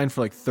he signed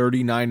for like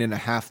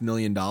 $39.5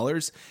 million.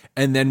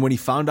 And then when he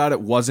found out it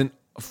wasn't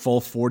a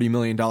full $40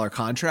 million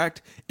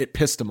contract, it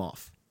pissed him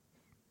off.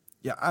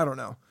 Yeah, I don't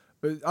know.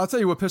 But I'll tell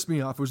you what pissed me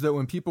off was that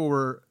when people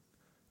were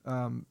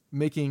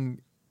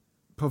making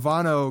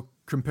Pavano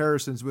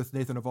comparisons with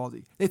Nathan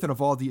Eovaldi. Nathan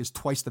Eovaldi is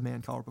twice the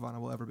man Carl Pavano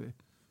will ever be.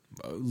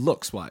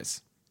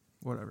 Looks-wise.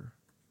 Whatever.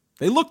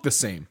 They look the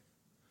same.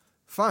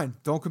 Fine.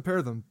 Don't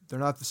compare them. They're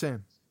not the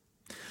same.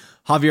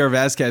 Javier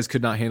Vazquez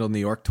could not handle New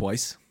York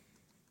twice.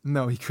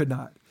 No, he could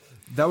not.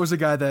 That was a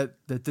guy that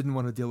didn't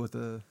want to deal with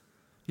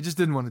he just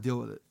didn't want to deal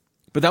with it.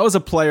 But that was a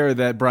player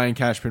that Brian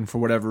Cashman, for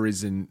whatever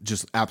reason,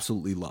 just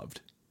absolutely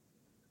loved.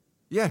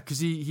 Yeah, because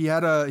he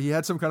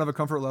had some kind of a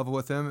comfort level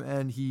with him,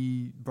 and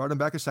he brought him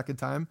back a second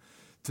time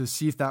to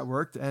see if that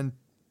worked. And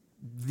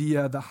the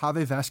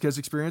Javier Vazquez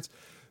experience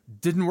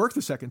didn't work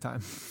the second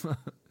time.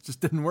 It just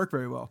didn't work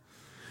very well.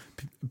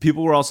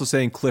 People were also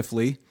saying Cliff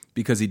Lee,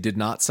 because he did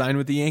not sign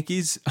with the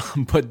Yankees.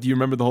 But do you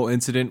remember the whole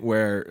incident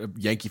where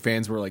Yankee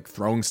fans were like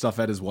throwing stuff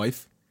at his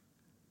wife?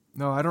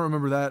 No, I don't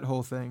remember that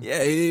whole thing.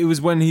 Yeah, it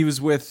was when he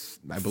was with,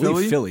 I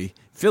believe,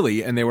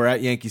 Philly, and they were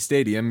at Yankee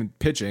Stadium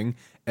pitching,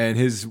 and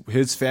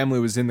his family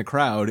was in the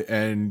crowd,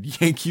 and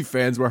Yankee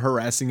fans were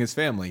harassing his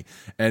family.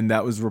 And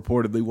that was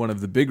reportedly one of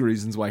the big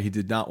reasons why he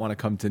did not want to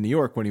come to New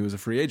York when he was a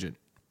free agent.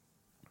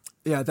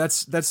 Yeah,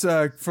 that's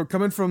for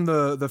coming from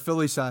the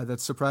Philly side,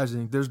 that's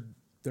surprising.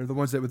 They're the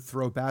ones that would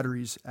throw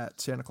batteries at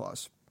Santa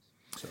Claus.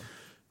 So,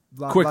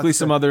 quickly,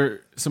 some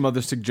other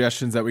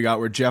suggestions that we got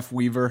were Jeff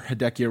Weaver,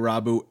 Hideki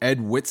Arabu, Ed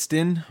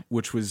Whitston,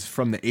 which was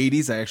from the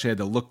 80s. I actually had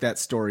to look that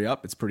story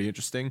up. It's pretty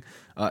interesting.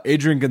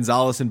 Adrian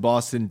Gonzalez in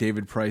Boston,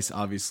 David Price,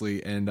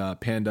 obviously, and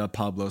Panda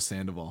Pablo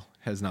Sandoval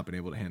has not been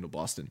able to handle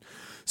Boston.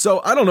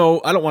 So I don't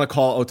know. I don't want to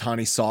call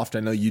Ohtani soft. I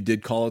know you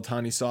did call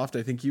Ohtani soft.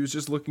 I think he was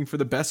just looking for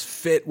the best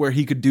fit where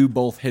he could do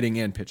both hitting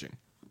and pitching.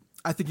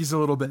 I think he's a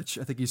little bitch.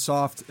 I think he's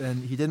soft,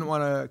 and he didn't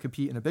want to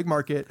compete in a big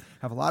market,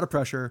 have a lot of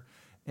pressure,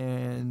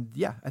 and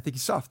yeah, I think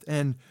he's soft.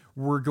 And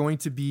we're going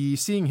to be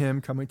seeing him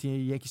coming to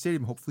Yankee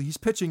Stadium. Hopefully he's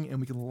pitching, and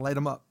we can light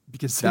him up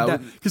because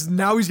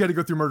now he's got to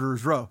go through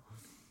Murderer's Row.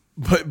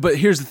 But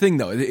here's the thing,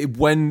 though.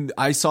 When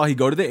I saw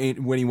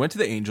when he went to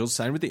the Angels,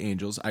 signed with the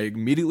Angels, I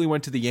immediately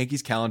went to the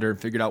Yankees calendar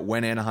and figured out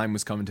when Anaheim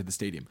was coming to the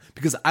stadium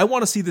because I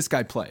want to see this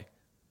guy play.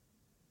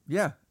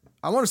 Yeah,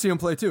 I want to see him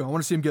play too. I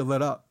want to see him get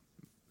lit up.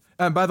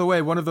 And by the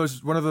way, one of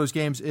those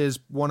games is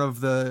one of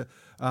the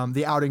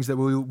outings that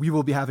we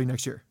will be having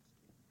next year.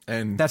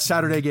 And that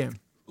Saturday game.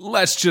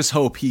 Let's just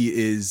hope he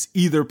is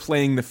either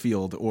playing the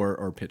field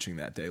or pitching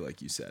that day,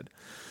 like you said.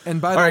 And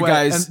by the way,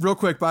 guys, and real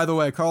quick, by the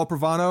way, Carl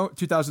Pavano,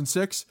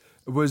 2006,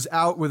 was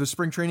out with a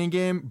spring training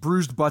game,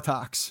 bruised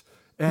buttocks,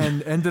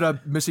 and ended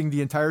up missing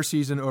the entire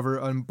season over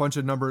a bunch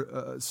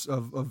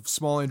of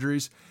small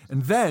injuries.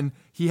 And then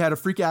he had a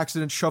freak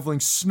accident shoveling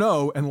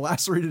snow and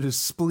lacerated his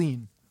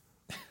spleen.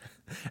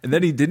 And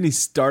then didn't he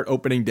start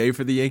opening day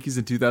for the Yankees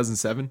in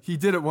 2007? He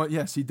did it once.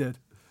 Yes, he did.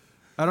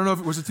 I don't know if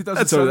it was in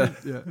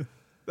 2007.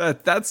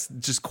 That's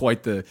just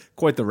quite the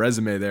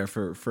resume there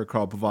for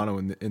Carl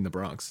Pavano in the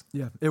Bronx.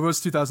 Yeah, it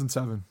was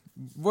 2007.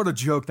 What a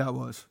joke that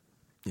was.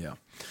 Yeah.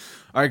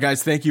 All right,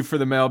 guys. Thank you for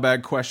the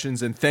mailbag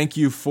questions, and thank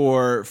you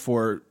for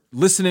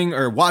listening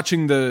or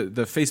watching the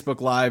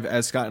Facebook Live.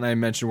 As Scott and I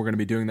mentioned, we're going to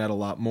be doing that a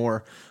lot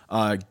more.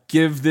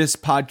 Give this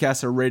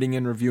podcast a rating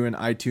and review in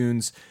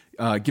iTunes.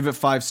 Give it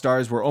 5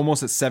 stars. We're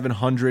almost at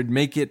 700.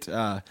 Make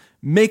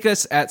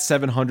us at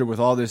 700 with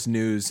all this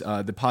news.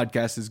 The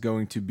podcast is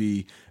going to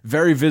be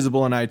very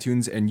visible on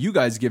iTunes, and you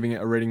guys giving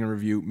it a rating and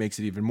review makes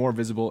it even more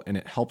visible, and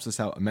it helps us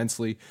out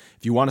immensely.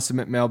 If you want to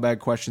submit mailbag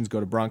questions, go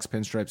to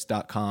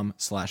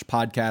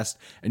bronxpinstripes.com/podcast,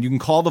 and you can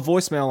call the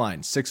voicemail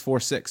line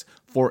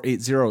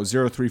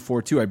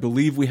 646-480-0342. I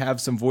believe we have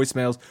some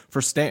voicemails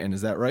for Stanton.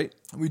 Is that right?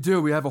 We do.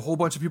 We have a whole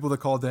bunch of people that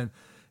called in.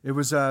 It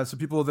was some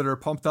people that are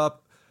pumped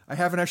up. I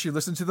haven't actually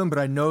listened to them, but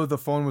I know the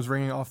phone was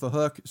ringing off the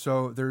hook.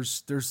 So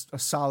there's a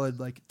solid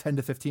like 10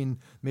 to 15,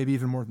 maybe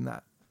even more than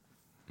that.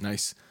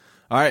 Nice.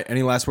 All right.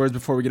 Any last words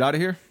before we get out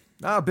of here?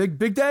 Big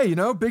day,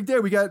 big day.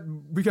 We got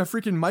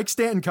freaking Mike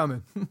Stanton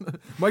coming.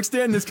 Mike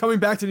Stanton is coming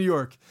back to New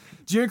York.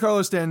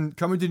 Giancarlo Stanton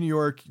coming to New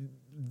York.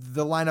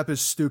 The lineup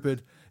is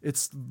stupid.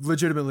 It's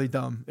legitimately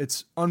dumb.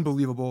 It's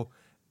unbelievable.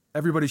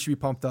 Everybody should be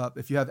pumped up.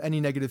 If you have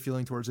any negative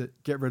feeling towards it,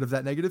 get rid of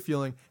that negative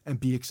feeling and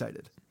be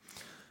excited.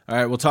 All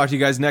right, we'll talk to you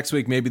guys next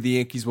week. Maybe the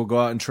Yankees will go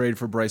out and trade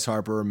for Bryce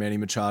Harper or Manny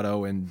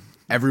Machado and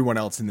everyone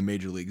else in the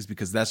major leagues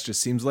because that just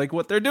seems like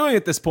what they're doing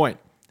at this point.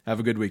 Have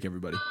a good week,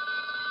 everybody.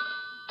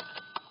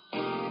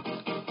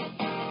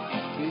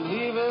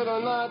 Believe it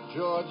or not,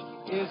 George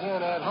isn't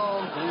at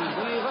home. Please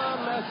leave a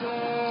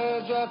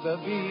message at the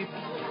beep.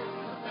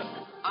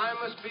 I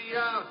must be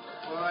out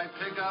or I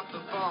pick up the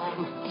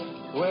phone.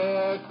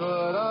 Where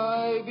could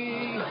I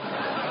be?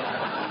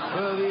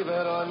 Believe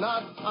it or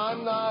not,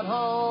 I'm not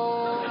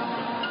home.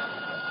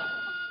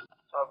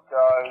 What's up,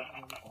 guys?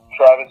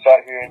 Travis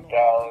out here in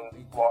Dallas,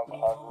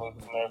 long-time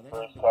listener,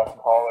 first-time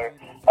caller.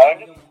 I'm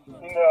just,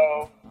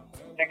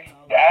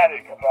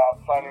 ecstatic about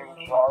signing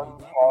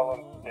Giancarlo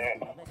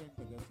Stanton.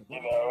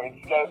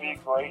 It's going to be a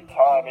great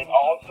time. And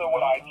also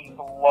what I just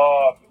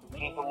love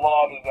is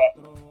that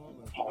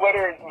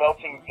Twitter is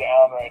melting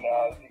down right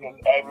now because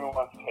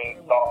everyone's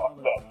pissed off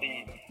that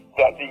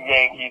the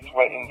Yankees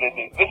went and did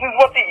this. This is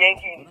what the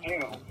Yankees do.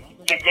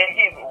 The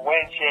Yankees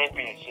win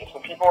championships,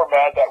 and people are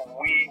mad that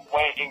we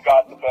went and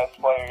got the best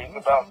players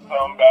about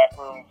some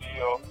backroom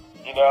deal.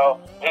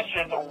 It's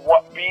just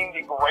being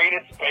the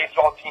greatest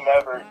baseball team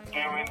ever,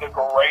 doing the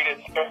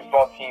greatest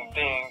baseball team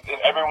things, and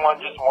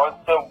everyone just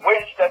wants to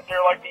wish that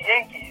they're like the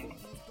Yankees.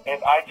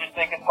 And I just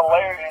think it's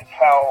hilarious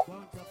how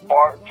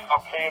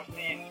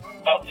KFC is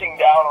melting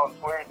down on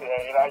Twitter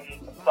today. And I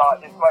just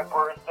thought, it's my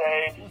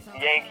birthday, the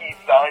Yankees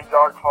signed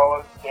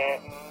Giancarlo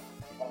Stanton.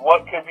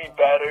 What could be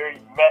better?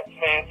 Mets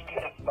fans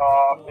pissed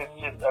off. It's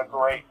just a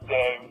great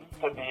day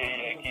to be a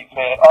Yankees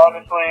fan.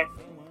 Honestly,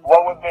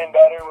 what would have been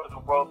better was a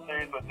World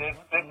Series, but this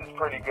is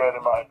pretty good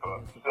in my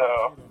book.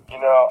 So,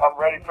 I'm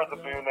ready for the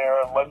boom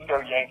era. Let's go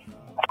Yankees.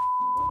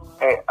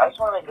 Hey, I just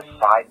want to make a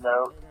side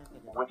note.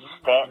 With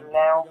Stanton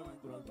now,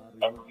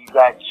 and you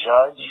got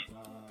Judge,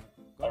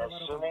 and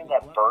assuming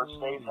that Bird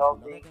stays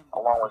healthy,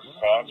 along with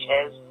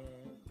Sanchez,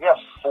 we have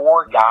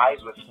 4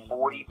 guys with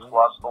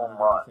 40-plus home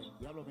runs.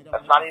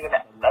 That's not even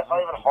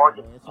hard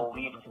to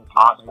believe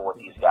possible with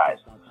these guys.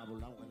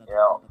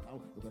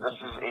 This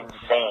is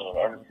insane.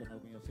 And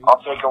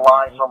I'll take a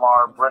line from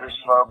our British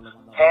folks: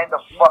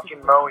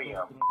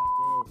 pandemonium.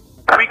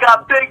 We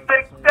got big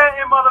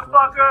Stanton,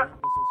 motherfucker!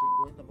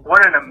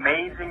 What an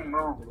amazing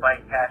move by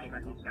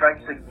Cashman. He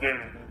strikes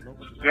again.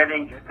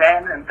 Getting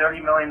Stanton and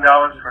 $30 million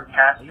for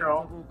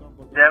Castro,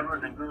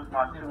 Devers, and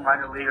Guzman, 2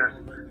 minor leaguers.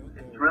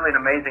 It's really an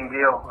amazing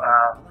deal.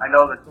 I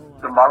know that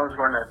the Marlins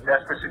were in a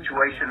desperate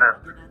situation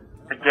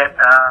to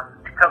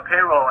cut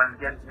payroll and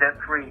get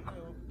debt free,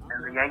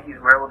 and the Yankees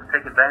were able to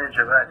take advantage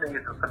of it. I think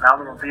it's a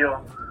phenomenal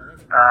deal,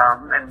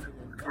 and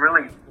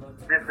really,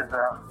 this is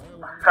a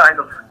sign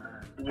of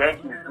the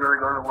Yankees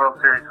really going to the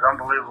World Series. It's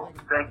unbelievable.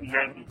 Thank you,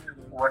 Yankees.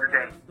 What a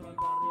day.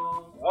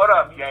 What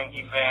up,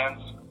 Yankee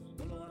fans?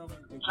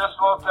 Just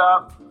woke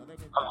up.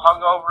 I'm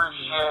hungover as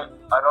shit.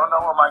 I don't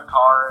know where my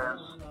car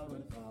is.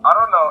 I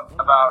don't know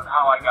about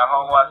how I got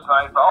home last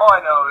night, but all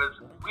I know is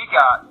we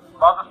got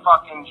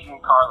motherfucking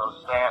Giancarlo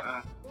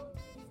Stanton.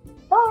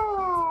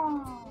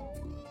 Woo!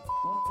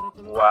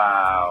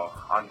 Wow,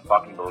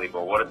 unfucking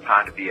believable. What a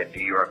time to be a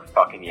New York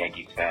fucking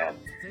Yankees fan.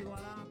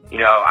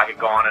 I could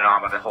go on and on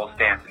about the whole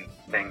Stanton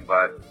thing,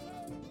 but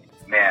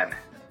man,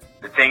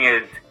 the thing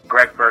is,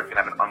 Greg Bird's going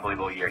to have an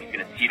unbelievable year. He's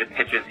going to see the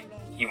pitches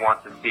he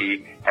wants to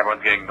see.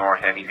 Everyone's going to ignore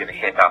him. He's going to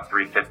hit about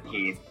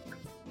 315,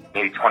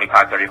 maybe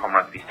 25, 30 home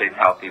runs if he stays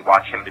healthy.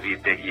 Watch him to be a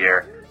big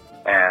year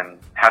and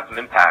have some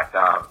impact.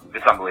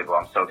 It's unbelievable.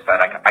 I'm so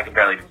excited. I can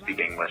barely even speak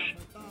English.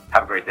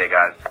 Have a great day,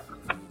 guys.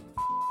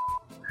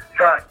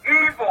 The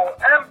evil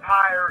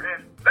empire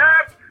is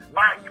back.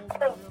 My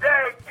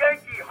day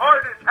Yankee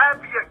heart is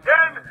happy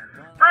again.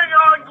 Bring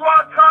on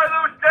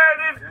Giancarlo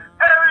Stanton,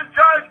 Aaron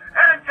Judge,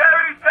 and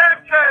Jerry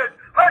Sanchez.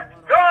 Let's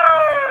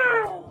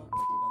go!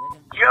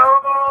 Yo,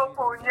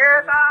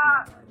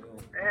 puñeta!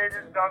 Hey,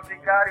 this is Don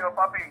Sicario,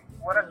 papi.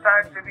 What a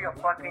time to be a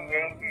fucking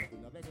Yankee.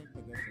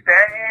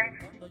 Stanton,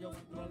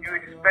 you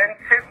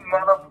expensive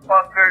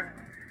motherfucker.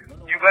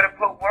 You better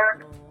put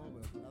work.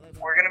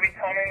 We're gonna be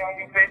counting on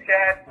you, bitch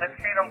ass. Let's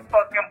see them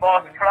fucking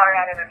balls fly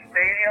out of the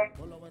stadium.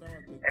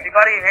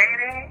 Anybody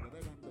hating?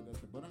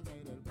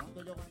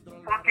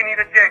 Fucking eat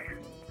a dick.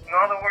 In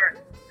other words,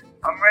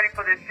 I'm ready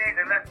for this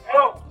season. Let's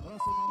go!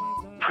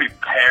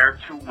 Prepare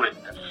to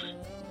witness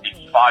the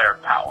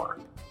firepower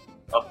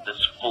of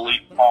this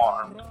fully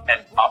armed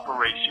and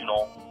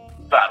operational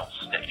battle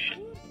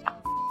station.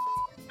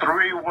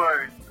 3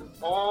 words.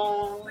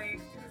 Holy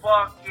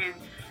fucking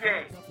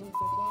shit.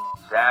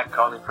 Zach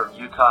calling from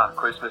Utah.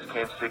 Christmas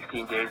came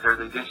 16 days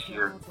early this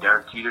year.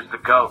 Derek Jeter's the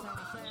GOAT.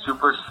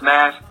 Super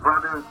Smash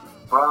Brothers,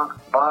 Bronx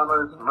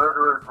Bombers,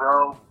 Murderers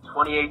Row,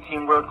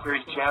 2018 World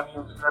Series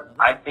championship?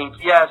 I think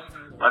yes.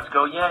 Let's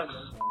go Yanks.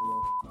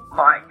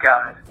 My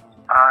God,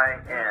 I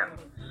am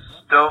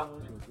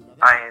stoked.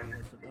 I am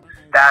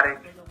ecstatic.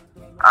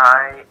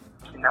 I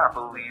cannot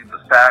believe the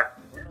fact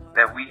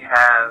that we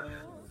have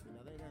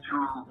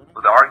two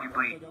of the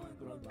arguably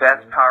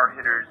best power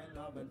hitters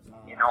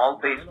in all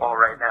baseball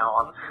right now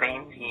on the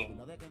same team.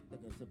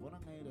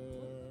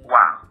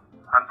 Wow.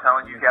 I'm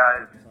telling you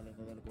guys,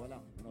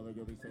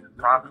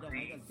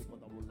 prophecy,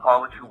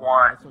 call what you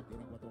want,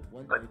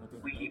 but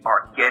we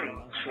are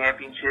getting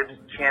championships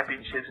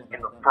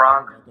in the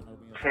Bronx.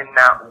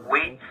 Cannot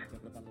wait.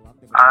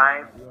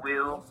 I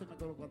will be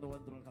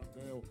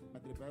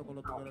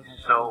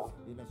so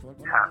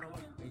happy.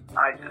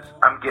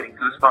 I'm getting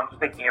goosebumps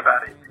thinking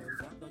about it.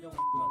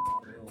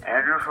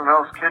 Andrew from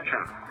Hell's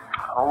Kitchen.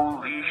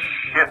 Holy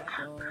shit.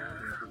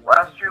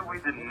 Last year we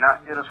did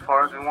not get as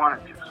far as we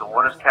wanted to, so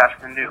what does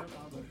Cashman do?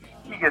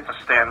 He gets a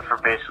stand for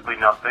basically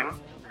nothing.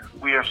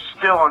 We are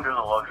still under the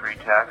luxury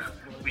tax.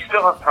 We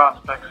still have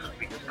prospects.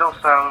 We can still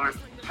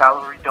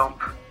salary dump.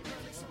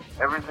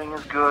 Everything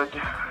is good.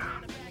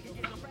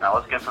 Now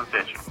let's get some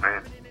pitching,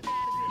 man.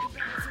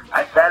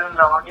 I said it in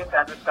August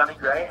after Sonny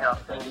Gray, and I'll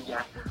say it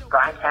again.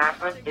 Brian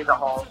Cashman is a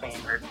Hall of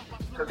Famer.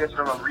 Took us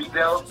from a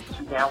rebuild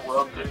to now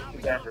World Series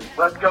contenders.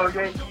 Let's go,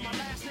 Yankees!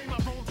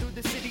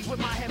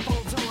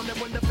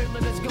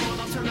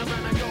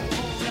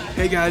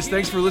 Hey guys,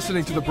 thanks for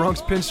listening to the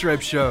Bronx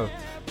Pinstripes Show.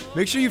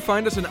 Make sure you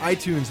find us on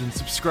iTunes and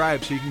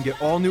subscribe so you can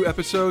get all new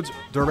episodes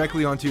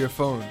directly onto your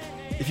phone.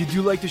 If you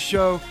do like the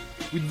show,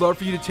 we'd love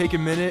for you to take a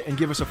minute and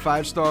give us a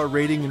 5-star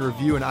rating and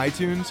review in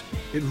iTunes.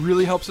 It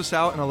really helps us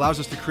out and allows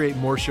us to create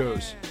more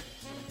shows.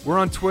 We're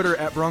on Twitter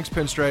at Bronx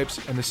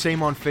Pinstripes and the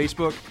same on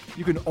Facebook.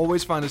 You can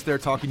always find us there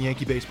talking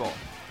Yankee baseball.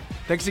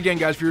 Thanks again,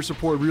 guys, for your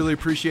support. Really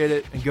appreciate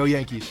it, and go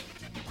Yankees.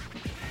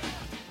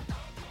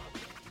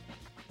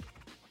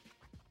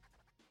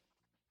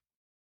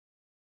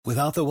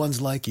 Without the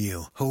ones like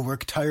you, who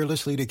work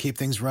tirelessly to keep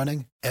things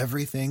running,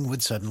 everything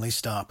would suddenly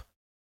stop.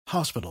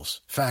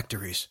 Hospitals,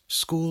 factories,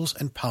 schools,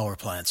 and power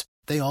plants,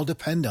 they all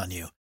depend on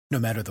you. No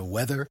matter the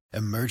weather,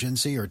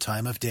 emergency, or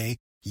time of day,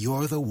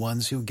 you're the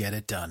ones who get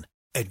it done.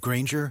 At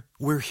Grainger,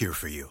 we're here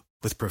for you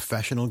with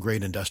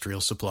professional-grade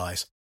industrial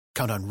supplies.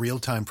 Count on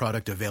real-time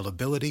product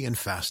availability and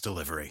fast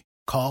delivery.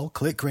 Call,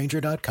 click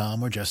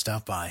Grainger.com, or just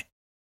stop by.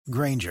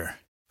 Grainger,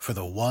 for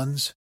the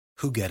ones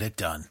who get it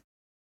done.